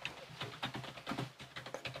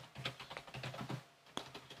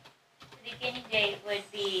 The beginning date would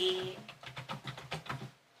be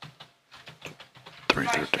March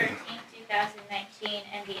 13th, 2019,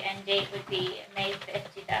 and the end date would be May 5th,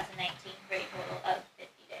 2019, for a total of 50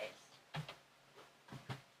 days.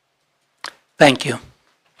 Thank you.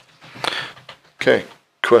 Okay.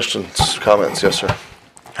 Questions, comments? Yes, sir.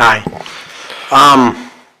 Hi.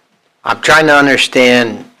 I'm trying to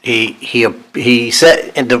understand, he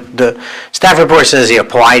said, and the staff report says he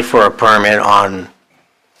applied for a permit on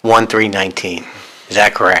 1/3/19. Is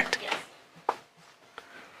that correct? Yes.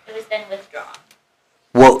 It was then withdrawn.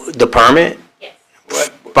 Well, the permit? Yes.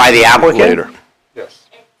 By the applicant? Later. Yes.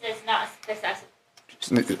 It does not specify.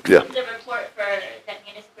 Yeah. The report that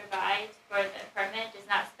municipal provides for the permit does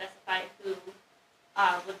not specify who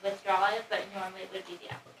would withdraw it, but normally it would be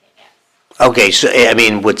the applicant, yes. Okay, so, I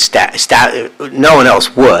mean, would no one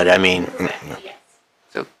else would, I mean. Yes.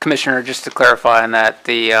 So Commissioner, just to clarify on that,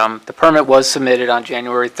 the permit was submitted on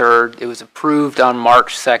January 3rd. It was approved on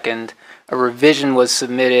March 2nd. A revision was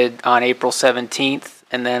submitted on April 17th.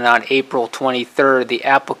 And then on April 23rd, the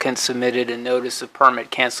applicant submitted a notice of permit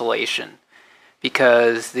cancellation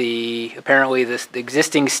because apparently the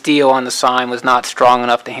existing steel on the sign was not strong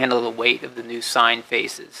enough to handle the weight of the new sign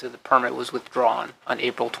faces. So the permit was withdrawn on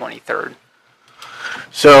April 23rd.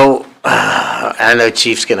 So, I know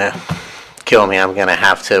Chief's gonna kill me. I'm gonna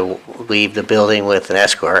have to leave the building with an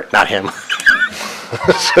escort, not him.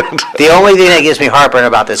 The only thing that gives me heartburn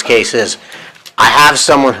about this case is I have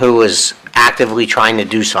someone who is actively trying to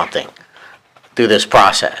do something through this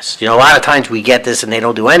process. You know, a lot of times we get this and they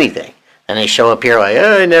don't do anything. And they show up here like,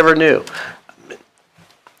 oh, I never knew.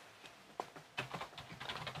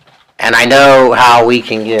 And I know how we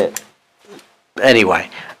can get, anyway.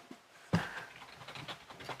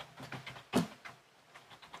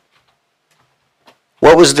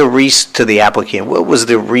 What was the to the applicant, what was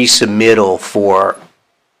the resubmittal for?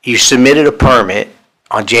 You submitted a permit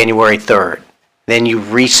on January 3rd. Then you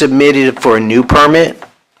resubmitted it for a new permit?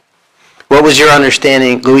 What was your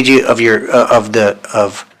understanding, Luigi, of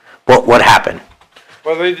what happened?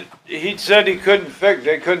 Well, he said they couldn't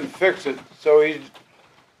fix it, so he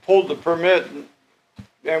pulled the permit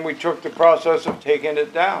and we took the process of taking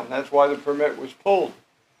it down. That's why the permit was pulled.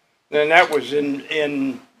 And that was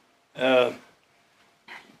on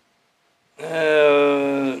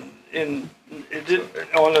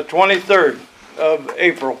the 23rd of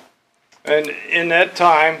April. And in that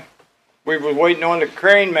time, we were waiting on the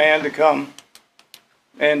crane man to come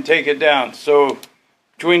and take it down. So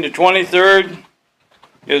between the 23rd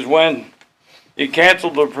is when he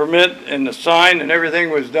canceled the permit and the sign and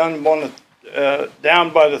everything was done on the,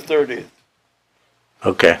 down by the 30th.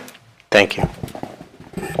 Okay, thank you.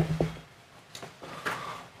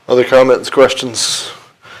 Other comments, questions?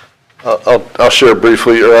 I'll share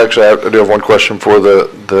briefly, or actually I do have one question for the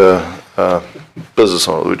business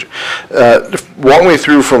owner, Luigi. Walk me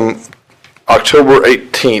through from October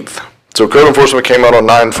 18th. So code enforcement came out on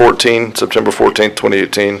 9/14, September 14th,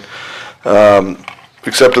 2018.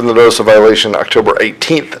 Accepted the notice of violation October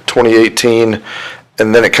 18th, 2018.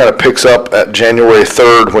 And then it kind of picks up at January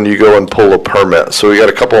 3rd when you go and pull a permit. So we got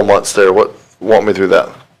a couple of months there. Walk me through that.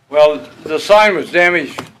 Well, the sign was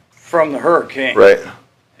damaged from the hurricane. Right.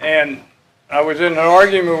 And I was in an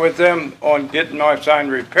argument with them on getting my sign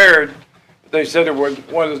repaired. They said it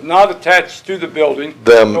was not attached to the building.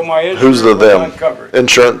 Them, so my who's the insurance was them? not covered.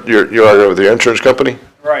 Insurance, you're arguing with your insurance company?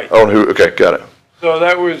 Right. Oh, and who, okay, got it. So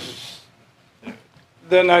that was,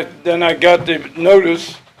 then I got the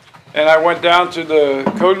notice and I went down to the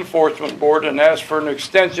code enforcement board and asked for an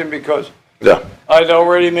extension because Yeah, I'd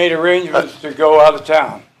already made arrangements to go out of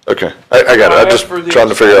town. okay, I got it. I'm just trying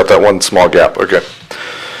to figure out that one small gap, okay.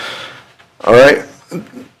 All right.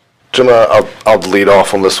 Jim, I'll lead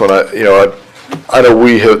off on this one. I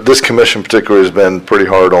know this commission particularly has been pretty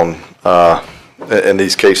hard on, in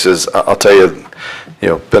these cases. I'll tell you,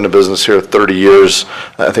 been in business here 30 years.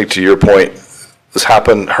 I think to your point, this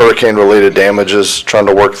happened, hurricane-related damages, trying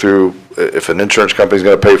to work through if an insurance company's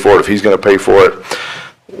going to pay for it, if he's going to pay for it.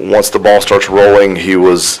 Once the ball starts rolling, he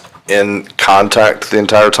was in contact the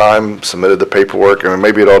entire time, submitted the paperwork. I mean,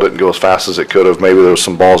 maybe it all didn't go as fast as it could have. Maybe there was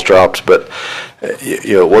some balls dropped, but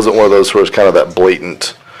it wasn't one of those where it's kind of that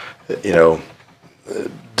blatant,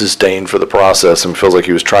 disdain for the process, and feels like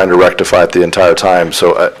he was trying to rectify it the entire time.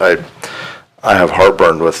 So I have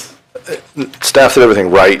heartburn with staff did everything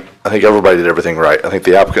right. I think everybody did everything right. I think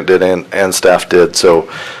the applicant did and staff did. So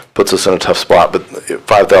puts us in a tough spot. But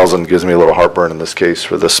 5,000 gives me a little heartburn in this case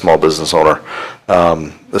for this small business owner,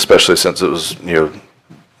 especially since it was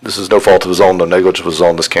this is no fault of his own, no negligence of his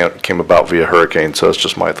own. This came about via hurricane. So it's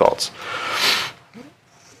just my thoughts.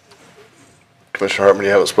 Commissioner Hartman,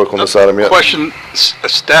 you haven't spoken on this item yet? Question,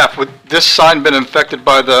 staff, would this sign been infected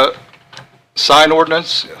by the sign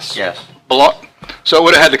ordinance? Yes. So it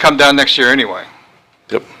would have had to come down next year anyway?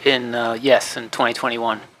 Yep. Yes, in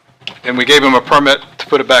 2021. And we gave them a permit to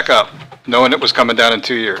put it back up, knowing it was coming down in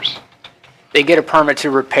 2 years? They get a permit to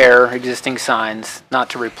repair existing signs, not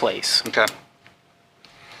to replace. Okay.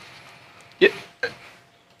 Yeah.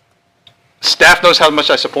 Staff knows how much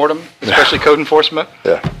I support them, especially code enforcement.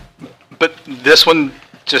 Yeah. But this one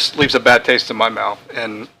just leaves a bad taste in my mouth.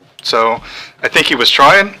 And so I think he was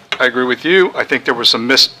trying. I agree with you. I think there was some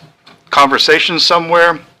missed conversations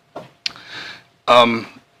somewhere.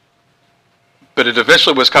 But it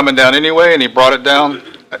eventually was coming down anyway, and he brought it down.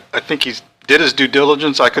 I think he did his due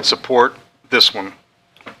diligence. I could support this one.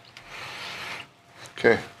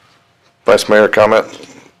 Okay. Vice Mayor, comment?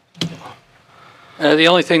 The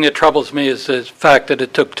only thing that troubles me is the fact that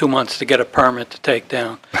it took 2 months to get a permit to take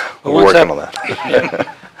down. But We're working on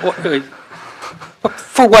that.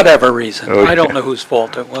 For whatever reason. Okay. I don't know whose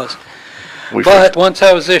fault it was. But once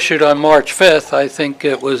that was issued on March 5th, I think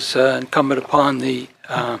it was incumbent upon the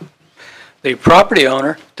property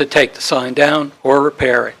owner to take the sign down or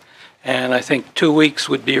repair it. And I think 2 weeks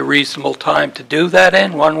would be a reasonable time to do that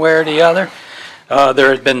in, one way or the other.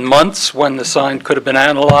 There had been months when the sign could have been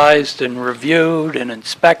analyzed and reviewed and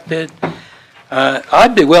inspected.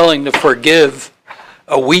 I'd be willing to forgive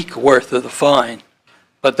a week worth of the fine,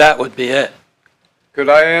 but that would be it. Could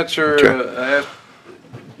I answer,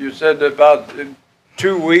 you said about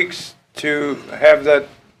 2 weeks to have that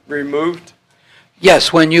removed?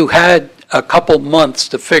 Yes, when you had a couple months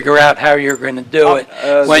to figure out how you're going to do it,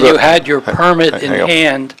 when you had your permit in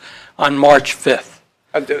hand on March 5th.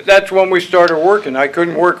 That's when we started working. I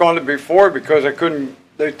couldn't work on it before because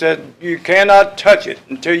they said you cannot touch it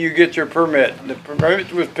until you get your permit. The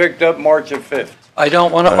permit was picked up March 5th. I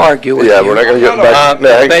don't want to argue with you. Yeah, we're not going to get back.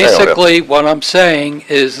 Basically, what I'm saying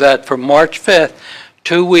is that from March 5th,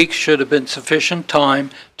 2 weeks should have been sufficient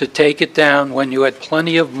time to take it down when you had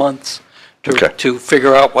plenty of months to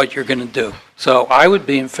figure out what you're going to do. So I would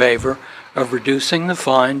be in favor of reducing the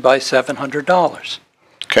fine by $700.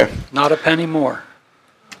 Okay. Not a penny more.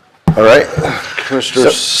 All right. Commissioner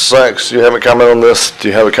Sykes, you haven't commented on this. Do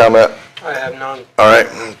you have a comment? I have none. All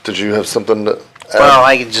right. Did you have something to add? Well,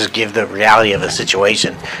 I can just give the reality of the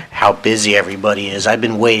situation, how busy everybody is. I've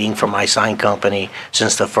been waiting for my sign company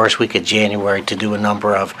since the first week of January to do a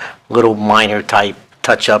number of little minor type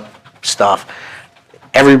touch-up stuff.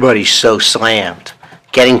 Everybody's so slammed.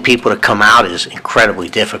 Getting people to come out is incredibly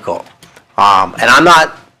difficult. And I'm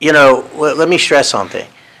not, let me stress something.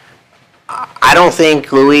 I don't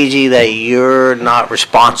think, Luigi, that you're not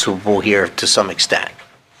responsible here to some extent.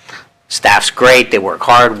 Staff's great, they work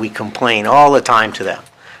hard, we complain all the time to them.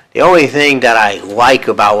 The only thing that I like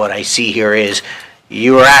about what I see here is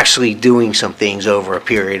you are actually doing some things over a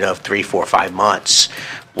period of 3, 4, 5 months,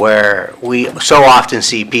 where we so often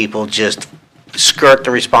see people just skirt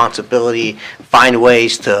the responsibility, find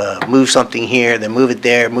ways to move something here, then move it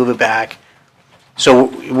there, move it back. So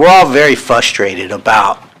we're all very frustrated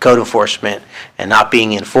about code enforcement and not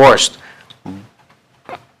being enforced.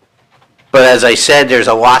 But as I said, there's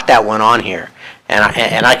a lot that went on here. And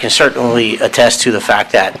I can certainly attest to the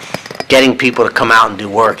fact that getting people to come out and do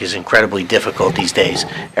work is incredibly difficult these days.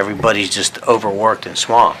 Everybody's just overworked and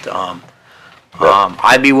swamped.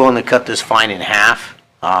 I'd be willing to cut this fine in half.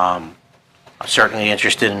 I'm certainly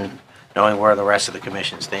interested in knowing where the rest of the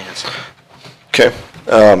commission stands. Okay.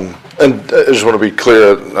 And I just want to be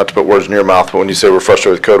clear, not to put words in your mouth, but when you say we're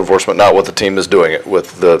frustrated with code enforcement, not what the team is doing it,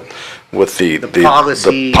 with the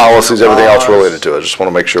policies, everything else related to it. I just want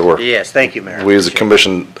to make sure we're. Yes, thank you, Mayor. We as a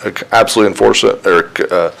commission absolutely enforce it, or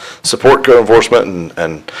support code enforcement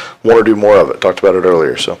and want to do more of it. Talked about it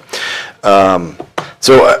earlier, so.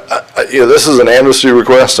 This is an amnesty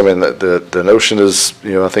request. I mean, the notion is,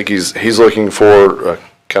 I think he's looking for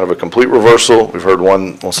kind of a complete reversal. We've heard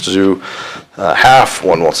one wants to do half,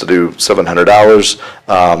 one wants to do $700.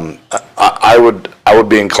 I would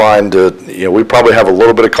be inclined to, we probably have a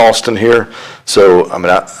little bit of cost in here. So, I mean,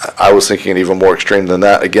 I was thinking even more extreme than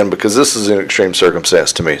that, again, because this is an extreme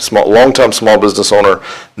circumstance to me. Long-time small business owner,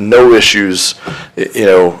 no issues,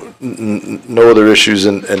 no other issues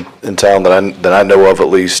in town that I know of, at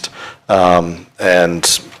least. And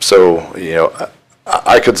so,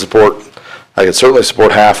 I could certainly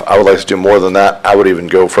support half. I would like to do more than that. I would even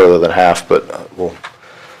go further than half, but we'll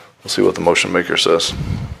see what the motion maker says.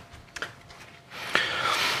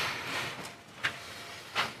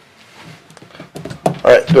 All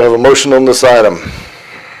right, do I have a motion on this item?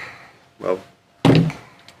 Well,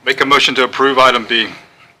 make a motion to approve item B.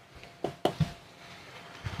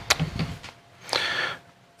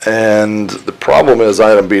 And the problem is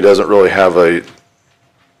item B doesn't really have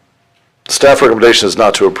staff recommendation is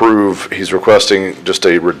not to approve. He's requesting just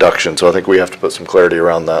a reduction, so I think we have to put some clarity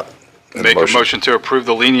around that. Make a motion to approve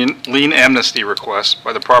the lien amnesty request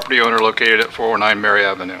by the property owner located at 409 Mary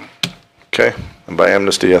Avenue. Okay, and by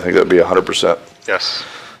amnesty, I think that'd be 100%. Yes.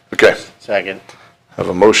 Okay. Second. Have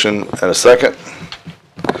a motion and a second.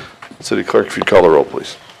 City Clerk, if you'd call the roll,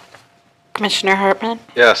 please. Commissioner Hartman?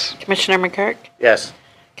 Yes. Commissioner McGurk? Yes.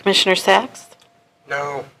 Commissioner Sacks?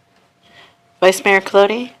 No. Vice Mayor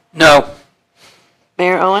Colodey? No.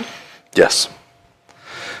 Mayor Owen? Yes.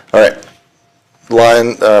 All right.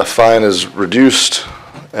 Line fine is reduced,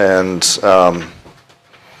 and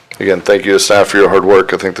again, thank you to staff for your hard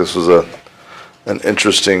work. I think this was an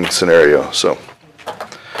interesting scenario, so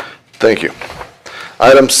thank you.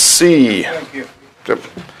 Item C. Thank you. Yep.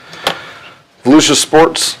 Volusia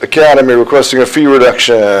Sports Academy requesting a fee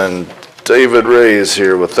reduction. David Ray is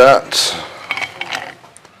here with that.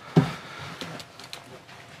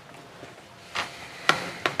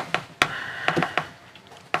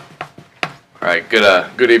 All right,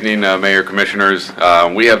 good evening, Mayor, Commissioners.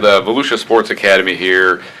 We have the Volusia Sports Academy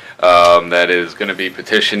here that is going to be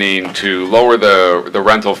petitioning to lower the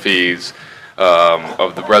rental fees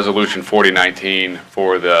of the Resolution 4019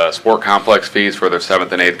 for the sport complex fees for their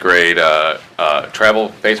 7th and 8th grade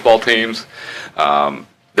travel baseball teams.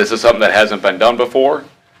 This is something that hasn't been done before.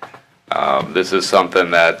 This is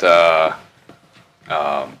something that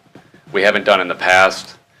we haven't done in the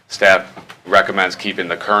past. Staff recommends keeping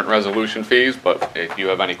the current resolution fees, but if you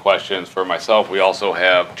have any questions for myself, we also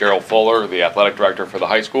have Gerald Fuller, the athletic director for the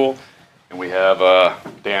high school, and we have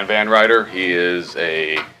Dan Van Ryder. He is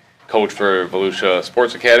a coach for Volusia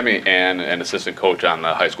Sports Academy and an assistant coach on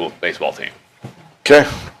the high school baseball team. Okay,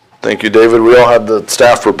 thank you, David. We all had the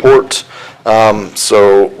staff report.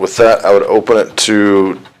 So with that, I would open it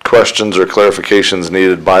to questions or clarifications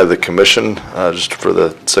needed by the commission, just for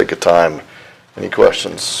the sake of time. Any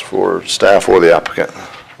questions for staff or the applicant,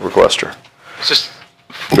 requester?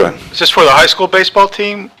 Go ahead. Is this for the high school baseball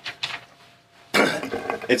team?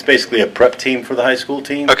 It's basically a prep team for the high school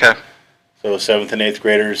team. Okay. So 7th and 8th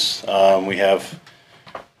graders, we have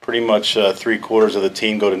pretty much 3/4 of the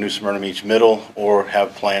team go to New Smyrna Beach Middle or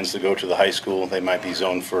have plans to go to the high school. They might be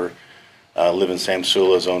zoned for, live in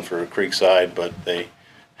Samsula, zoned for Creekside, but they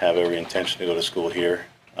have every intention to go to school here.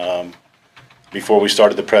 Before we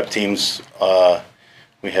started the prep teams,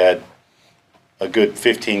 we had a good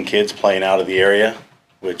 15 kids playing out of the area,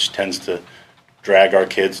 which tends to drag our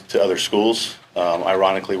kids to other schools.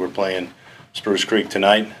 Ironically, we're playing Spruce Creek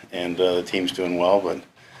tonight, and the team's doing well. But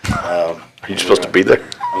are you supposed to be there?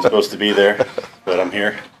 I'm supposed to be there, but I'm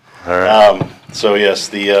here. All right. So yes,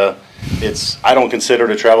 I don't consider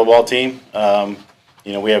it a travel ball team.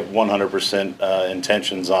 We have 100%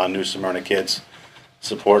 intentions on New Smyrna kids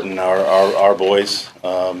supporting our boys.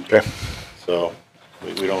 Okay. So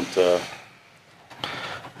we don't.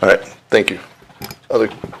 All right, thank you. Other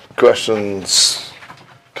questions,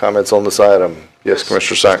 comments on this item? Yes,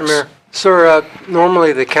 Commissioner Sacks. Mr. Mayor. Sir,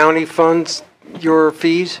 normally the county funds your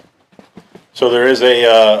fees? So there is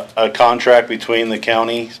a contract between the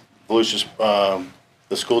county, Volusia,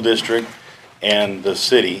 the school district, and the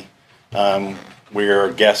city. We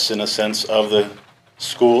are guests in a sense of the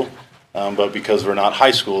school. But because we're not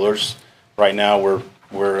high schoolers, right now we're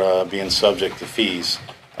being subject to fees.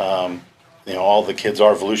 All the kids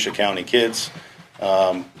are Volusia County kids.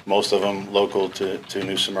 most of them local to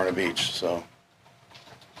New Smyrna Beach, so.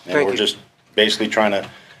 And Thank we're you. just basically trying to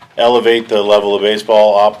elevate the level of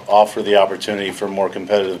baseball, offer the opportunity for more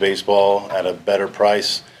competitive baseball at a better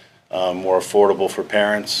price, more affordable for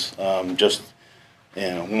parents.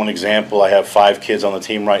 One example, I have 5 kids on the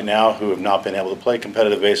team right now who have not been able to play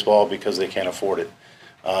competitive baseball because they can't afford it.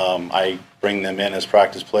 I bring them in as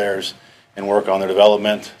practice players and work on their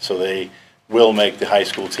development so they will make the high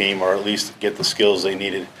school team, or at least get the skills they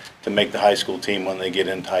needed to make the high school team when they get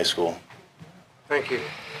into high school. Thank you.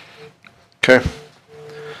 Okay.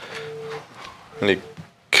 Any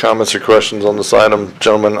comments or questions on this item,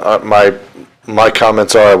 gentlemen? My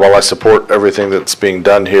comments are, while I support everything that's being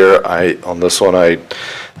done here, on this one, I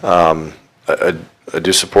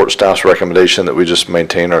do support staff's recommendation that we just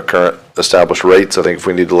maintain our current established rates. I think if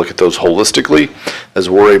we need to look at those holistically, as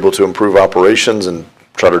we're able to improve operations and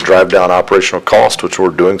try to drive down operational cost, which we're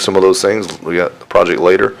doing some of those things. We got the project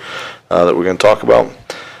later that we're going to talk about.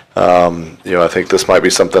 I think this might be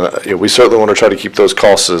something, we certainly want to try to keep those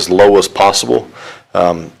costs as low as possible.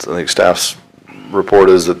 I think staff's report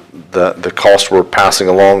is that the cost we're passing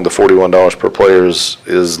along, the $41 per player,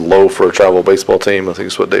 is low for a travel baseball team. I think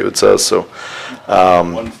is what David says. So,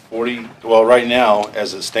 140. Well, right now,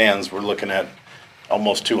 as it stands, we're looking at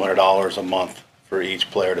almost $200 a month for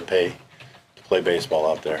each player to pay to play baseball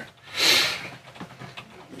out there.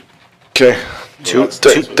 Okay, So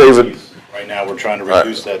David. Right now, we're trying to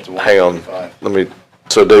reduce that to 145. Hang on.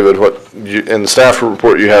 So David, in the staff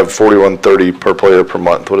report you have $41.30 per player per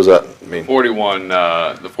month. What does that mean? 41,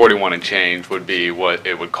 the 41 and change would be what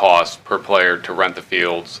it would cost per player to rent the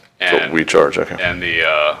fields and So we charge, okay. and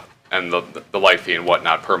the light fee and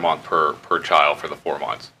whatnot per month per child for the 4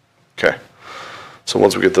 months. Okay. So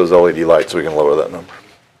once we get those LED lights, we can lower that number.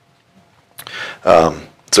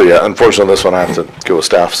 So yeah, unfortunately on this one I have to go with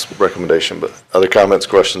staff's recommendation, but other comments,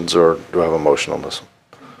 questions, or do I have a motion on this one?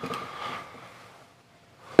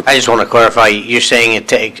 I just want to clarify, you're saying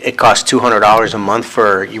it costs $200 a month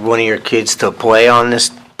for one of your kids to play on this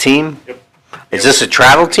team? Yep. Is this a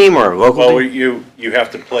travel team or a local Well, team? you have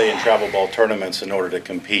to play in travel ball tournaments in order to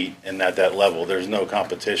compete at that level. There's no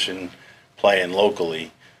competition playing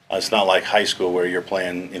locally. It's not like high school where you're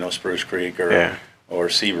playing, Spruce Creek or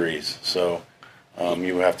Seabreeze. So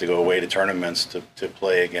you have to go away to tournaments to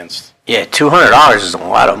play against. Yeah, $200 is a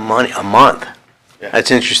lot of money a month. Yeah.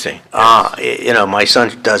 That's interesting. My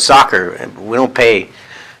son does soccer, and we don't pay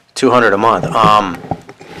 $200 a month.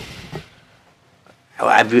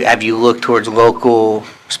 Have you looked towards local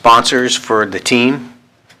sponsors for the team?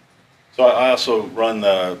 So I also run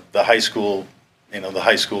the high school, the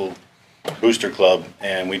high school booster club,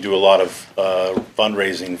 and we do a lot of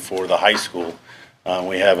fundraising for the high school.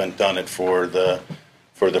 We haven't done it for the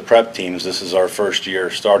prep teams. This is our first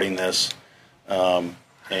year starting this,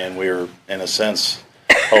 and we're in a sense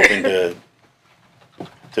hoping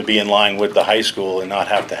to be in line with the high school and not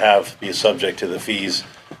have to be subject to the fees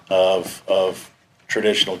of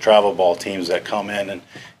traditional travel ball teams that come in and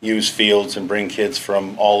use fields and bring kids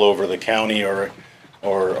from all over the county or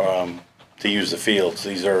to use the fields.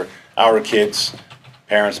 These are our kids,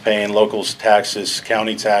 parents paying local taxes,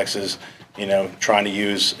 county taxes, trying to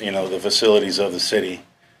use, the facilities of the city.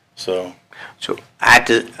 So at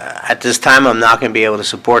this time, I'm not going to be able to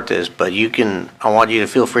support this, but I want you to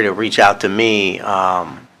feel free to reach out to me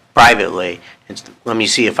privately. And let me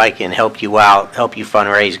see if I can help you out, help you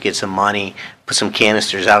fundraise, get some money, put some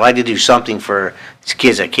canisters. I'd like to do something for these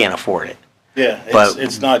kids that can't afford it. Yeah,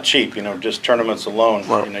 it's not cheap, just tournaments alone,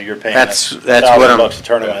 you're paying that's what $1,000 a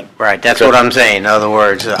tournament. Right, that's what I'm saying. In other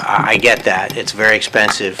words, I get that. It's very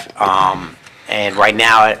expensive. And right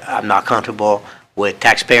now, I'm not comfortable with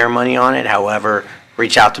taxpayer money on it. However,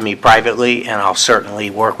 reach out to me privately, and I'll certainly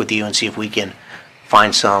work with you and see if we can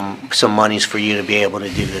find some monies for you to be able to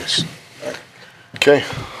do this. Okay.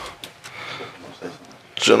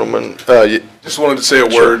 Gentlemen, just wanted to say a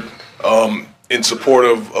word in support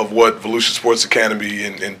of what Volusia Sports Academy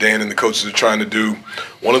and Dan and the coaches are trying to do.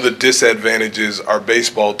 One of the disadvantages our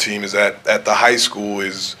baseball team is at the high school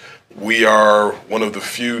is we are one of the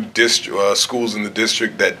few schools in the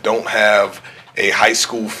district that don't have a high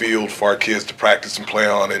school field for our kids to practice and play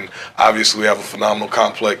on, and obviously we have a phenomenal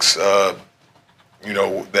complex, that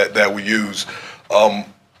we use.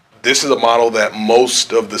 This is a model that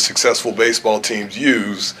most of the successful baseball teams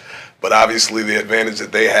use, but obviously the advantage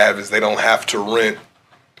that they have is they don't have to rent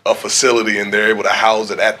a facility, and they're able to house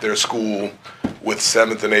it at their school with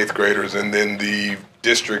 7th and 8th graders, and then the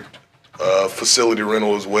district facility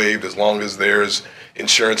rental is waived as long as there's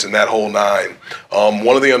insurance and that whole nine.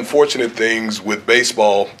 One of the unfortunate things with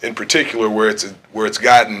baseball in particular where it's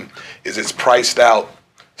gotten is it's priced out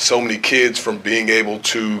so many kids from being able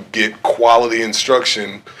to get quality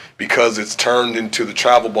instruction because it's turned into the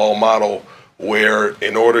travel ball model where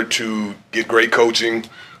in order to get great coaching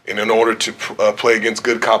and in order to play against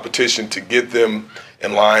good competition to get them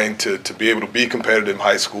in line to be able to be competitive in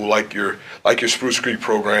high school like your Spruce Creek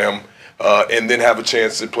program and then have a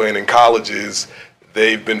chance at playing in colleges,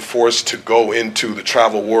 they've been forced to go into the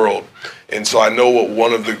travel world. And so I know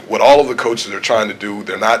what all of the coaches are trying to do.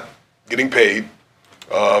 They're not getting paid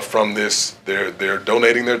from this. They're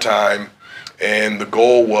donating their time, and the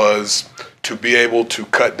goal was to be able to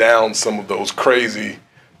cut down some of those crazy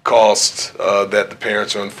costs that the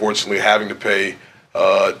parents are unfortunately having to pay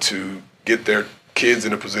to get their kids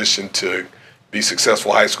in a position to be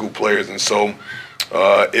successful high school players. And so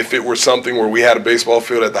if it were something where we had a baseball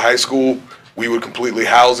field at the high school, we would completely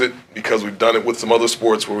house it because we've done it with some other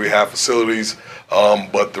sports where we have facilities.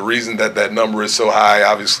 But the reason that number is so high,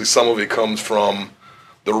 obviously some of it comes from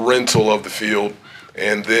the rental of the field,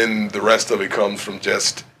 and then the rest of it comes from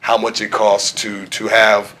just how much it costs to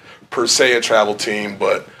have per se a travel team.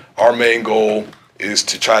 But our main goal is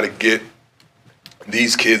to try to get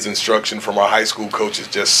these kids instruction from our high school coaches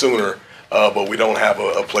just sooner, but we don't have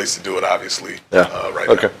a place to do it, obviously,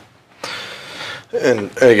 right now.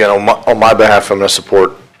 And again, on my behalf, I'm going to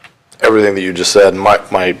support everything that you just said.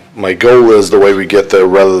 My goal is the way we get there,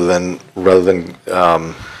 rather than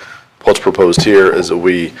what's proposed here, is that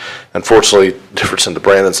we, unfortunately, difference in the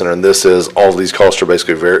Brandon Center, and this is all of these costs are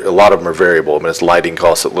basically a lot of them are variable. I mean, it's lighting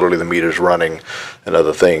costs that literally the meter's running and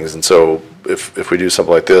other things. And so if we do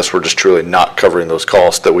something like this, we're just truly not covering those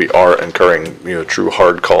costs that we are incurring, true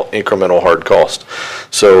incremental hard cost.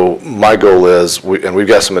 So my goal is, and we've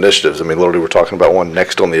got some initiatives. I mean, literally we're talking about one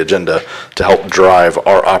next on the agenda to help drive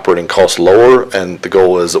our operating costs lower. And the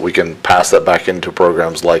goal is that we can pass that back into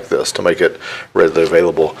programs like this to make it readily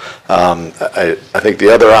available. I think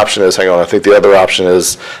the other option is,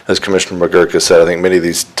 as Commissioner McGurk has said, I think many of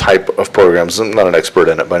these type of programs, I'm not an expert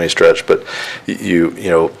in it by any stretch, but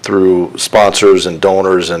through sponsors and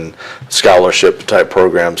donors and scholarship type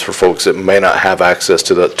programs for folks that may not have access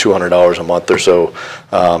to the $200 a month or so,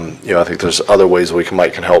 I think there's other ways we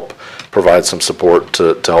can help provide some support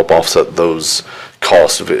to help offset those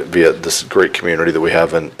costs via this great community that we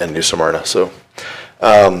have in New Smyrna. So,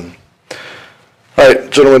 all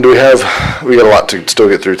right, gentlemen, we got a lot to still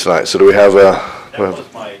get through tonight. So do we have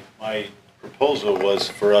My proposal was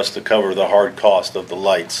for us to cover the hard cost of the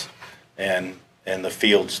lights and the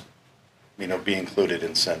fields, be included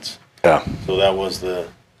in sense. Yeah. So that was the.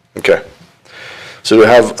 Okay. So do we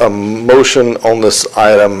have a motion on this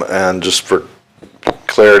item? And just for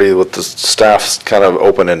clarity, with the staff's kind of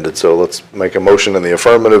open-ended, so let's make a motion in the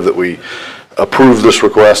affirmative that we approve this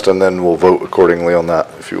request, and then we'll vote accordingly on that,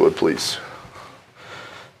 if you would, please.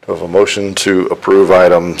 Do we have a motion to approve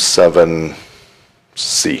item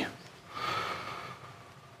 7C?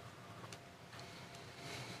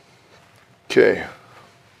 Okay.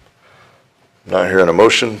 Not hearing a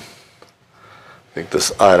motion. I think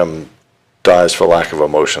this item dies for lack of a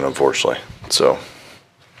motion, unfortunately. So,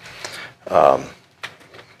 all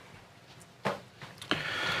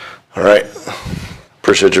right.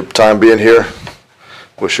 Appreciate your time being here.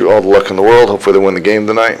 Wish you all the luck in the world. Hopefully they win the game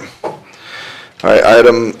tonight. All right,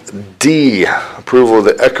 item D, approval of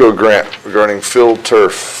the ECHO grant regarding field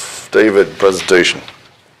turf. David, presentation.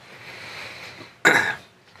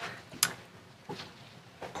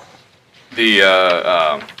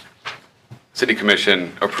 The City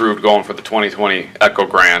Commission approved going for the 2020 ECHO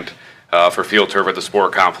grant for field turf at the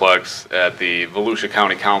sport complex at the Volusia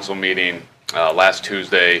County Council meeting last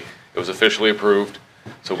Tuesday. It was officially approved,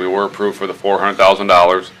 so we were approved for the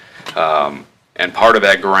 $400,000. And part of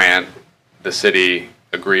that grant, the city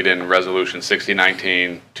agreed in Resolution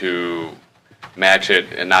 6019 to match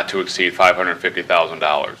it and not to exceed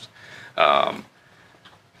 $550,000.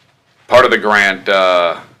 Part of the grant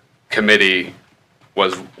committee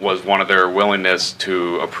was one of their willingness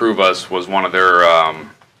to approve us, was one of their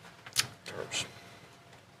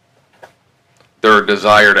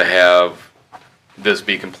desire to have this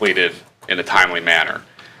be completed in a timely manner.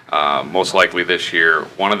 Most likely this year.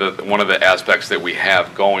 One of the aspects that we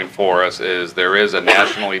have going for us is there is a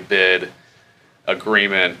nationally bid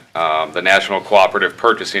agreement, the National Cooperative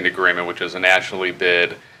Purchasing Agreement, which is a nationally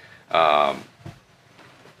bid. By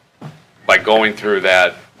going through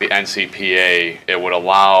that, the NCPA, it would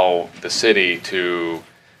allow the city to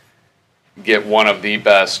get one of the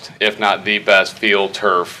best, if not the best, field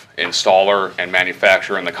turf installer and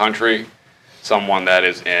manufacturer in the country. Someone that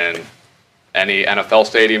is in any NFL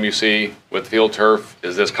stadium you see with field turf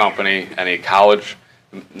is this company. Any college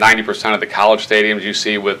 90% of the college stadiums you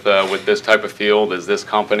see with this type of field is this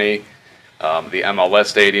company. The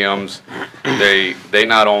MLS stadiums, they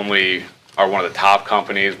not only are one of the top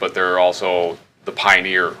companies, but they're also the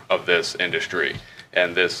pioneer of this industry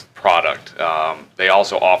and this product. They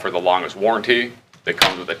also offer the longest warranty. That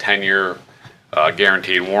comes with a 10-year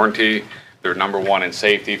guaranteed warranty. They're number one in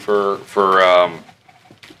safety for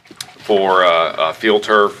field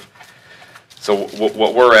turf. So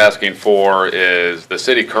what we're asking for is the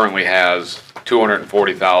city currently has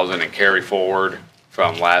 $240,000 in carry forward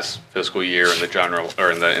from last fiscal year in the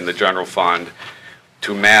general fund.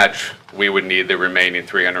 To match, we would need the remaining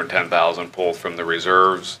 $310,000 pulled from the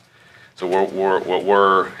reserves. So what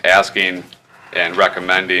we're asking and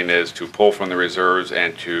recommending is to pull from the reserves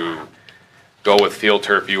and to go with Field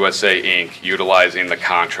Turf USA Inc., utilizing the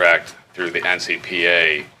contract through the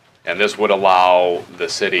NCPA. And this would allow the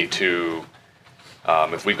city to,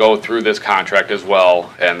 if we go through this contract as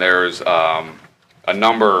well, and there's a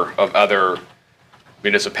number of other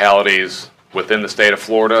municipalities within the state of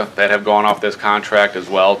Florida that have gone off this contract as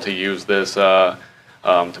well to use this, to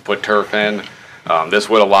put turf in. This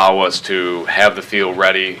would allow us to have the field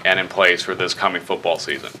ready and in place for this coming football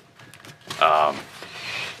season.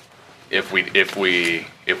 If we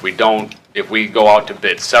go out to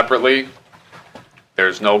bid separately,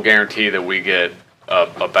 there's no guarantee that we get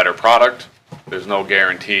a better product. There's no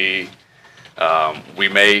guarantee. We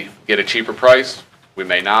may get a cheaper price. We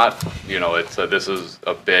may not. You know, this is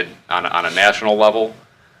a bid on a national level.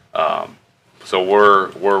 So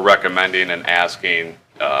we're recommending and asking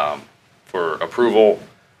for approval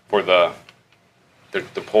for the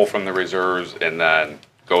pull from the reserves and then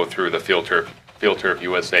go through the Field Turf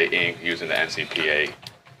USA Inc. using the NCPA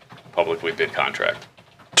publicly bid contract.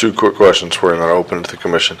 Two quick questions for you, and I'll open it to the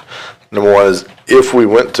commission. Number one is, if we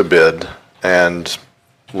went to bid and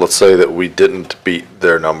let's say that we didn't beat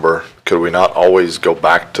their number, could we not always go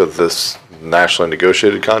back to this nationally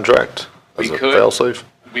negotiated contract as a fail-safe?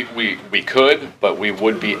 We could, but we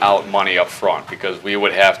would be out money up front because we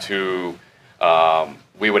would have to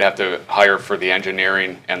hire for the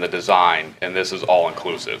engineering and the design, and this is all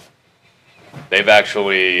inclusive. They've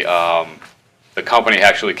actually, the company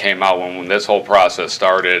actually came out when this whole process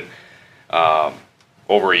started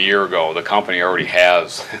over a year ago. The company already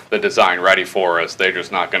has the design ready for us. They're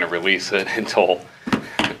just not going to release it until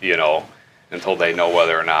they know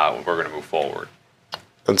whether or not we're going to move forward.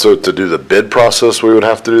 And so to do the bid process, we would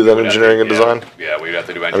have to do that engineering and design? Yeah, we'd have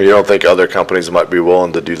to do engineering. I mean, you don't think other companies might be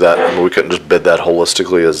willing to do that? I mean, we couldn't just bid that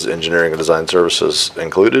holistically as engineering and design services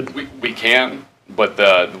included? We can, but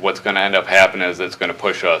what's going to end up happening is it's going to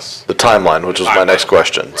push us. The timeline, which was my next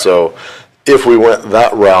question. Right. So if we went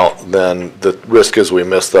that route, then the risk is we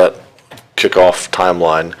miss that kickoff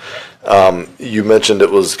timeline. You mentioned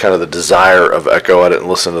it was kind of the desire of Echo. I didn't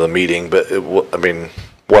listen to the meeting, but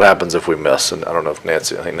what happens if we miss? And I don't know if I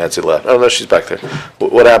think Nancy left. Oh no, she's back there.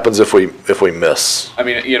 What happens if we miss? I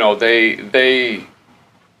mean,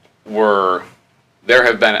 there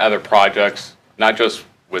have been other projects, not just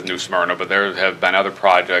with New Smyrna, but there have been other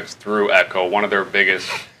projects through Echo. One of the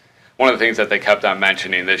things that they kept on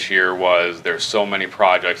mentioning this year was there's so many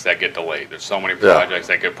projects that get delayed. There's so many projects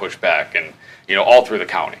that get pushed back, and all through the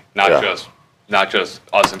county, not just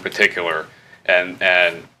us in particular.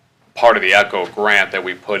 And part of the Echo grant that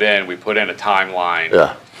we put in a timeline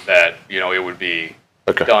that it would be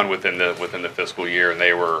done within the fiscal year, and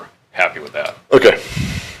they were happy with that. Okay,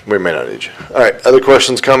 we may not need you. All right, other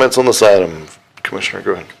questions, comments on this item? Commissioner,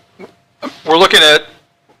 go ahead. We're looking at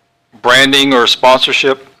branding or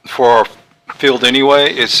sponsorship for our field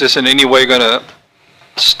anyway. Is this in any way going to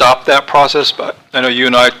stop that process? But I know you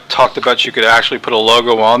and I talked about you could actually put a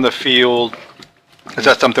logo on the field. Is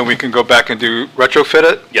that something we can go back and do,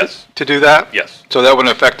 retrofit it? Yes. To do that? Yes. So that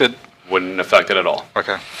wouldn't affect it? Wouldn't affect it at all.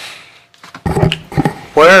 Okay.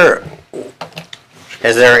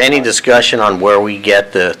 Is there any discussion on where we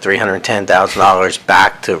get the $310,000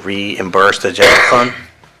 back to reimburse the general fund?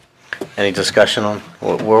 Any discussion on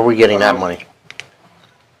where are we getting that money?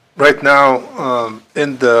 Right now,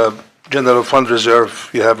 in the general fund reserve,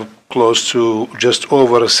 you have close to just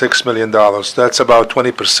over $6 million. That's about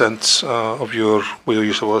 20% of what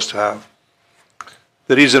you're supposed to have.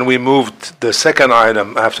 The reason we moved the second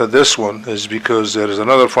item after this one is because there is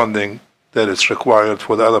another funding that is required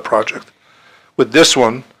for the other project. With this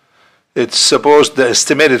one, it's supposed the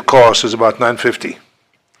estimated cost is about $950,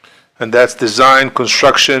 and that's design,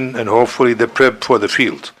 construction, and hopefully the prep for the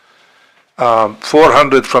field.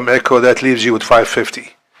 $400 from Echo, that leaves you with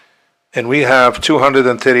 $550. And we have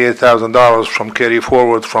 $238,000 from carry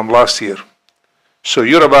forward from last year. So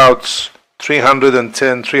you're about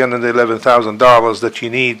 $311,000 that you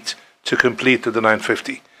need to complete to the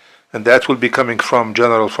 950. And that will be coming from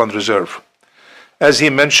general fund reserve. As he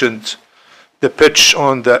mentioned, the pitch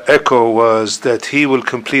on the ECHO was that he will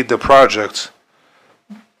complete the project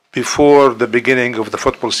before the beginning of the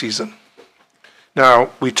football season. Now,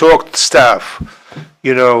 we talked staff,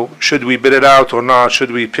 should we bid it out or not? Should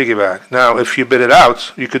we piggyback? Now, if you bid it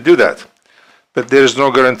out, you could do that. But there's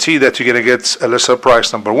no guarantee that you're going to get a lesser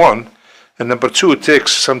price, number one. And number two, it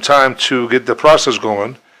takes some time to get the process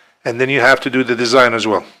going, and then you have to do the design as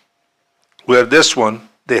well. Where this one,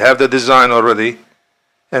 they have the design already,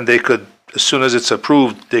 and they could, as soon as it's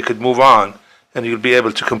approved, they could move on, and you'll be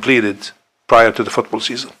able to complete it prior to the football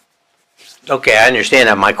season. Okay, I understand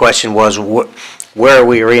that. My question was, where are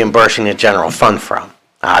we reimbursing the general fund from?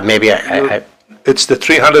 It's the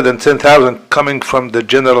 $310,000 coming from the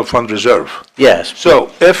general fund reserve. Yes. So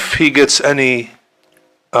if he gets any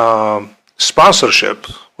sponsorship,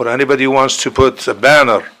 or anybody wants to put a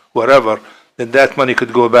banner, whatever, then that money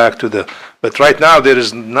could go back to the, but right now there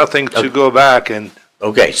is nothing to go back and.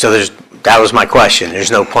 Okay, so that was my question. There's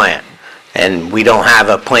no plan. And we don't have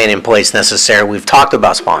a plan in place necessarily. We've talked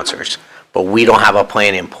about sponsors, but we don't have a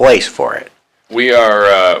plan in place for it. We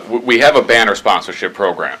have a banner sponsorship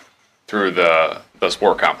program through the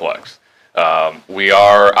sport complex. I'm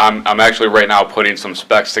actually right now putting some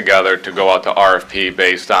specs together to go out to RFP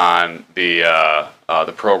based on the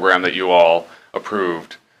program that you all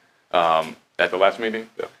approved at the last meeting.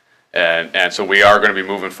 Yeah. And so we are going to be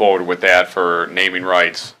moving forward with that for naming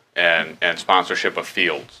rights and sponsorship of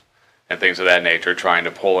fields and things of that nature, trying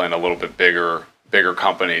to pull in a little bit bigger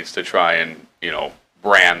companies to try and,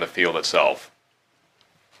 brand the field itself.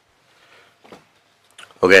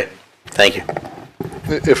 Okay, thank you.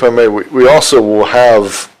 If I may, we also will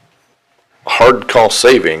have hard cost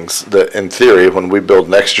savings that, in theory, when we build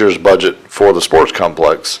next year's budget for the sports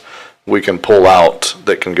complex, we can pull out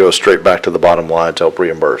that can go straight back to the bottom line to help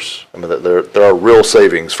reimburse. I mean, there are real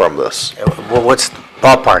savings from this. Well, what's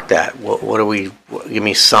ballpark that? Give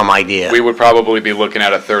me some idea. We would probably be looking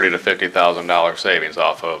at a $30,000 to $50,000 savings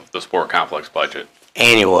off of the sport complex budget.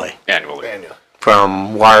 Annually? Annually.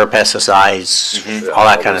 From water, pesticides, all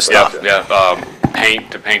that kind of stuff? Yeah, paint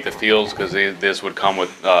to paint the fields, because this would come with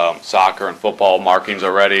soccer and football markings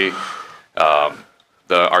already.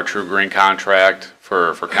 Our True Green contract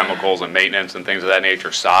for chemicals and maintenance and things of that nature,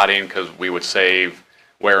 sodding, because we would save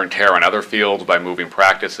wear and tear on other fields by moving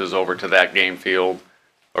practices over to that game field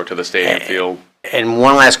or to the stadium field. And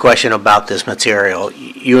one last question about this material.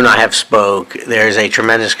 You and I have spoke. There's a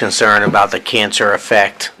tremendous concern about the cancer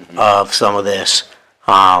effect of some of this.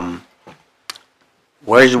 Where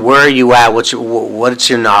are you at? What's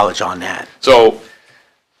your knowledge on that? So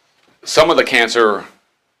some of the cancer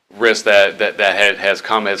risk that has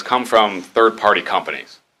come from third-party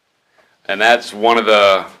companies, and that's one of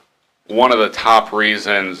the top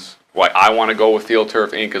reasons why I want to go with Field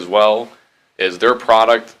Turf Inc. as well. Is their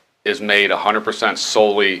product is made 100%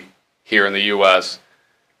 solely here in the U.S.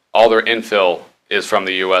 All their infill is from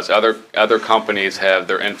the U.S. Other companies have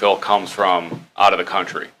their infill comes from out of the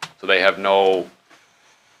country, so they have no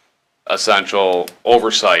essential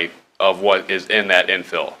oversight of what is in that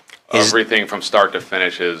infill. Everything from start to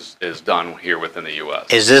finish is done here within the U.S.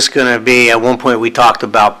 Is this going to be, at one point we talked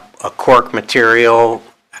about a cork material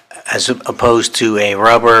as opposed to a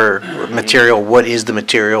rubber material? What is the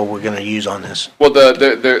material we're going to use on this? Well,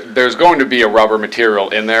 there's going to be a rubber material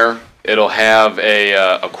in there. It'll have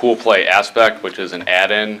a cool play aspect, which is an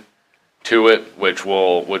add-in to it, which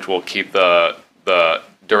will keep the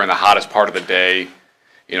during the hottest part of the day.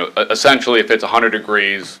 Essentially, if it's 100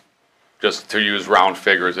 degrees, just to use round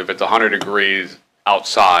figures, if it's 100 degrees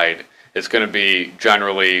outside, it's going to be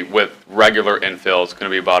generally, with regular infill, it's going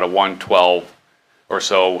to be about a 112 or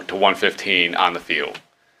so to 115 on the field.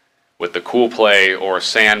 With the cool play or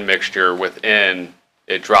sand mixture within,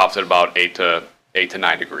 it drops at about 8 to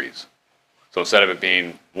 9 degrees. So instead of it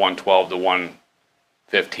being 112 to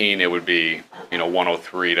 115, it would be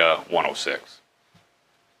 103 to 106.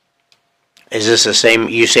 Is this the same,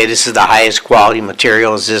 you say this is the highest quality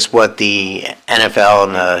material, is this what the NFL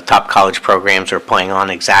and the top college programs are playing on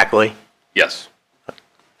exactly? Yes.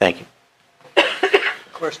 Thank you.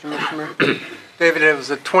 Question, Mr. Mayor. David, it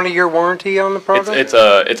was a 20-year warranty on the product? It's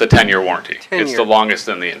a 10-year warranty. 10-year. It's the longest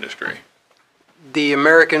in the industry. The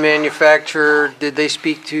American manufacturer, did they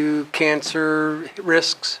speak to cancer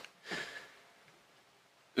risks?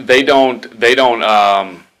 They don't.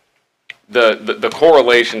 The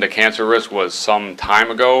correlation to cancer risk was some time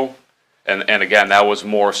ago, and again, that was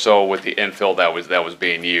more so with the infill that was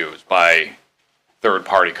being used by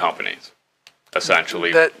third-party companies.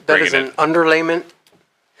 essentially. That bringing is it- an underlayment?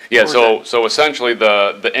 Yeah, Or is so essentially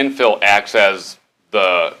the infill acts as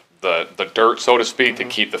the dirt, so to speak, to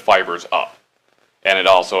keep the fibers up. And it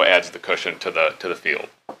also adds the cushion to the field.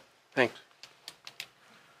 Thanks.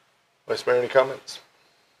 Vice Mayor, any comments?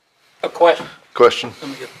 A question. Question?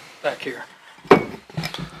 Let me get back here.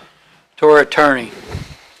 To our attorney,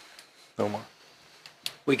 No more.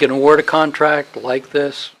 we can award a contract like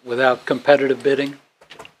this without competitive bidding?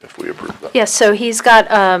 If we approve that. Yes, so he's got,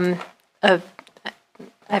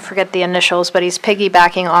 I forget the initials, but he's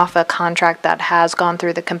piggybacking off a contract that has gone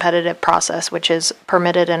through the competitive process, which is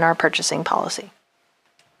permitted in our purchasing policy.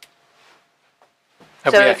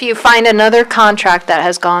 Have So we- if you find another contract that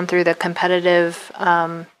has gone through the competitive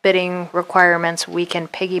bidding requirements, we can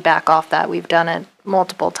piggyback off that. We've done it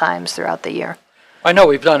multiple times throughout the year. I know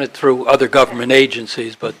we've done it through other government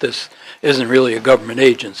agencies, but this isn't really a government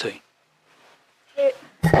agency.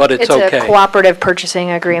 But it's okay. It's a cooperative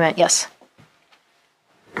purchasing agreement, yes.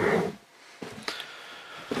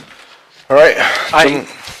 All right.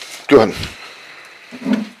 Go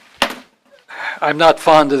ahead. I'm not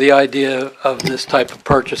fond of the idea of this type of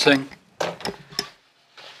purchasing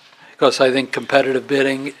because I think competitive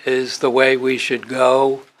bidding is the way we should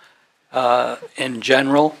go in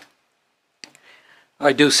general.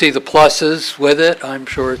 I do see the pluses with it. I'm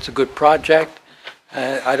sure it's a good project.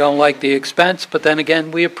 I don't like the expense, but then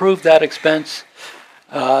again, we approved that expense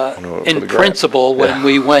in principle when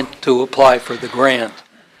we went to apply for the grant.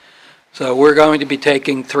 So we're going to be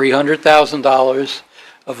taking $300,000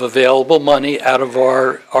 of available money out of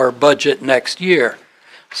our budget next year.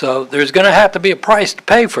 So there's going to have to be a price to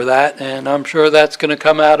pay for that, and I'm sure that's going to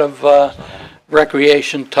come out of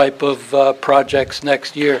recreation type of projects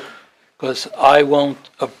next year, because I won't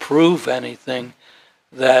approve anything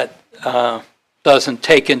that doesn't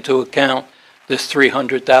take into account this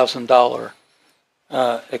 $300,000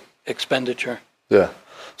 expenditure. Yeah.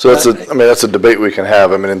 So that's a debate we can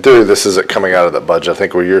have. I mean, in theory, this isn't coming out of the budget. I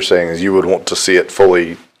think what you're saying is you would want to see it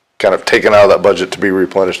fully kind of taken out of that budget to be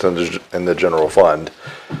replenished in the general fund.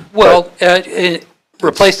 Well,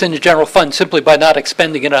 replaced in the general fund simply by not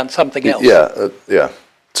expending it on something else. Yeah, yeah.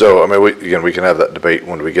 So, I mean, we can have that debate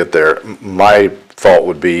when we get there. My thought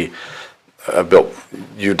would be, Bill,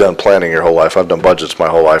 you've done planning your whole life. I've done budgets my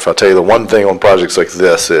whole life. I'll tell you the one thing on projects like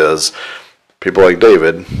this is people like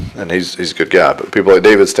David, and he's a good guy, but people like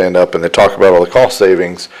David stand up and they talk about all the cost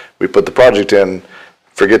savings. We put the project in,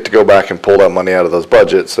 forget to go back and pull that money out of those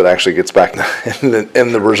budgets. That actually gets back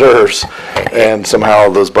in the reserves, and somehow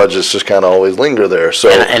those budgets just kind of always linger there. So,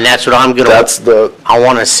 and that's what I'm gonna. I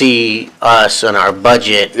want to see us in our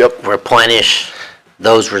budget replenish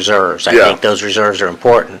those reserves. I think those reserves are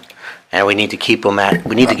important, and we need to keep them at.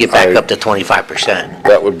 We need to get back up to 25%.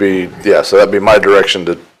 That would be so. That'd be my direction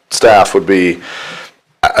to staff. Would be.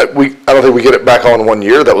 I don't think we get it back on 1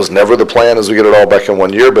 year. That was never the plan, is we get it all back in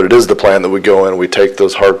 1 year, but it is the plan that we go in, we take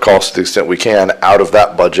those hard costs to the extent we can out of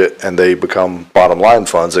that budget, and they become bottom line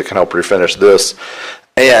funds that can help refinish this,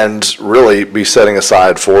 and really be setting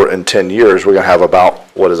aside for in 10 years, we're gonna have about,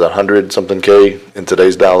 100 something K in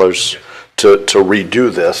today's dollars to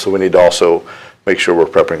redo this, so we need to also make sure we're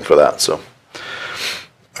prepping for that, so.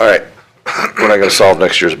 All right. We're not going to solve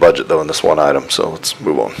next year's budget, though, in this one item, so let's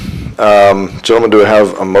move on. Gentlemen, do I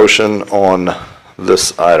have a motion on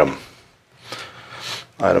this item?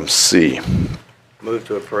 Item C. Move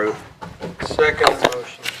to approve. Second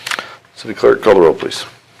motion. City Clerk, call the roll, please.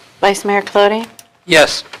 Vice Mayor Colodey?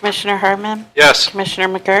 Yes. Commissioner Hardman? Yes. Commissioner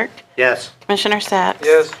McGurk? Yes. Commissioner Sacks?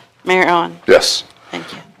 Yes. Mayor Owen? Yes.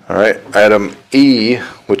 Thank you. All right, item E,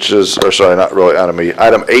 which is, or sorry, not really item E,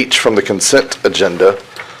 item H from the consent agenda,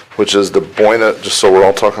 which is the Buena, just so we're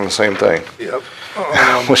all talking the same thing. Yep.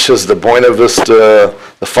 Which is the Buena Vista,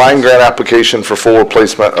 the fine grant application for full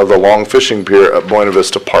replacement of the long fishing pier at Buena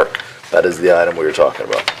Vista Park. That is the item we were talking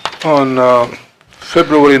about. On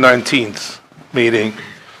February 19th meeting,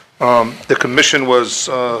 the commission was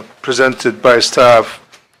presented by staff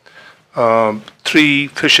 3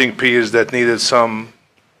 fishing piers that needed some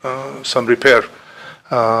repair.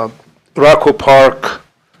 Rocco Park,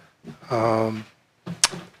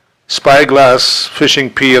 Spyglass Fishing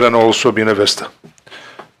Pier, and also Buena Vista.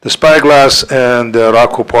 The Spyglass and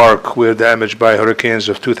Rocco Park were damaged by hurricanes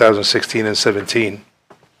of 2016 and 17.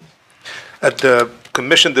 At the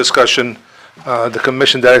commission discussion, the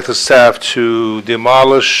commission directed staff to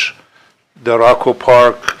demolish the Rocco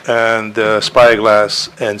Park and Spyglass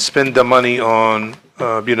and spend the money on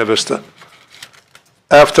Buena Vista.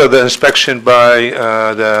 After the inspection by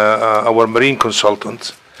our marine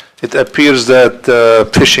consultant, it appears that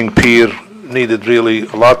fishing pier needed really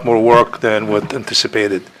a lot more work than what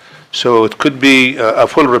anticipated. So it could be a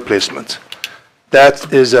full replacement.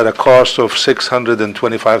 That is at a cost of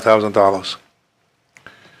 $625,000.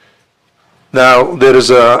 Now, there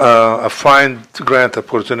is a find grant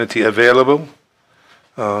opportunity available.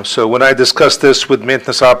 So when I discussed this with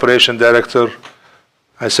Maintenance Operation Director,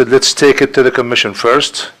 I said, let's take it to the commission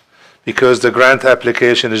first, because the grant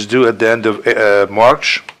application is due at the end of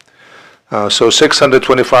March. So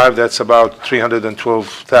 625, that's about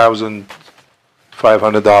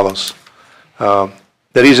 $312,500.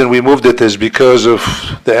 The reason we moved it is because of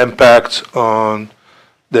the impact on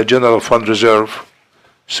the general fund reserve.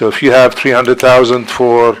 So if you have 300,000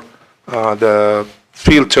 for the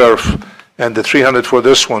field turf and the 300 for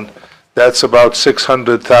this one, that's about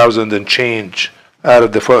 600,000 and change out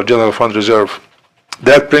of the general fund reserve.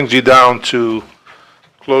 That brings you down to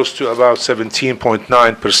close to about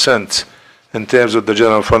 17.9% in terms of the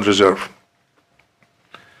general fund reserve.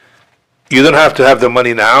 You don't have to have the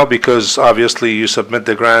money now because obviously you submit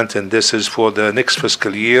the grant and this is for the next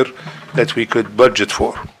fiscal year that we could budget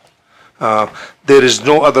for. There is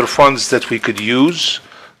no other funds that we could use.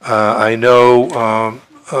 I know,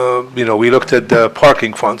 we looked at the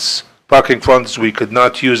parking funds. Parking funds, we could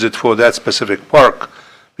not use it for that specific park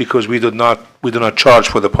because we do not charge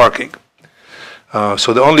for the parking.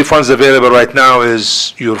 So the only funds available right now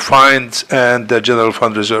is your fines and the general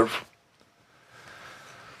fund reserve.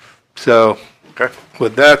 So,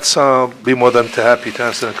 with that, I'll be more than happy to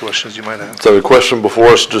answer any questions you might have. So the question before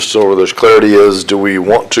us, just so there's clarity, is do we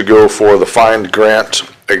want to go for the find grant,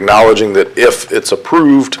 acknowledging that if it's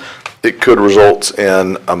approved, it could result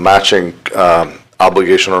in a matching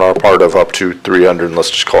obligation on our part of up to $300, let's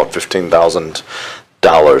just call it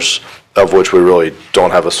 $15,000, of which we really don't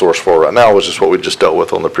have a source for right now, which is what we just dealt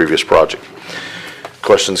with on the previous project.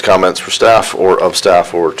 Questions, comments for staff or of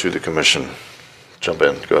staff or to the commission? Jump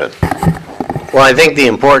in, go ahead. Well, I think the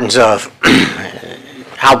importance of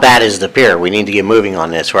how bad is the pier? We need to get moving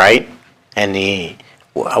on this, right? And we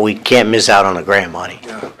can't miss out on the grant money.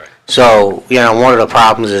 So, one of the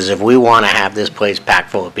problems is if we want to have this place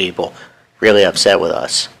packed full of people really upset with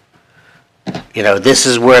us, this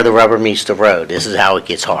is where the rubber meets the road. This is how it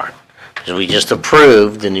gets hard. Because we just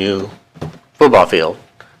approved the new football field,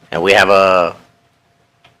 and we have a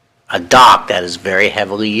dock that is very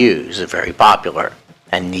heavily used and very popular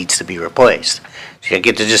and needs to be replaced. So you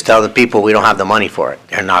get to just tell the people we don't have the money for it.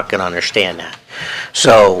 They're not going to understand that.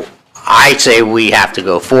 So I say we have to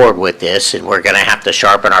go forward with this, and we're going to have to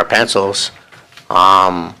sharpen our pencils.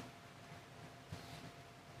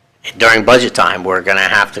 During budget time, we're going to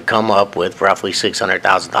have to come up with roughly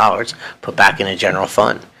 $600,000 put back in the general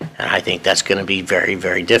fund. And I think that's going to be very,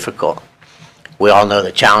 very difficult. We all know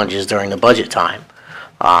the challenges during the budget time.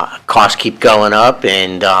 Costs keep going up,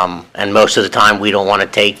 and most of the time we don't want to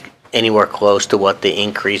take anywhere close to what the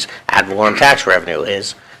increase ad valorem tax revenue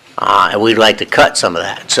is, and we'd like to cut some of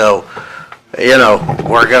that. So,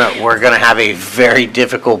 we're gonna have a very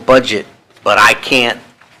difficult budget, but I can't.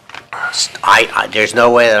 There's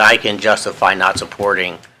no way that I can justify not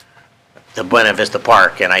supporting the Buena Vista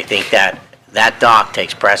Park, and I think that dock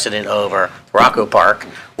takes precedent over Rocco Park,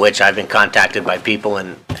 which I've been contacted by people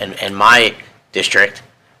in my district,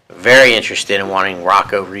 very interested in wanting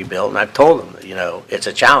Rocco rebuilt, and I've told them, it's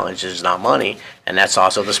a challenge, there's not money, and that's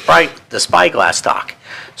also the spyglass dock.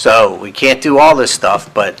 So we can't do all this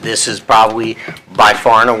stuff, but this is probably by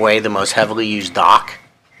far and away the most heavily used dock,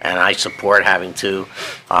 and I support having to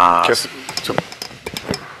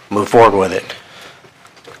move forward with it.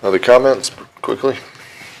 Other comments, quickly?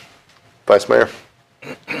 Vice Mayor?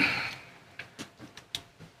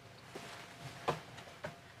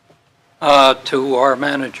 To our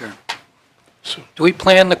manager. Do we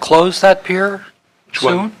plan to close that pier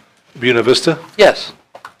soon? Buena Vista? Yes.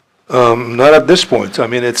 Not at this point. I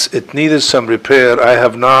mean, it needed some repair. I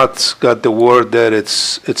have not got the word that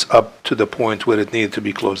it's up to the point where it needed to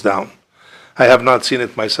be closed down. I have not seen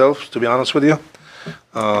it myself, to be honest with you.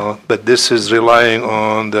 But this is relying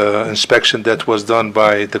on the inspection that was done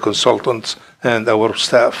by the consultants and our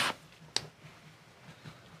staff.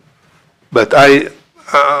 But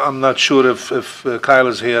I'm not sure if Kyle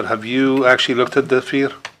is here. Have you actually looked at the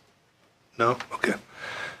pier? No? Okay.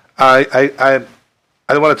 I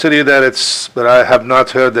don't want to tell you that but I have not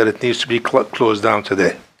heard that it needs to be closed down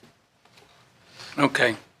today.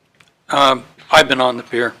 Okay. I've been on the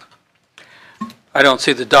pier. I don't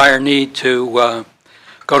see the dire need to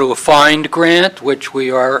go to a find grant, which we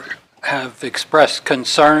have expressed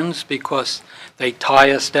concerns because they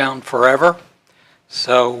tie us down forever.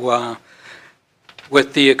 So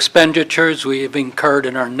with the expenditures we have incurred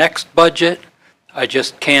in our next budget, I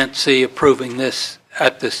just can't see approving this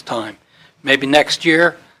at this time. Maybe next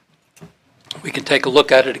year, we can take a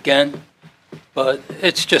look at it again. But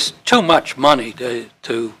it's just too much money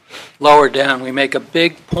to lower down. We make a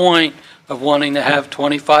big point of wanting to have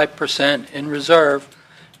 25% in reserve,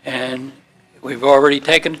 and we've already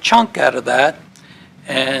taken a chunk out of that,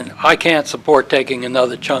 and I can't support taking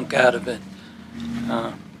another chunk out of it.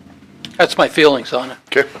 That's my feelings on it.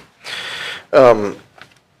 Okay.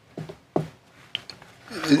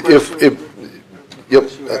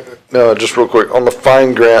 Just real quick, on the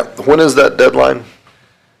fine grant, when is that deadline?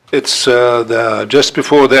 It's just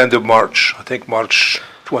before the end of March, I think March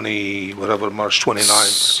 20, whatever, March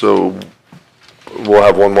 29th. So we'll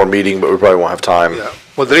have one more meeting, but we probably won't have time. Yeah.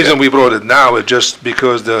 Well, the reason we brought it now is just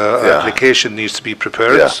because the application needs to be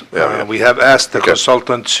prepared. We have asked the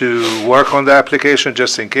consultant to work on the application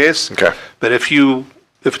just in case. Okay. But if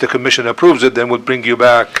the commission approves it, then we'll bring you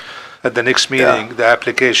back at the next meeting, the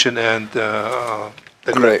application and the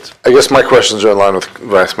grant. I guess my questions are in line with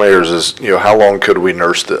Vice Mayor's is, how long could we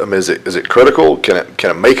nurse the, is it critical? Can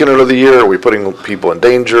it make it another year? Are we putting people in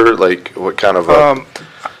danger? Like, what kind of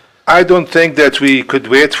I don't think that we could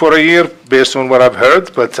wait for a year based on what I've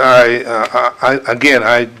heard, but I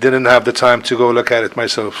didn't have the time to go look at it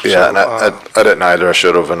myself. Yeah, and I didn't either. I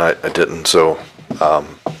should have, and I didn't. So,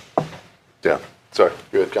 sorry,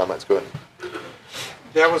 you had comments. Go ahead.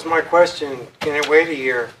 That was my question. Can it wait a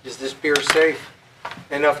year? Is this beer safe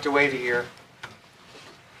enough to wait a year?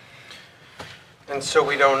 And so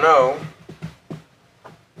we don't know.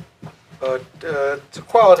 But it's a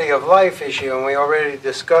quality of life issue, and we already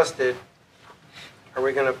discussed it. Are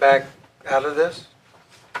we going to back out of this?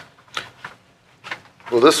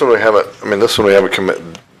 Well, this one we haven't. I mean, this one we haven't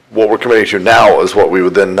committed. What we're committing to now is what we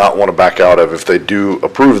would then not want to back out of. If they do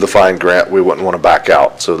approve the fine grant, we wouldn't want to back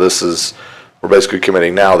out. So this is, we're basically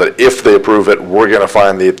committing now that if they approve it, we're going to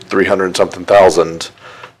find the 300-something thousand.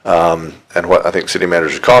 And what I think city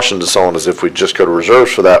manager's cautioned us on is if we just go to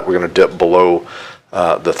reserves for that, we're going to dip below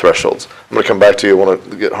the thresholds. I'm going to come back to you. I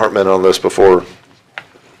want to get Hartman on this before.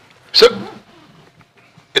 So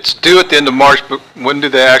it's due at the end of March, but when do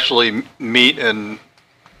they actually meet and?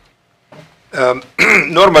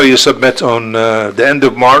 Normally you submit on the end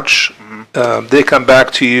of March. They come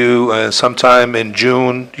back to you sometime in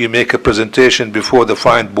June. You make a presentation before the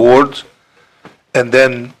fine board. And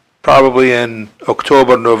then probably in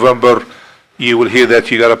October, November, you will hear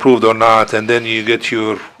that you got approved or not. And then you get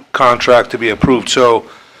your contract to be approved. So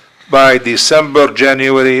by December,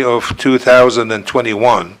 January of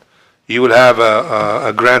 2021, you will have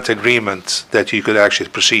a grant agreement that you could actually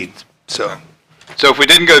proceed. So if we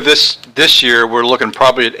didn't go this year, we're looking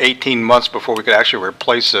probably at 18 months before we could actually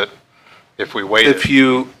replace it if we waited. If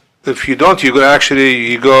you don't, you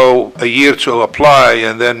go a year to apply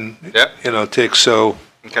and then, it takes,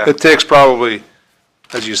 it takes probably,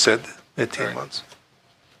 as you said, 18 months.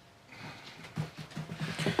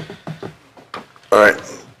 All right.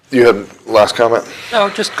 You had last comment? No,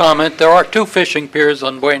 just comment. There are 2 fishing piers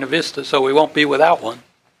on Buena Vista, so we won't be without one.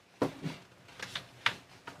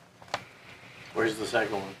 Where's the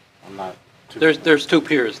second one? I'm not. There's 2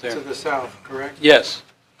 piers there. To the south, correct? Yes.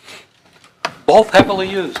 Both heavily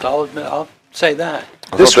used. I'll say that.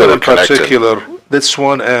 This one in particular, this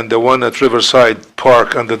one and the one at Riverside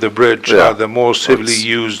Park under the bridge are the most heavily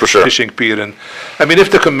used fishing pier. And I mean, if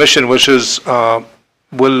the commission wishes,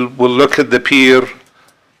 we'll look at the pier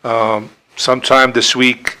sometime this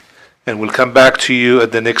week, and we'll come back to you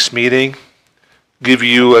at the next meeting, give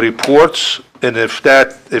you a report, and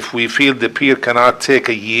if we feel the pier cannot take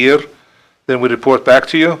a year, then we report back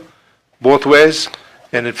to you, both ways.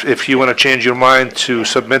 And if you want to change your mind to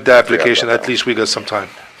submit the application, at least we got some time.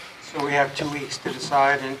 So we have 2 weeks to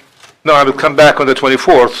decide, and No, I will come back on the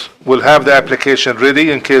 24th. We'll have the application ready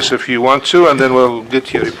in case if you want to, and then we'll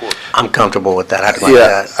get you a report. I'm comfortable with that. I'd like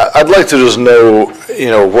that. I'd like to just know,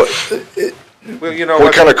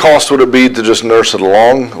 what kind of cost would it be to just nurse it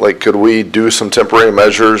along? Like, could we do some temporary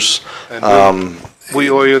measures? We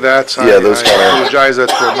owe you that. Yeah, those kind of. I apologize that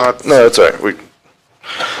we're not. No, that's all right.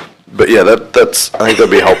 But yeah, that's, I think that'd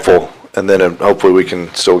be helpful. And then hopefully we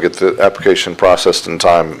can still get the application processed in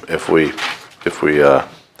time if we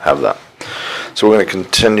have that. So we're going to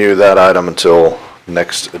continue that item until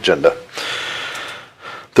next agenda.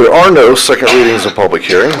 There are no second readings of public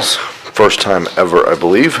hearings. First time ever, I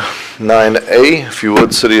believe. 9A, if you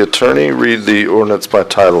would, City Attorney, read the ordinance by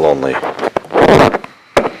title only.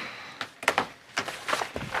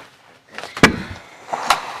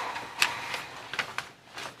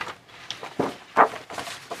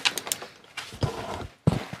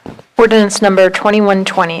 Ordinance number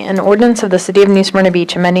 2120, an ordinance of the City of New Smyrna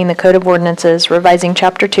Beach amending the Code of Ordinances, revising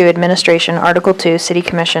Chapter 2 Administration, Article 2 City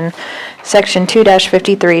Commission, Section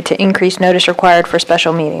 2-53 to increase notice required for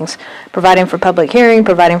special meetings, providing for public hearing,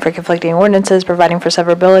 providing for conflicting ordinances, providing for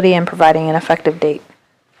severability, and providing an effective date.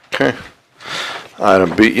 Okay.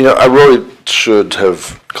 Item B, I really should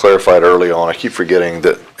have clarified early on. I keep forgetting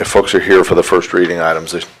that if folks are here for the first reading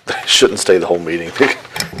items, they shouldn't stay the whole meeting.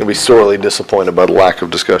 They can be sorely disappointed by the lack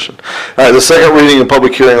of discussion. All right, the second reading and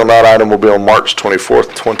public hearing on that item will be on March 24th,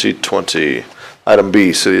 2020. Item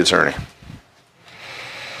B, City Attorney.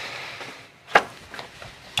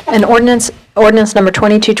 An ordinance number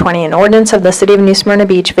 2220, an ordinance of the City of New Smyrna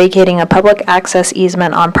Beach vacating a public access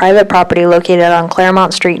easement on private property located on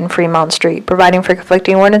Claremont Street and Fremont Street, providing for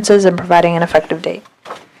conflicting ordinances and providing an effective date.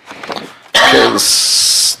 Okay, the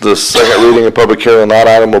second reading and public hearing on that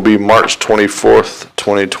item will be March 24th,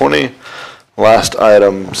 2020. Last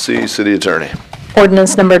item, C, City Attorney.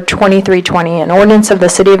 Ordinance number 2320, an ordinance of the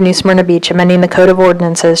City of New Smyrna Beach amending the Code of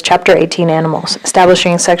Ordinances, Chapter 18 Animals,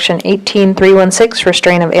 establishing Section 18316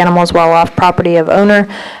 restraint of animals while off property of owner,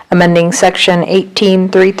 amending Section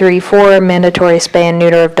 18334 mandatory spay and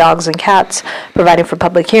neuter of dogs and cats, providing for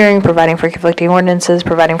public hearing, providing for conflicting ordinances,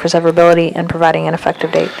 providing for severability, and providing an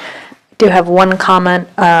effective date. I do have one comment.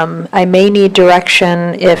 I may need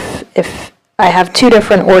direction if I have two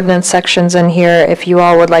different ordinance sections in here. If you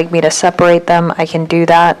all would like me to separate them, I can do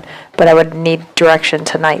that, but I would need direction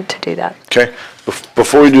tonight to do that. Okay.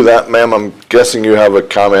 Before we do that, ma'am, I'm guessing you have a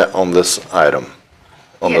comment on this item,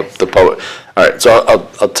 on the public. All right, so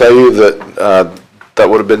I'll tell you that that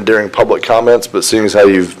would have been during public comments, but seeing as how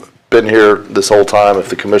you've been here this whole time, if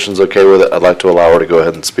the commission's okay with it, I'd like to allow her to go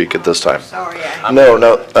ahead and speak at this time. Sorry.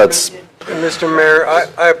 No, that's... Mr. Mayor,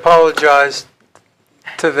 I apologize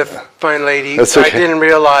to the fine lady. That's okay. I didn't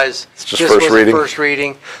realize It's just this first was reading. the first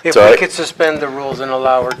reading. If It's all we right. could suspend the rules and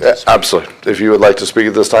allow her to speak. Absolutely. If you would like to speak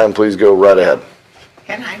at this time, please go right ahead.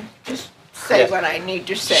 Can I just say what I need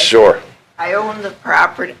to say? Sure. I own the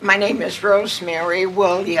property, my name is Rosemary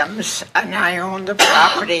Williams, and I own the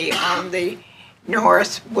property on the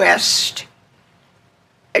northwest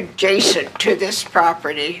adjacent to this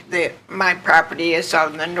property. My property is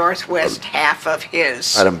on the northwest half of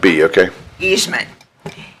his Item B, okay. easement.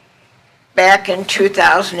 Back in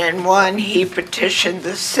 2001, he petitioned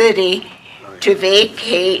the city to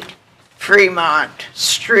vacate Fremont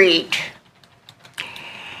Street,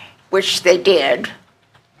 which they did.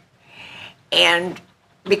 And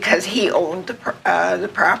because he owned the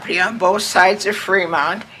property on both sides of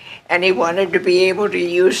Fremont, and he wanted to be able to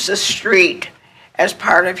use the street as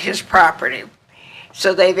part of his property.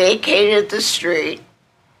 So they vacated the street,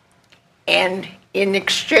 and in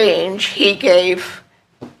exchange, he gave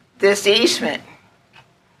this easement.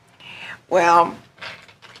 Well,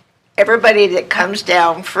 everybody that comes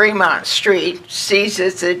down Fremont Street sees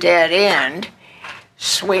it's a dead end,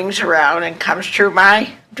 swings around and comes through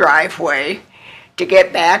my driveway to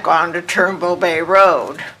get back onto Turnbull Bay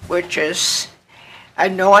Road, which is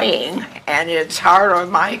annoying, and it's hard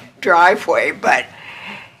on my driveway, but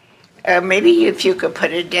maybe if you could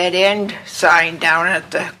put a dead end sign down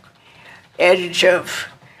at the edge of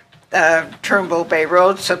Turnbull Bay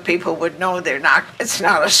Road so people would know it's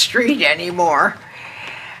not a street anymore.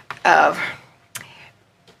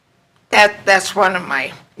 That's one of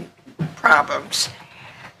my problems.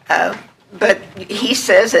 But he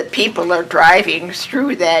says that people are driving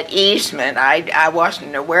through that easement. I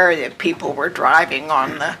wasn't aware that people were driving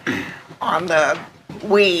on the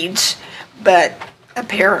weeds, but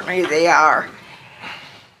apparently they are.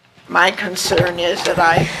 My concern is that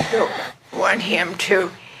I don't want him to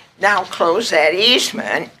now close that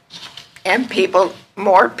easement and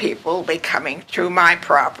more people will be coming through my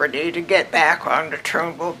property to get back onto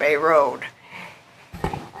Turnbull Bay Road.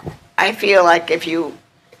 I feel like if you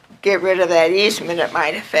get rid of that easement, it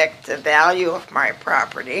might affect the value of my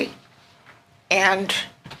property and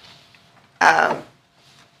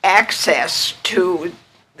access to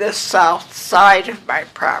the south side of my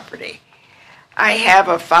property. I have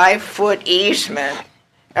a 5-foot easement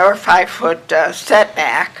or 5-foot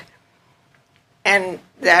setback, and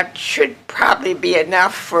that should probably be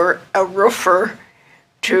enough for a roofer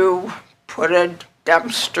to put a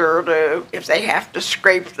dumpster if they have to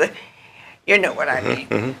scrape you know what I mean.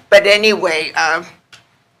 Mm-hmm. But anyway,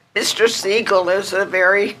 Mr. Siegel is a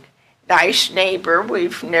very nice neighbor.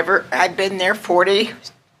 I've been there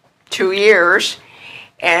 42 years,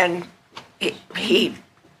 and he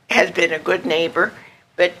has been a good neighbor,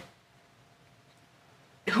 but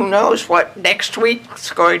who knows what next week's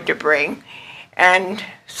going to bring. And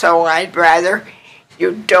so I'd rather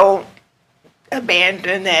you don't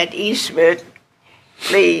abandon that easement,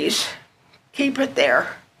 please keep it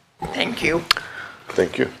there. Thank you.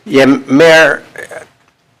 Thank you. Yeah, Mayor,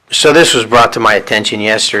 so this was brought to my attention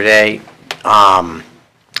yesterday. I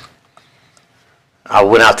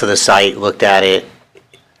went out to the site, looked at it.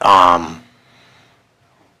 I'm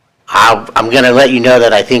going to let you know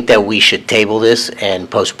that I think that we should table this and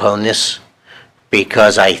postpone this,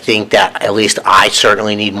 because I think that at least I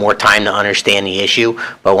certainly need more time to understand the issue.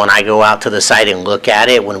 But when I go out to the site and look at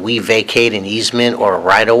it, when we vacate an easement or a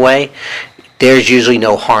right-of-way, there's usually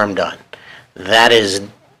no harm done. That is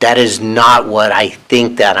not what I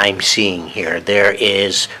think that I'm seeing here. There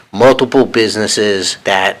is multiple businesses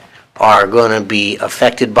that are going to be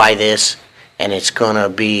affected by this, and it's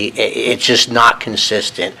just not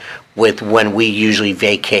consistent with when we usually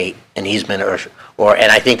vacate an easement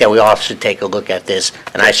and I think that we all should take a look at this,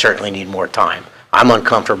 and I certainly need more time. I'm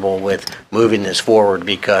uncomfortable with moving this forward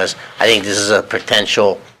because I think this is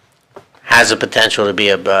has the potential to be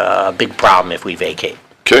a big problem if we vacate.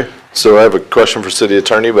 Okay, so I have a question for city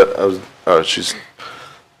attorney, but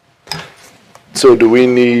so do we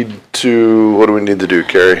need to, what do we need to do,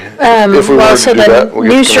 Carrie? If we wanted to do that, we'll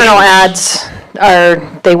get News Journal permission. ads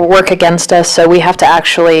they work against us, so we have to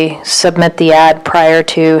actually submit the ad prior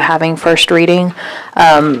to having first reading.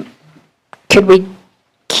 Could we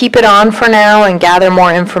keep it on for now and gather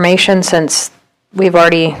more information since we've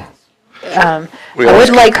already, I would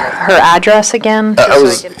like her address again.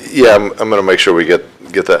 I'm gonna make sure we get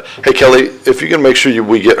that. Hey, Kelly, if you can make sure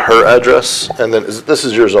we get her address, and then, this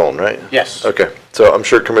is your zone, right? Yes. Okay, so I'm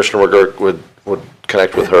sure Commissioner McGurk would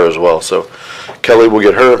connect with her as well, so Kelly will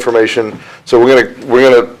get her information. So we're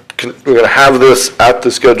gonna have this at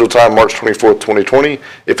the scheduled time, March 24th, 2020.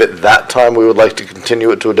 If at that time we would like to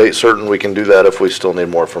continue it to a date certain, we can do that if we still need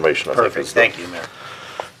more information. Perfect, thank you, Mayor.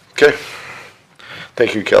 Okay,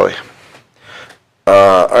 thank you, Kelly.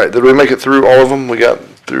 All right, did we make it through all of them? We got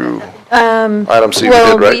through item C, we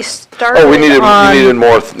did, right? We started Oh, you needed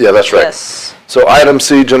more, yeah, that's right. Yes. So item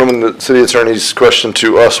C, gentlemen, the city attorney's question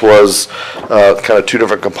to us was kind of two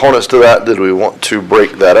different components to that. Did we want to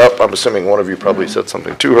break that up? I'm assuming one of you probably said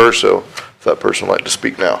something to her, so if that person would like to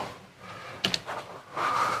speak now.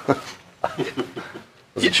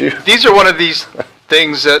 Was it you? These are one of these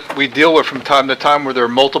things that we deal with from time to time where there are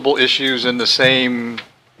multiple issues in the same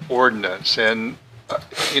ordinance. And,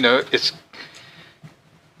 it's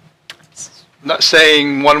not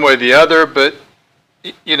saying one way or the other, but,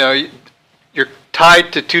 you're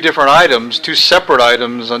tied to two separate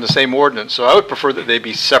items on the same ordinance. So I would prefer that they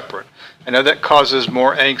be separate. I know that causes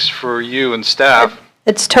more angst for you and staff.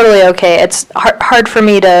 It's totally okay. It's hard for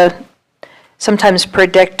me to sometimes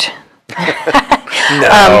predict. We're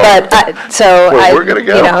gonna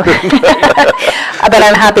go. But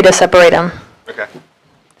I'm happy to separate them. Okay.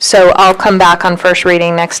 So I'll come back on first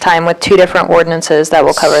reading next time with two different ordinances that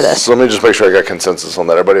will cover this. So let me just make sure I got consensus on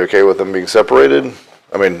that. Everybody okay with them being separated?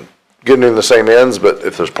 I mean, getting in the same ends, but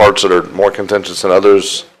if there's parts that are more contentious than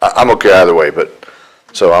others, I'm okay either way,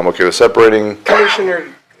 so I'm okay with separating. Commissioner,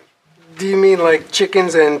 do you mean like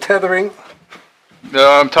chickens and tethering?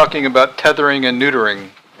 No, I'm talking about tethering and neutering.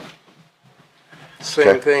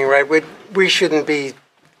 Same thing, right? We shouldn't be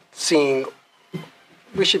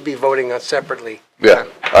we should be voting on separately. Yeah,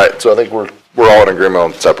 all right, so I think we're all in agreement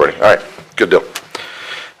on separating. All right, good deal.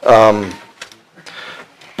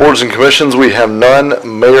 Boards and commissions, we have none.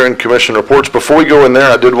 Mayor and commission reports. Before we go in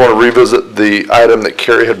there, I did want to revisit the item that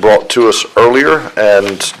Carrie had brought to us earlier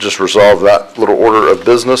and just resolve that little order of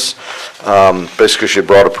business. Basically, she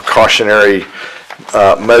brought a precautionary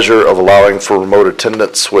measure of allowing for remote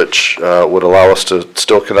attendance, which would allow us to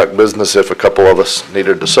still conduct business if a couple of us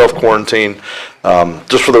needed to self-quarantine.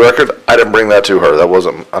 Just for the record, I didn't bring that to her. That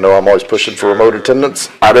wasn't, I know I'm always pushing for remote attendance.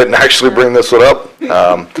 I didn't actually bring this one up.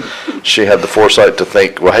 She had the foresight to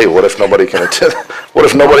think, well, hey, what if nobody can attend? What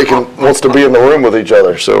if nobody wants to be in the room with each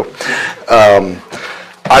other? So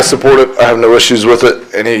I support it. I have no issues with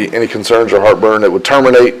it. Any concerns or heartburn, it would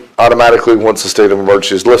terminate automatically once the state of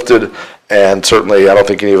emergency is lifted. And certainly, I don't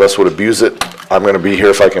think any of us would abuse it. I'm going to be here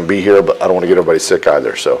if I can be here, but I don't want to get everybody sick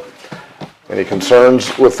either. So any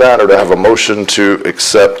concerns with that, or to have a motion to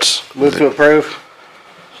accept? Move to approve.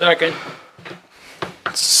 Second.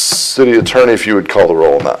 City attorney, if you would call the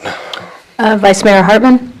roll on that. Vice Mayor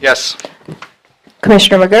Hartman? Yes.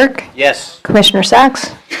 Commissioner McGurk? Yes. Commissioner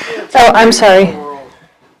Sacks? Oh, I'm sorry.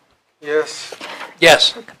 Yes.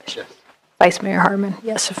 Yes. Vice Mayor Hartman,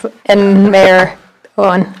 yes. And Mayor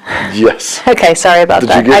Owen? Yes. Okay, sorry about Did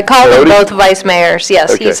that. you get I called them Cody? both vice mayors,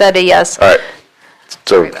 yes. Okay. He said a yes. All right.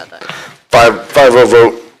 So 5-0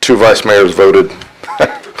 vote, 2 vice mayors voted.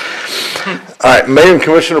 All right, mayor and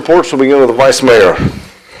commission reports. We'll begin with the vice mayor.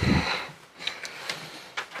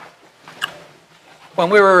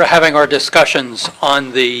 When we were having our discussions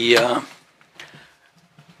on the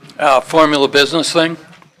formula business thing,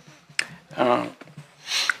 I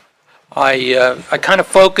kind of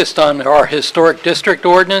focused on our historic district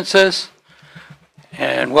ordinances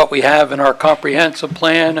and what we have in our comprehensive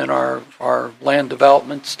plan and our land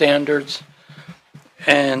development standards.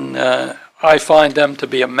 And I find them to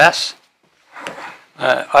be a mess.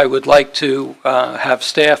 I would like to have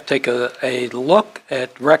staff take a look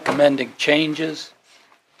at recommending changes.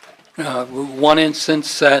 One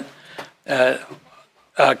instance that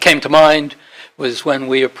came to mind was when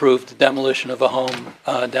we approved the demolition of a home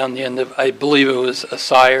down the end of, I believe it was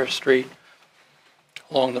Assire Street,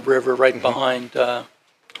 along the river right behind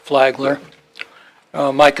Flagler.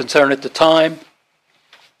 My concern at the time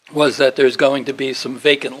was that there's going to be some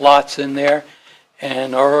vacant lots in there,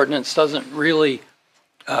 and our ordinance doesn't really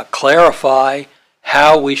clarify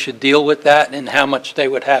how we should deal with that and how much they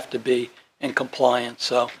would have to be in compliance.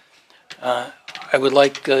 So I would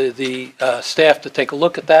like the staff to take a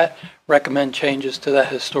look at that, recommend changes to that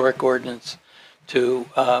historic ordinance to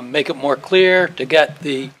make it more clear, to get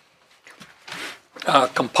the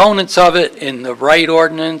components of it in the right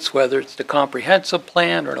ordinance, whether it's the comprehensive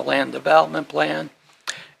plan or the land development plan.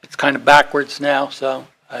 It's kind of backwards now, so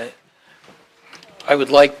I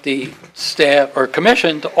would like the staff or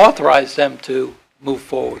commission to authorize them to move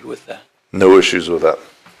forward with that. No issues with that.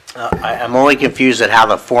 I'm only confused at how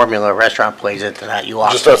the formula restaurant plays into that. You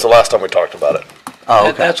Just that's the last time we talked about it. Oh,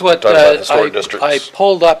 okay. That's what Talking about historic districts. I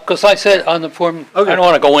pulled up, because I said on the form, I don't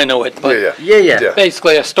want to go into it, but Yeah.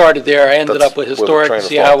 basically I started there, I ended That's up with where the historic, train to of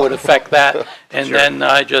see how it thought. would affect that, and Sure. then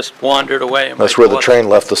I just wandered away. and That's my where the thoughts- train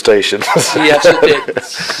left the station. Yes, it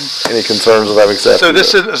did. Any concerns with having staff? So do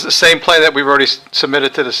this that? is the same plan that we've already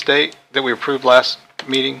submitted to the state that we approved last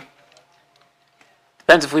meeting?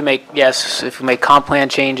 Depends if we make comp plan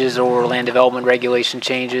changes or land development regulation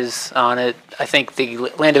changes on it. I think the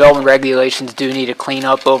land development regulations do need a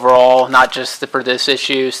cleanup overall, not just for this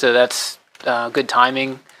issue, so that's good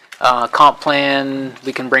timing. Comp plan,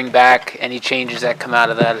 we can bring back any changes that come out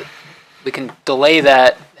of that. We can delay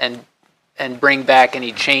that and bring back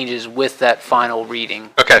any changes with that final reading.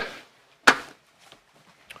 Okay.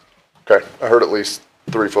 Okay, I heard at least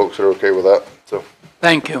 3 folks are okay with that, so.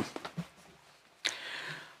 Thank you.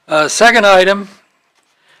 Second item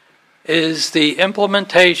is the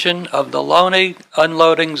implementation of the loading,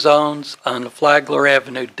 unloading zones on the Flagler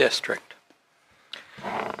Avenue district.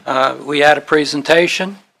 We had a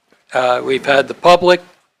presentation. We've had the public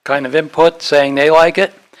kind of input saying they like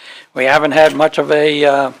it. We haven't had much of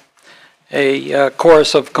a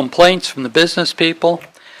chorus of complaints from the business people.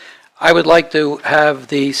 I would like to have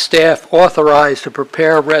the staff authorized to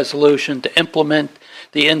prepare a resolution to implement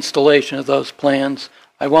the installation of those plans.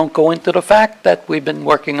 I won't go into the fact that we've been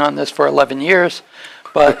working on this for 11 years,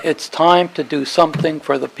 but it's time to do something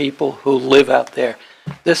for the people who live out there.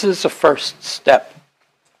 This is the first step.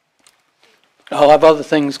 I'll have other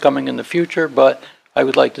things coming in the future, but I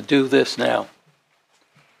would like to do this now.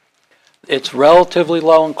 It's relatively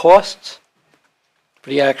low in costs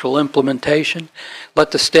for the actual implementation.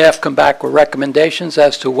 Let the staff come back with recommendations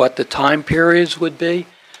as to what the time periods would be,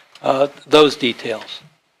 those details.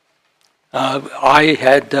 I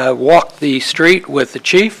had walked the street with the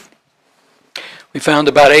chief. We found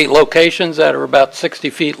about 8 locations that are about 60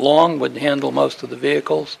 feet long, would handle most of the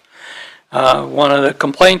vehicles. One of the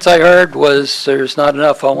complaints I heard was there's not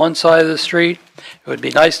enough on one side of the street. It would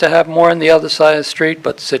be nice to have more on the other side of the street,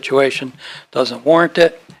 but the situation doesn't warrant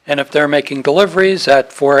it. And if they're making deliveries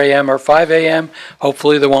at 4 a.m. or 5 a.m.,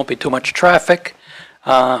 hopefully there won't be too much traffic.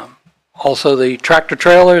 Also, the tractor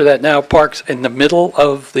trailer that now parks in the middle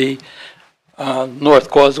of the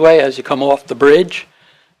North Causeway as you come off the bridge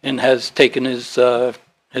and has taken his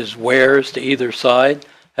wares to either side,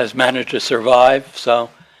 has managed to survive.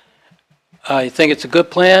 So I think it's a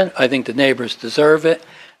good plan. I think the neighbors deserve it.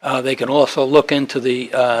 They can also look into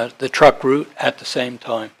the truck route at the same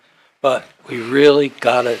time. But we really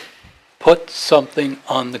got to put something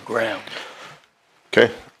on the ground.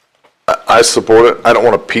 Okay. I support it. I don't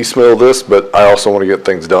want to piecemeal this, but I also want to get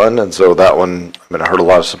things done. And so that one, I mean, I heard a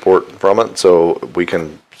lot of support from it. So we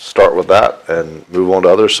can start with that and move on to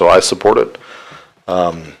others. So I support it.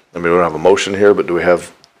 I mean, we don't have a motion here, but do we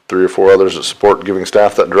have 3 or 4 others that support giving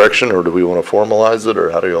staff that direction, or do we want to formalize it, or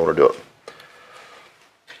how do you want to do it?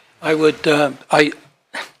 I would,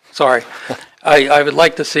 I would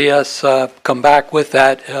like to see us come back with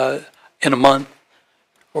that in a month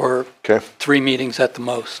or 3 meetings at the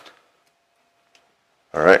most.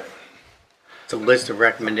 All right. It's a list of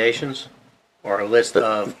recommendations? Or a list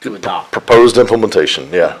of to adopt. Proposed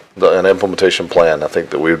implementation, yeah, an implementation plan. I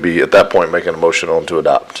think that we would be, at that point, making a motion on to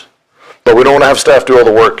adopt. But we don't want to have staff do all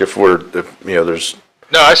the work if there's.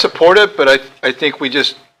 No, I support it, but I think we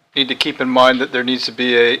just need to keep in mind that there needs to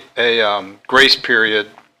be a grace period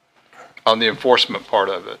on the enforcement part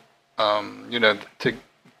of it. To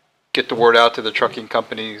get the word out to the trucking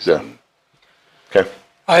companies. Yeah. Okay.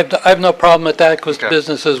 I have no problem with that because Okay.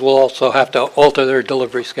 businesses will also have to alter their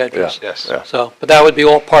delivery schedules. Yeah. Yes. Yeah. So, but that would be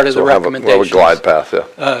all part of So the we'll have a recommendations. glide path,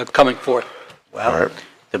 yeah. Coming forth. Well,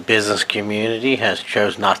 the business community has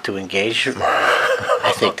chose not to engage.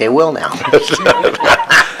 I think they will now.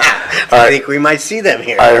 I think we might see them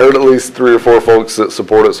here. I heard at least 3 or 4 folks that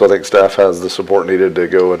support it, so I think staff has the support needed to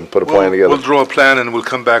go and put a plan together. We'll draw a plan and we'll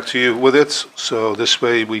come back to you with it. So this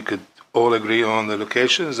way we could all agree on the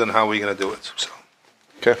locations and how we're going to do it. So.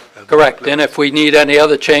 Okay. Correct. And if we need any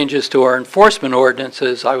other changes to our enforcement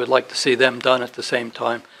ordinances, I would like to see them done at the same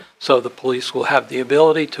time. So the police will have the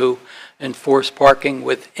ability to enforce parking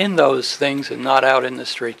within those things and not out in the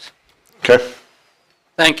streets. Okay.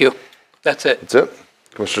 Thank you. That's it. That's it.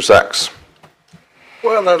 Commissioner Sacks.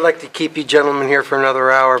 Well, I'd like to keep you gentlemen here for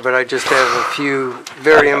another hour, but I just have a few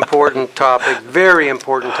very important topics.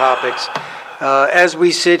 As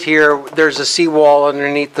we sit here, there's a seawall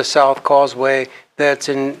underneath the South Causeway that's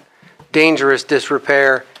in dangerous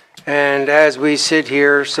disrepair. And as we sit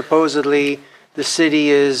here, supposedly the city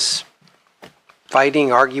is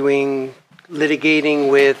fighting, arguing,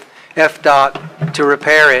 litigating with FDOT to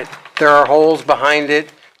repair it. There are holes behind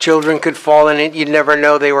it. Children could fall in it. You'd never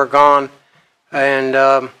know they were gone.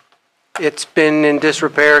 And it's been in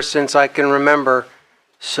disrepair since I can remember.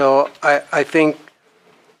 So I think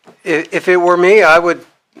if it were me, I would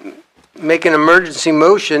make an emergency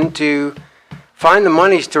motion to find the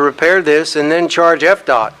monies to repair this and then charge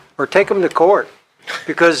FDOT or take them to court.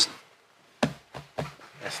 Because,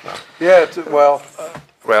 yeah, Well,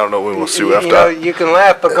 I don't know, we will sue you FDOT. know, you can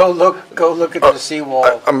laugh, but go look at the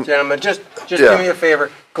seawall, gentlemen. Just yeah. do me a favor,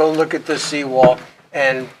 go look at the seawall.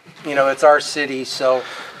 And, you know, it's our city, so,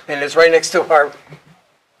 and it's right next to our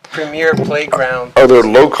premier playground. Are there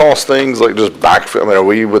low-cost things like just backfill? I mean, are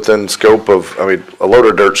we within scope of, a load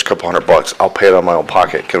of dirt's a couple $100. I'll pay it out of my own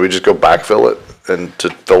pocket. Can we just go backfill it and to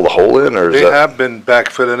fill the hole in, or is They that? have been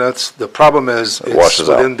backfilling it. The problem is It it's washes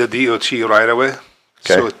out. within the DOT right away.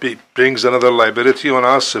 So Okay. it brings another liability on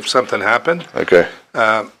us if something happened. Okay.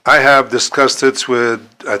 I have discussed it with,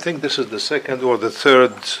 I think this is the second or the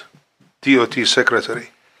third DOT secretary.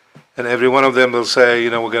 And every one of them will say,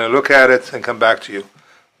 we're going to look at it and come back to you.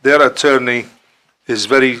 Their attorney is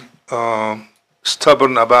very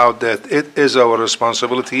stubborn about that. It is our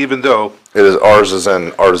responsibility, even though. It is ours as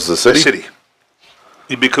in, ours as the city?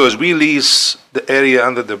 Because we lease the area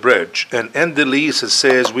under the bridge, and in the lease it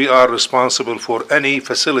says we are responsible for any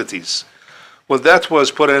facilities. Well, that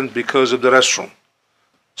was put in because of the restroom.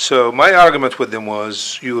 So my argument with them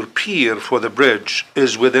was, your pier for the bridge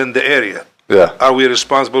is within the area. Yeah. Are we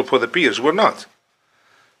responsible for the piers? We're not.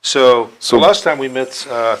 So the last time we met,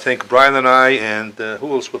 I think Brian and I and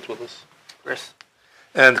who else was with us? Chris.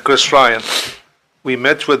 And Chris Ryan. We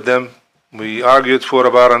met with them. We argued for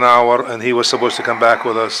about an hour, and he was supposed to come back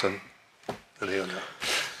with us, and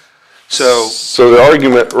So the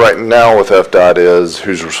argument right now with FDOT is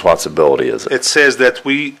whose responsibility is it? it says that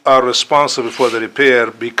we are responsible for the repair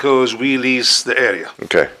because we lease the area.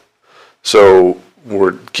 Okay. So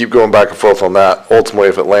we're keep going back and forth on that. Ultimately,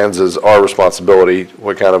 if it lands as our responsibility,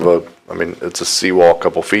 what kind of it's a seawall,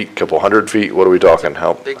 couple feet, couple 100 feet, what are we talking?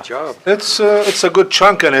 How? Big job. It's a good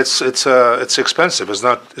chunk, and it's expensive. It's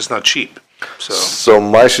not cheap. So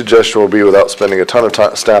my suggestion would be, without spending a ton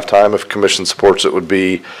of staff time, if commission supports it, would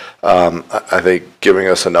be, I think, giving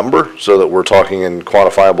us a number so that we're talking in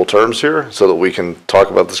quantifiable terms here, so that we can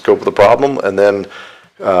talk about the scope of the problem, and then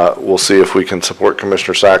we'll see if we can support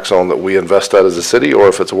Commissioner Sacks on that we invest that as a city, or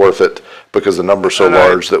if it's worth it because the number's so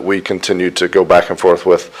large that we continue to go back and forth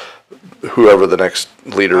with whoever the next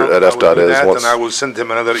leader at FDOT is. And I will send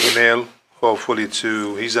him another email, hopefully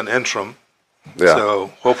he's an interim. Yeah.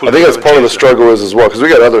 So hopefully. I think that's part of the struggle is as well, because we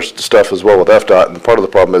got other stuff as well with FDOT, and part of the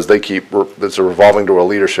problem is it's a revolving door of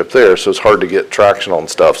leadership there, so it's hard to get traction on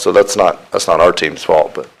stuff. So that's not our team's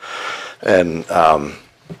fault, and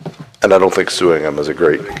I don't think suing them is a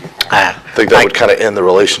great. I think that would kind of end the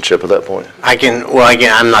relationship at that point. Again,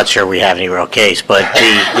 I'm not sure we have any real case, but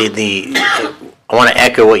I want to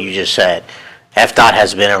echo what you just said. FDOT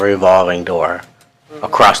has been a revolving door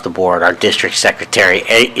across the board. Our district secretary,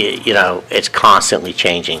 it's constantly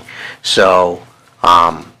changing. So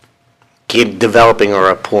developing a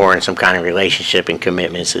rapport and some kind of relationship and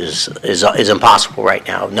commitments is impossible right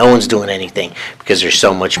now. No one's doing anything because there's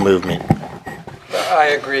so much movement.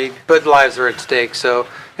 I agree, but lives are at stake, so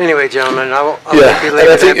anyway, gentlemen, I'll Yeah, be and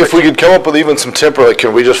later I think that, if we could come up with even some temporary,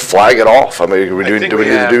 can we just flag it off? I mean, do we need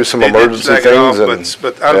to do some emergency things?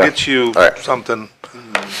 But I'll Yeah. get you All right. something.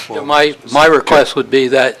 My request would be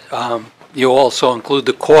that you also include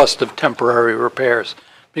the cost of temporary repairs,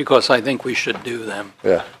 because I think we should do them,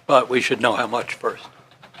 Yeah, but we should know how much first.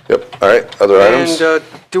 yep, all right, other items? And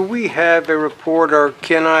do we have a report, or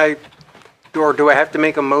do I have to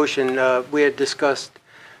make a motion? We had discussed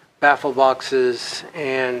baffle boxes,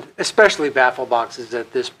 and especially baffle boxes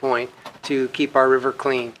at this point, to keep our river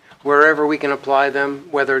clean. Wherever we can apply them,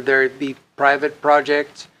 whether they be private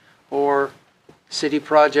projects or city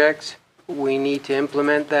projects, we need to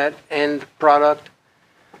implement that end product.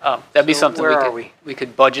 That'd be So something where are we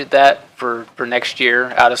could budget that for next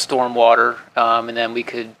year out of stormwater, and then we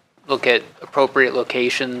could look at appropriate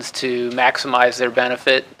locations to maximize their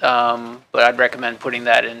benefit. But I'd recommend putting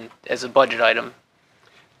that in as a budget item.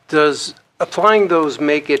 Does applying those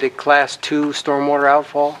make it a Class 2 stormwater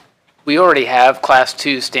outfall? We already have Class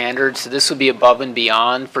 2 standards, so this would be above and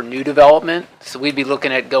beyond for new development. So we'd be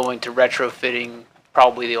looking at going to retrofitting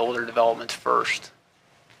probably the older developments first.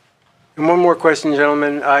 And one more question,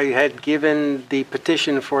 gentlemen. I had given the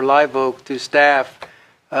petition for Live Oak to staff.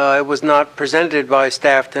 It was not presented by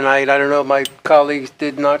staff tonight. I don't know if my colleagues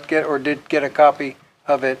did not get or did get a copy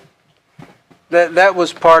of it. That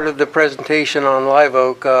was part of the presentation on Live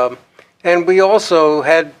Oak. And we also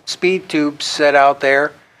had speed tubes set out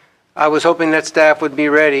there. I was hoping that staff would be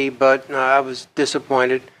ready, but I was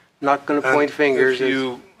disappointed. Not going to point fingers.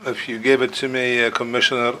 If you gave it to me,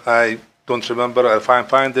 Commissioner, I don't remember. If I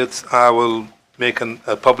find it, I will make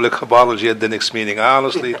a public apology at the next meeting.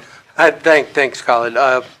 Honestly. Thanks,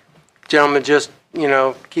 Colin. Gentlemen, just,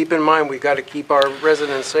 keep in mind, we got to keep our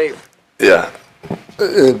residents safe. Yeah.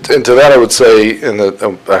 And to that, I would say, and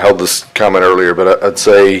I held this comment earlier, but I'd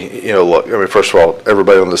say, look, I mean, first of all,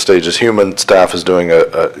 everybody on the stage is human. Staff is doing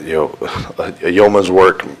a yeoman's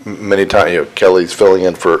work many times. Kelly's filling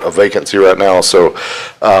in for a vacancy right now, so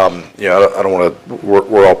I don't want to.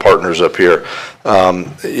 We're all partners up here.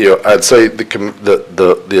 I'd say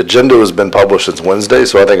the agenda has been published since Wednesday,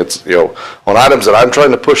 so I think it's on items that I'm trying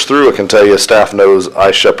to push through. I can tell you, staff knows I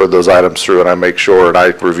shepherd those items through, and I make sure and I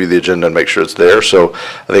review the agenda and make sure it's there. So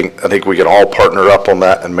I think we can all partner up on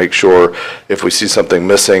that and make sure if we see something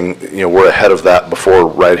missing, we're ahead of that before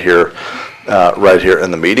right here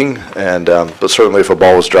in the meeting. And but certainly if a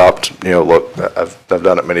ball was dropped, look, I've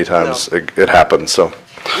done it many times. No. It happens. So.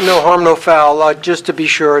 No harm, no foul, just to be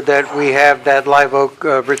sure that we have that Live Oak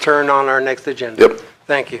return on our next agenda. Yep.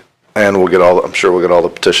 Thank you. And I'm sure we'll get all the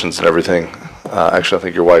petitions and everything. Actually, I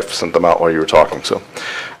think your wife sent them out while you were talking, so.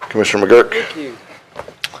 Commissioner McGurk. Thank you.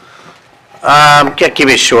 Keep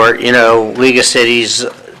it short, League of Cities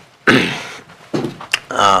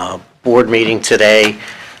board meeting today.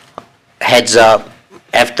 Heads up,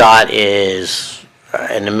 FDOT is,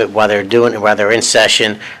 while they're in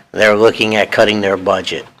session, they're looking at cutting their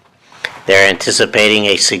budget. They're anticipating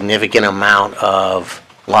a significant amount of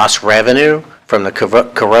lost revenue from the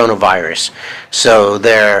coronavirus. So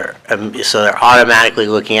they're automatically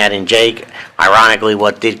looking at, and Jake, ironically,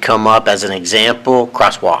 what did come up as an example,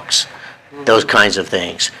 crosswalks, those kinds of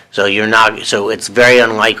things. So it's very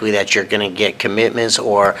unlikely that you're going to get commitments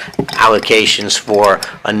or allocations for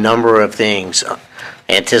a number of things,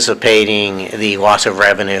 anticipating the loss of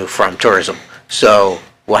revenue from tourism. So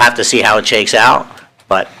we'll have to see how it shakes out,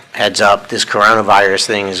 but heads up, this coronavirus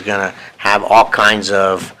thing is going to have all kinds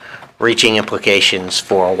of reaching implications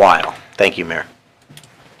for a while. Thank you, Mayor.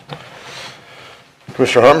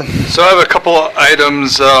 Commissioner Harmon? So I have a couple of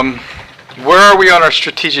items. Where are we on our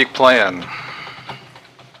strategic plan?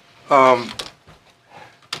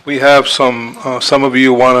 We have some of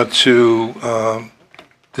you wanted to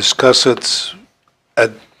discuss it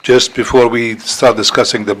just before we start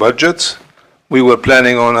discussing the budgets. We were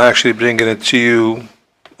planning on actually bringing it to you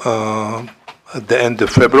at the end of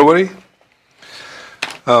February.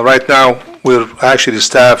 Right now, we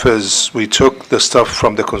took the stuff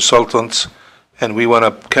from the consultants, and we want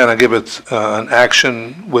to kind of give it an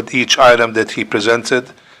action with each item that he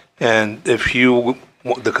presented. And if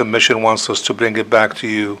the commission wants us to bring it back to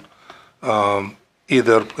you,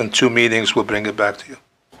 either in 2 meetings, we'll bring it back to you.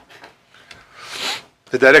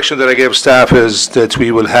 The direction that I gave staff is that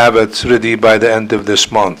we will have it ready by the end of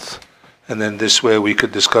this month. And then this way we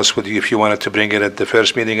could discuss with you if you wanted to bring it at the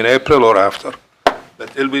first meeting in April or after.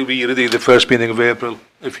 But it will be ready the first meeting of April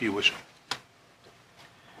if you wish.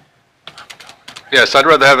 Yes, I'd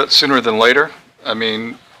rather have it sooner than later. I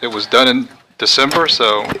mean, it was done in December,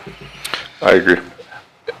 so I agree.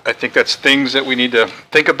 I think that's things that we need to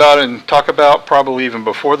think about and talk about, probably even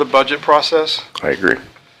before the budget process. I agree.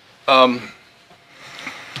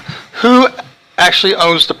 Who actually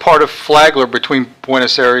owns the part of Flagler between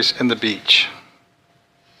Buenos Aires and the beach?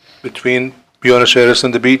 Between Buenos Aires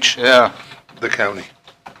and the beach? Yeah. The county.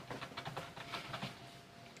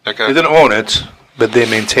 Okay. They don't own it, but they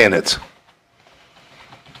maintain it.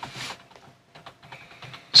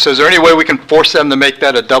 So is there any way we can force them to make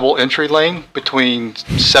that a double entry lane between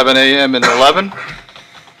 7 a.m. and 11?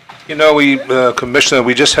 You know, Commissioner,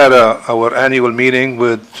 we just had our annual meeting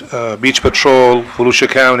with Beach Patrol, Volusia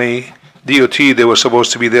County, DOT. They were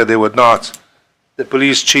supposed to be there, they were not. The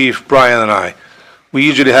police chief, Brian, and I. We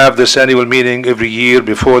usually have this annual meeting every year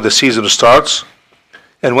before the season starts.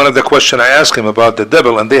 And one of the questions I asked him about the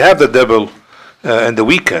double, and they have the double in the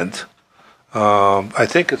weekend. I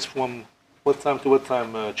think it's from what time to what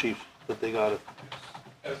time, Chief, that they got it?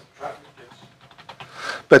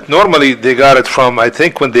 But normally they got it from, I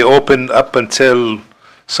think when they open up until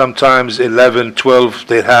sometimes 11, 12,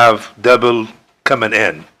 they have double coming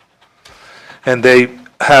in. And they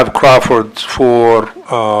have Crawford for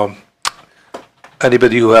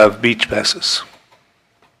anybody who have beach passes.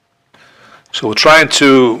 So we were trying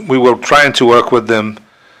to work with them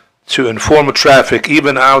to inform traffic,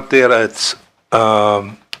 even out there at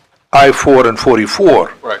I-4 and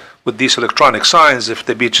 44. Right. With these electronic signs, if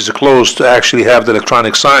the beach is closed, to actually have the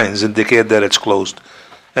electronic signs indicate that it's closed.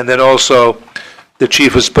 And then also, the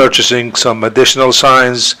chief is purchasing some additional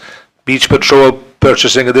signs, Beach Patrol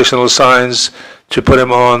purchasing additional signs to put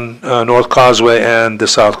them on North Causeway and the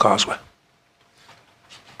South Causeway.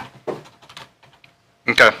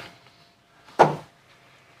 Okay.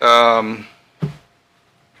 All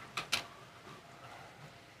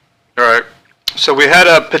right. So we had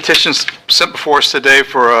a petition sent before us today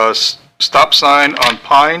for a stop sign on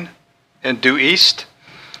Pine and Due East.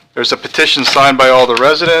 There's a petition signed by all the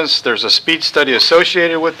residents. There's a speed study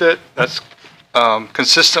associated with it. That's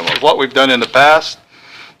consistent with what we've done in the past.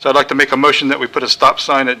 So I'd like to make a motion that we put a stop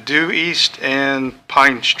sign at Due East and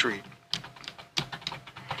Pine Street.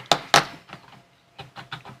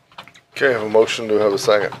 Okay, I have a motion. Do I have a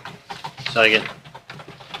second? Second.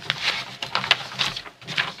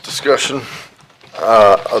 Discussion.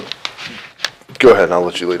 Go ahead, and I'll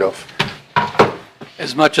let you lead off.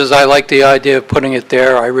 As much as I like the idea of putting it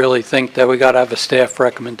there, I really think that we got to have a staff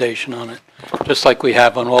recommendation on it, just like we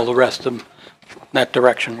have on all the rest of them, in that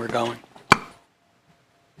direction we're going.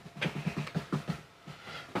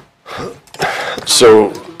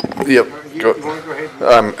 So, yep,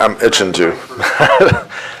 I'm itching to.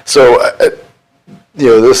 So,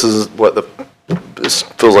 this is this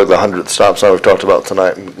feels like the 100th stop sign we've talked about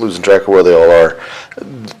tonight, and losing track of where they all are.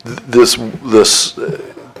 This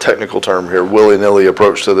technical term here, willy-nilly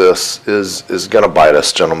approach to this is going to bite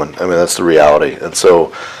us, gentlemen. I mean, that's the reality. And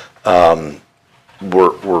so,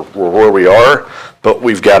 we're where we are, but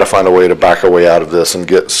we've got to find a way to back our way out of this and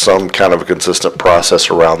get some kind of a consistent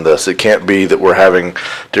process around this. It can't be that we're having,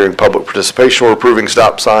 during public participation, we're approving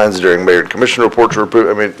stop signs, during mayor and commission reports, we're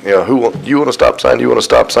approving, I mean, you want a stop sign, you want a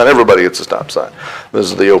stop sign, everybody gets a stop sign.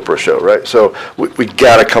 This is the Oprah show, right? So we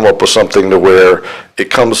got to come up with something to where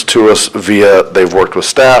it comes to us via, they've worked with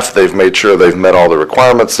staff, they've made sure they've met all the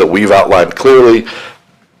requirements that we've outlined clearly.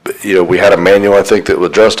 We had a manual, I think, that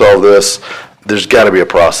addressed all of this. There's got to be a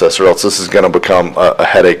process, or else this is going to become a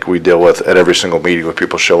headache we deal with at every single meeting with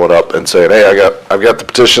people showing up and saying, hey, I've got the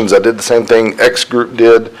petitions, I did the same thing X group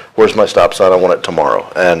did, where's my stop sign, I want it tomorrow.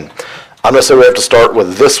 And I'm not saying we have to start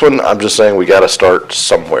with this one, I'm just saying we got to start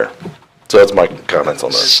somewhere. So that's my comments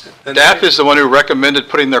on this. Staff is the one who recommended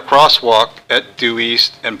putting their crosswalk at Due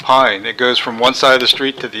East and Pine. It goes from one side of the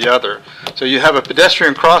street to the other. So you have a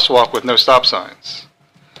pedestrian crosswalk with no stop signs.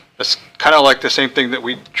 It's kind of like the same thing that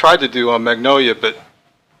we tried to do on Magnolia, but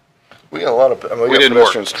we got a lot of, we got didn't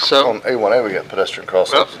work. pedestrians So on A1A, we got pedestrian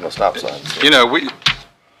crosswalks and no stop signs. So. Made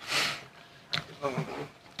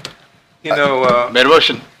a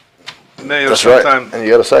motion. Mayor, That's right, and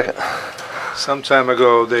you got a second. Some time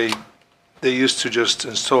ago, they used to just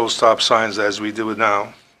install stop signs as we do it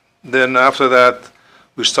now. Then after that,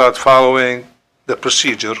 we start following the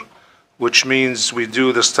procedure, which means we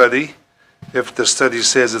do the study. If the study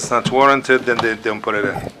says it's not warranted, then they don't put it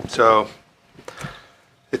in. So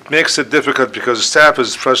it makes it difficult because staff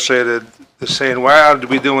is frustrated. They're saying, why are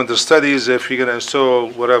we doing the studies if you're going to install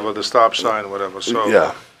whatever, the stop sign, whatever. So,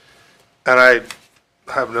 yeah. And I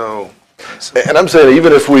have no... And I'm saying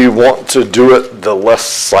even if we want to do it the less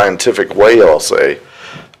scientific way, I'll say,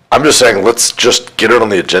 I'm just saying, let's just get it on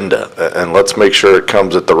the agenda and let's make sure it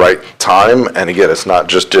comes at the right time. And again, it's not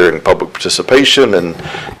just during public participation and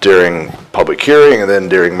during public hearing and then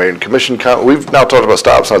during mayor and commission. We've now talked about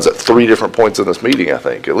stop signs at 3 different points in this meeting, I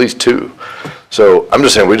think, at least 2. So I'm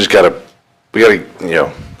just saying, we gotta, you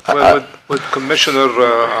know. Well, with Commissioner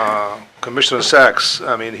Sachs,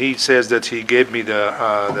 I mean, he says that he gave me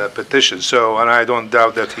the petition, so, and I don't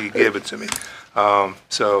doubt that he gave it to me.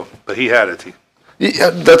 But he had it. Yeah,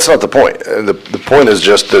 that's not the point. The point is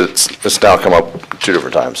just that it's now come up 2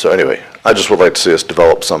 different times. So anyway, I just would like to see us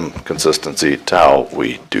develop some consistency to how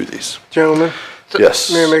we do these. Gentlemen?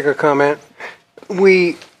 Yes. May I make a comment?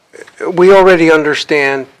 We already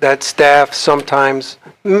understand that staff sometimes,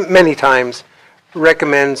 many times,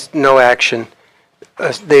 recommends no action.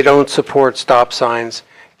 They don't support stop signs,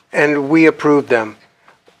 and we approve them.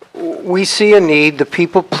 We see a need, the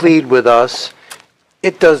people plead with us.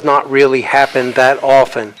 It does not really happen that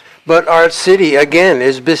often, but our city, again,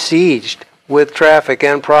 is besieged with traffic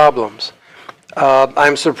and problems.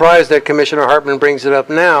 I'm surprised that Commissioner Hartman brings it up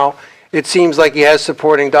now. It seems like he has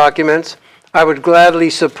supporting documents. I would gladly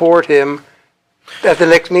support him at the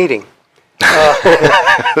next meeting.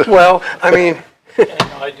 Well, I mean,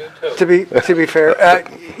 I do too. to be fair,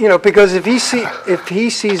 you know, because if he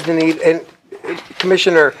sees the need, and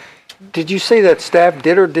Commissioner, did you say that staff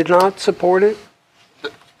did or did not support it?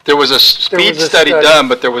 There was a speed study done,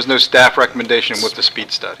 but there was no staff recommendation with the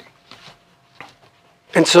speed study.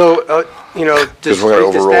 And so, you know, just we're gonna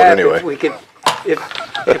overrule it anyway. if we could,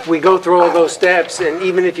 if we go through all those steps, and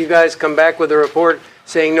even if you guys come back with a report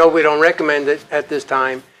saying, no, we don't recommend it at this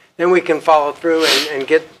time, then we can follow through and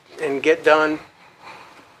get done.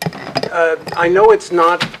 I know it's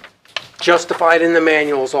not justified in the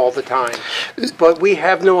manuals all the time, but we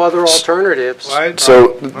have no other alternatives.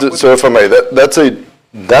 So if I may,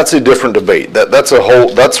 that's a different debate. That's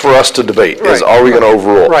for us to debate, is Right. are we gonna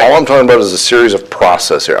overrule? Right. All I'm talking about is a series of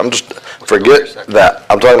process here. Forget that.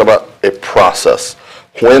 I'm talking about a process.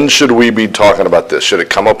 When should we be talking about this? Should it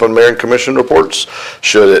come up in mayor and commission reports?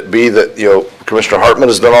 Should it be that, you know, Commissioner Hartman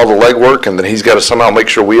has done all the legwork and then he's got to somehow make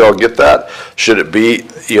sure we all get that? Should it be,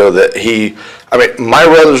 you know, that I mean, my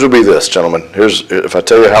ruthers would be this, gentlemen. If I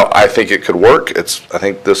tell you how I think it could work, I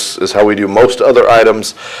think this is how we do most other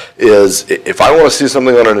items, is if I want to see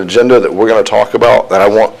something on an agenda that we're going to talk about, that I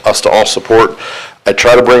want us to all support, I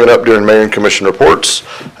try to bring it up during mayor and commission reports.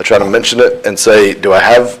 I try to mention it and say, do I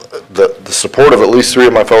have the support of at least 3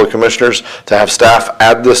 of my fellow commissioners to have staff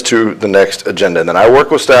add this to the next agenda? And then I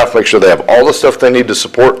work with staff, make sure they have all the stuff they need to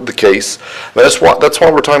support the case. That's why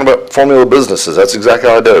we're talking about formula businesses. That's exactly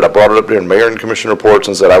how I did it. I brought it up during mayor and commission reports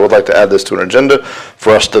and said, I would like to add this to an agenda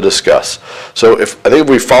for us to discuss. So I think if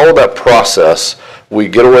we follow that process, we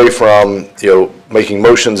get away from, you know, making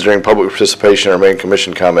motions during public participation or main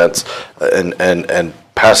commission comments and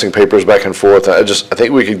passing papers back and forth. I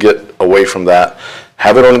think we could get away from that,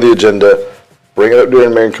 have it on the agenda, bring it up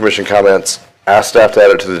during main commission comments, ask staff to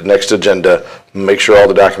add it to the next agenda, make sure all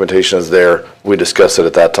the documentation is there, we discuss it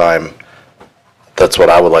at that time. That's what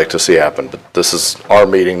I would like to see happen. But this is our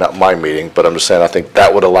meeting, not my meeting, but I'm just saying I think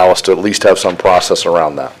that would allow us to at least have some process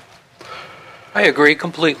around that. I agree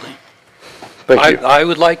completely. Thank you. I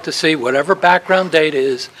would like to see whatever background data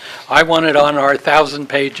is, I want it on our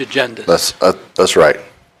 1,000-page agendas. That's right.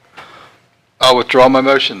 I'll withdraw my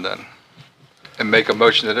motion then, and make a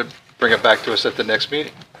motion that bring it back to us at the next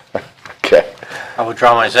meeting. Okay. I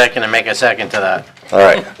withdraw my second and make a second to that. All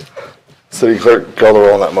right. City clerk, call the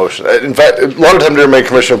roll on that motion. In fact, a lot of time during main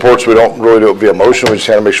commission reports, we don't really do it via motion. We just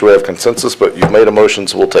kind of make sure we have consensus, but you've made a motion,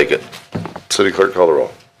 so we'll take it. City clerk, call the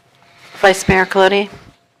roll. Vice Mayor Colodey?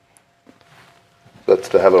 That's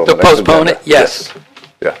to have it on To the next agenda. postpone it? Yes.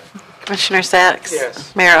 Yeah. Commissioner Sachs?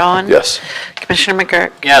 Yes. Mayor Owen? Yes. Commissioner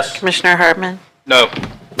McGurk? Yes. Commissioner Hartman? No.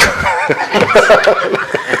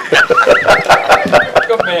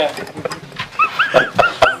 Good man.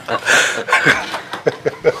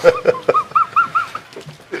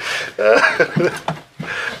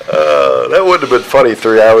 That wouldn't have been funny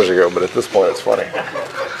 3 hours ago, but at this point, it's funny.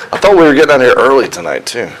 I thought we were getting out here early tonight,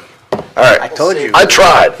 too. All right. I told you. I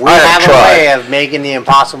tried. We have a way of making the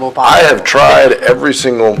impossible possible. I have tried every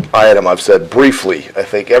single item I've said briefly. I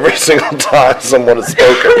think every single time someone has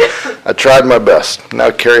spoken. I tried my best.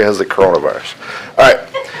 Now Carrie has the coronavirus. All right.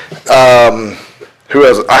 Who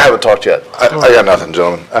has? I haven't talked yet. I got nothing,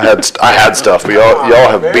 gentlemen. I had stuff, but y'all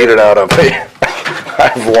have beat it out of me.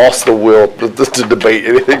 I've lost the will to debate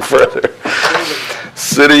anything further.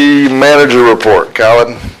 City manager report,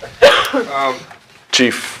 Colin.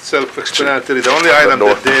 Chief. Self-explanatory. The only item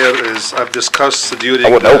that there is I've discussed during. I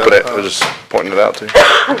wouldn't open it. I was just pointing it out to you.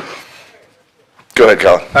 Go ahead,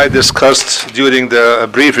 Colin. I discussed during the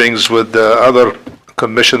briefings with the other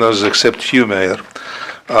commissioners except you, Mayor.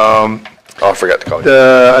 I forgot to call you.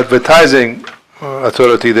 The advertising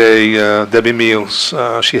authority, Debbie Mills,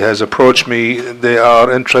 she has approached me. They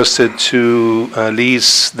are interested to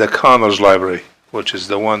lease the Connors Library, which is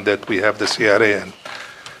the one that we have the CRA in.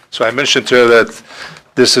 So I mentioned to her that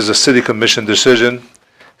this is a city commission decision,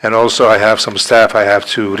 and also I have some staff I have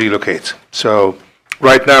to relocate. So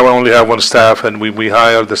right now I only have one staff, and we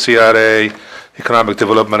hired the CRA, Economic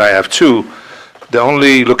Development, I have two. The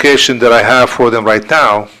only location that I have for them right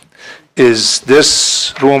now is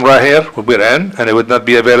this room right here, we're in, and it would not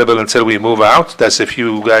be available until we move out. That's if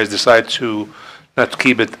you guys decide to not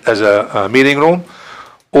keep it as a meeting room,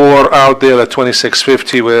 or out there at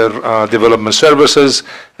 2650 where Development Services,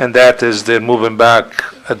 and that is they're moving back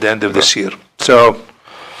at the end of this year. So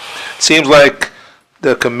it seems like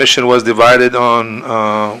the commission was divided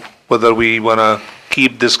on whether we want to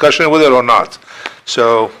keep discussion with it or not.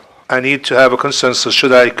 So I need to have a consensus.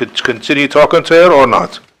 Should I continue talking to her or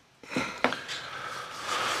not?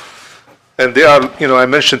 And they are, I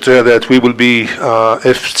mentioned to her that we will be,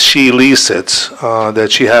 if she leases it, that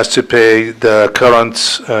she has to pay the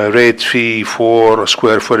current rate fee for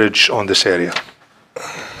square footage on this area.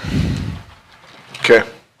 Okay.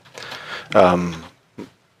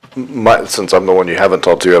 Since I'm the one you haven't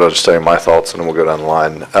talked to yet, I'll just tell you my thoughts and then we'll go down the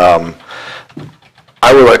line.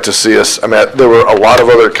 I would like to see us, there were a lot of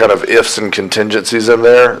other kind of ifs and contingencies in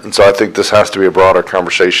there, and so I think this has to be a broader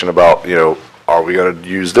conversation about, are we going to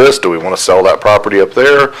use this? Do we want to sell that property up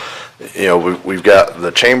there? We've got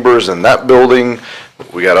the chambers in that building.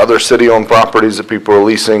 We got other city-owned properties that people are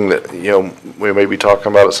leasing that, we may be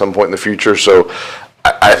talking about at some point in the future. So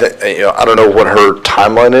I think, I don't know what her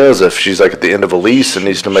timeline is, if she's like at the end of a lease and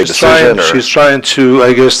needs to make a decision or. She's trying to,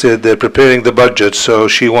 I guess they're preparing the budget, so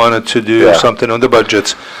she wanted to do something on the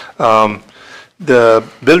budget. The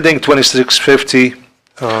building 2650,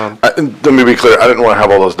 let me be clear, I didn't want to have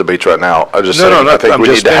all those debates right now. I think we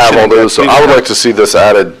need to have all mentioning those, so that I would like to see this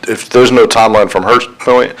added. If there's no timeline from her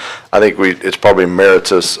point, I think it's probably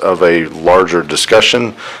meritorious of a larger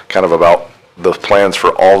discussion, kind of about the plans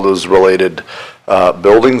for all those related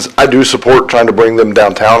buildings. I do support trying to bring them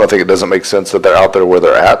downtown. I think it doesn't make sense that they're out there where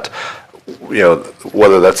they're at.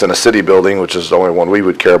 Whether that's in a city building, which is the only one we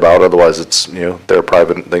would care about, otherwise it's, their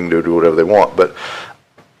private thing to do whatever they want. But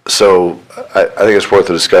so I think it's worth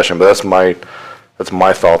a discussion, but that's my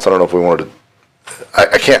thoughts. I don't know if we wanted to,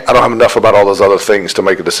 I don't have enough about all those other things to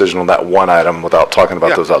make a decision on that one item without talking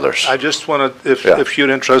about those others. I just wanted, if you're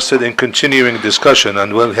interested in continuing discussion,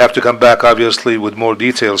 and we'll have to come back obviously with more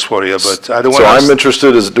details for you, but I don't want to. So I'm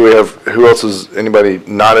interested, who else is, anybody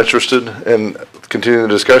not interested in continuing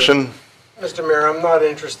the discussion? Mr. Mayor, I'm not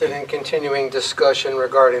interested in continuing discussion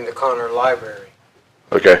regarding the Connor Library.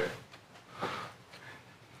 Okay.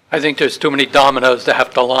 I think there's too many dominoes to have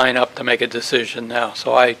to line up to make a decision now,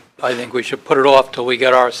 so I think we should put it off till we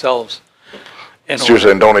get ourselves in So you're order.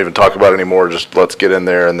 saying don't even talk about it anymore, just let's get in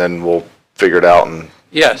there and then we'll figure it out and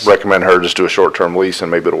Yes. recommend her just do a short-term lease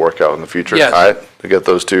and maybe it'll work out in the future. Yes. All right, we get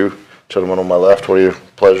those two gentlemen on my left. What are your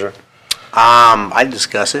pleasure? I'd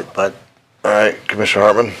discuss it, but. All right, Commissioner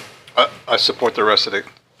Hartman. I support the rest of the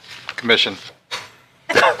commission.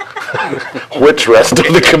 Which rest of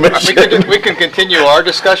the commission? We can continue our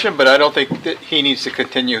discussion, but I don't think that he needs to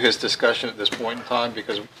continue his discussion at this point in time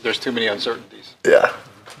because there's too many uncertainties. Yeah,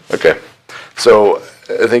 okay. So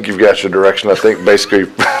I think you've got your direction. I think basically,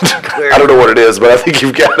 I don't know what it is, but I think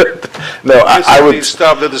you've got it. No, I would.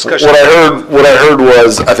 Stop the discussion. What I heard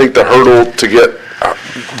was, I think the hurdle to get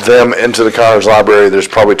them into the Connors Library, there's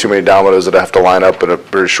probably too many dominoes that have to line up in a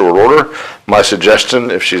very short order. My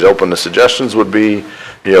suggestion, if she's open to suggestions, would be,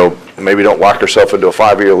 maybe don't lock herself into a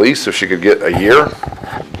 5-year lease. If she could get a year,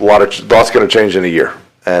 lots going to change in a year.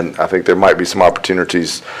 And I think there might be some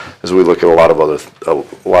opportunities as we look at a lot of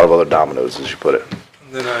other dominoes, as you put it.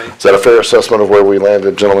 Is that a fair assessment of where we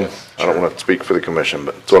landed, gentlemen? I don't want to speak for the commission,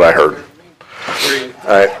 but it's what I heard. All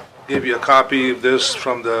right. Give you a copy of this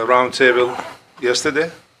from the round table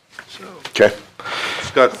yesterday. Okay.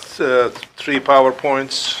 It's got 3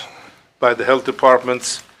 PowerPoints by the health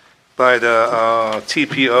departments, by the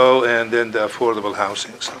TPO, and then the affordable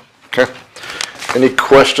housing. So. Okay. Any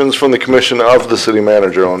questions from the commission of the city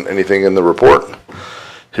manager on anything in the report?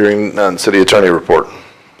 Hearing none. City attorney report.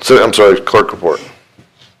 Clerk report.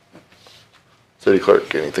 City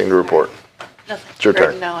clerk, anything to report? Nothing. It's your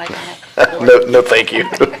turn. No, I don't have. No, thank you.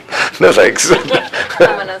 No, thanks.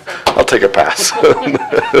 I'll take a pass.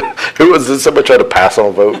 Who was this? Somebody tried to pass on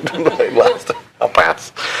a vote? Last time. I'll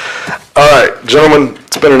pass. All right, gentlemen,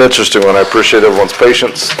 it's been an interesting one. I appreciate everyone's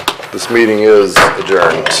patience. This meeting is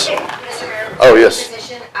adjourned. Oh,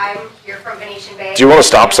 yes. I'm here from Venetian Bay. Do you want a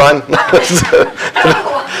stop sign?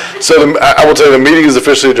 So I will tell you, the meeting is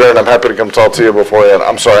officially adjourned. I'm happy to come talk to you beforehand.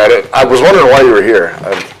 I'm sorry, I was wondering why you were here.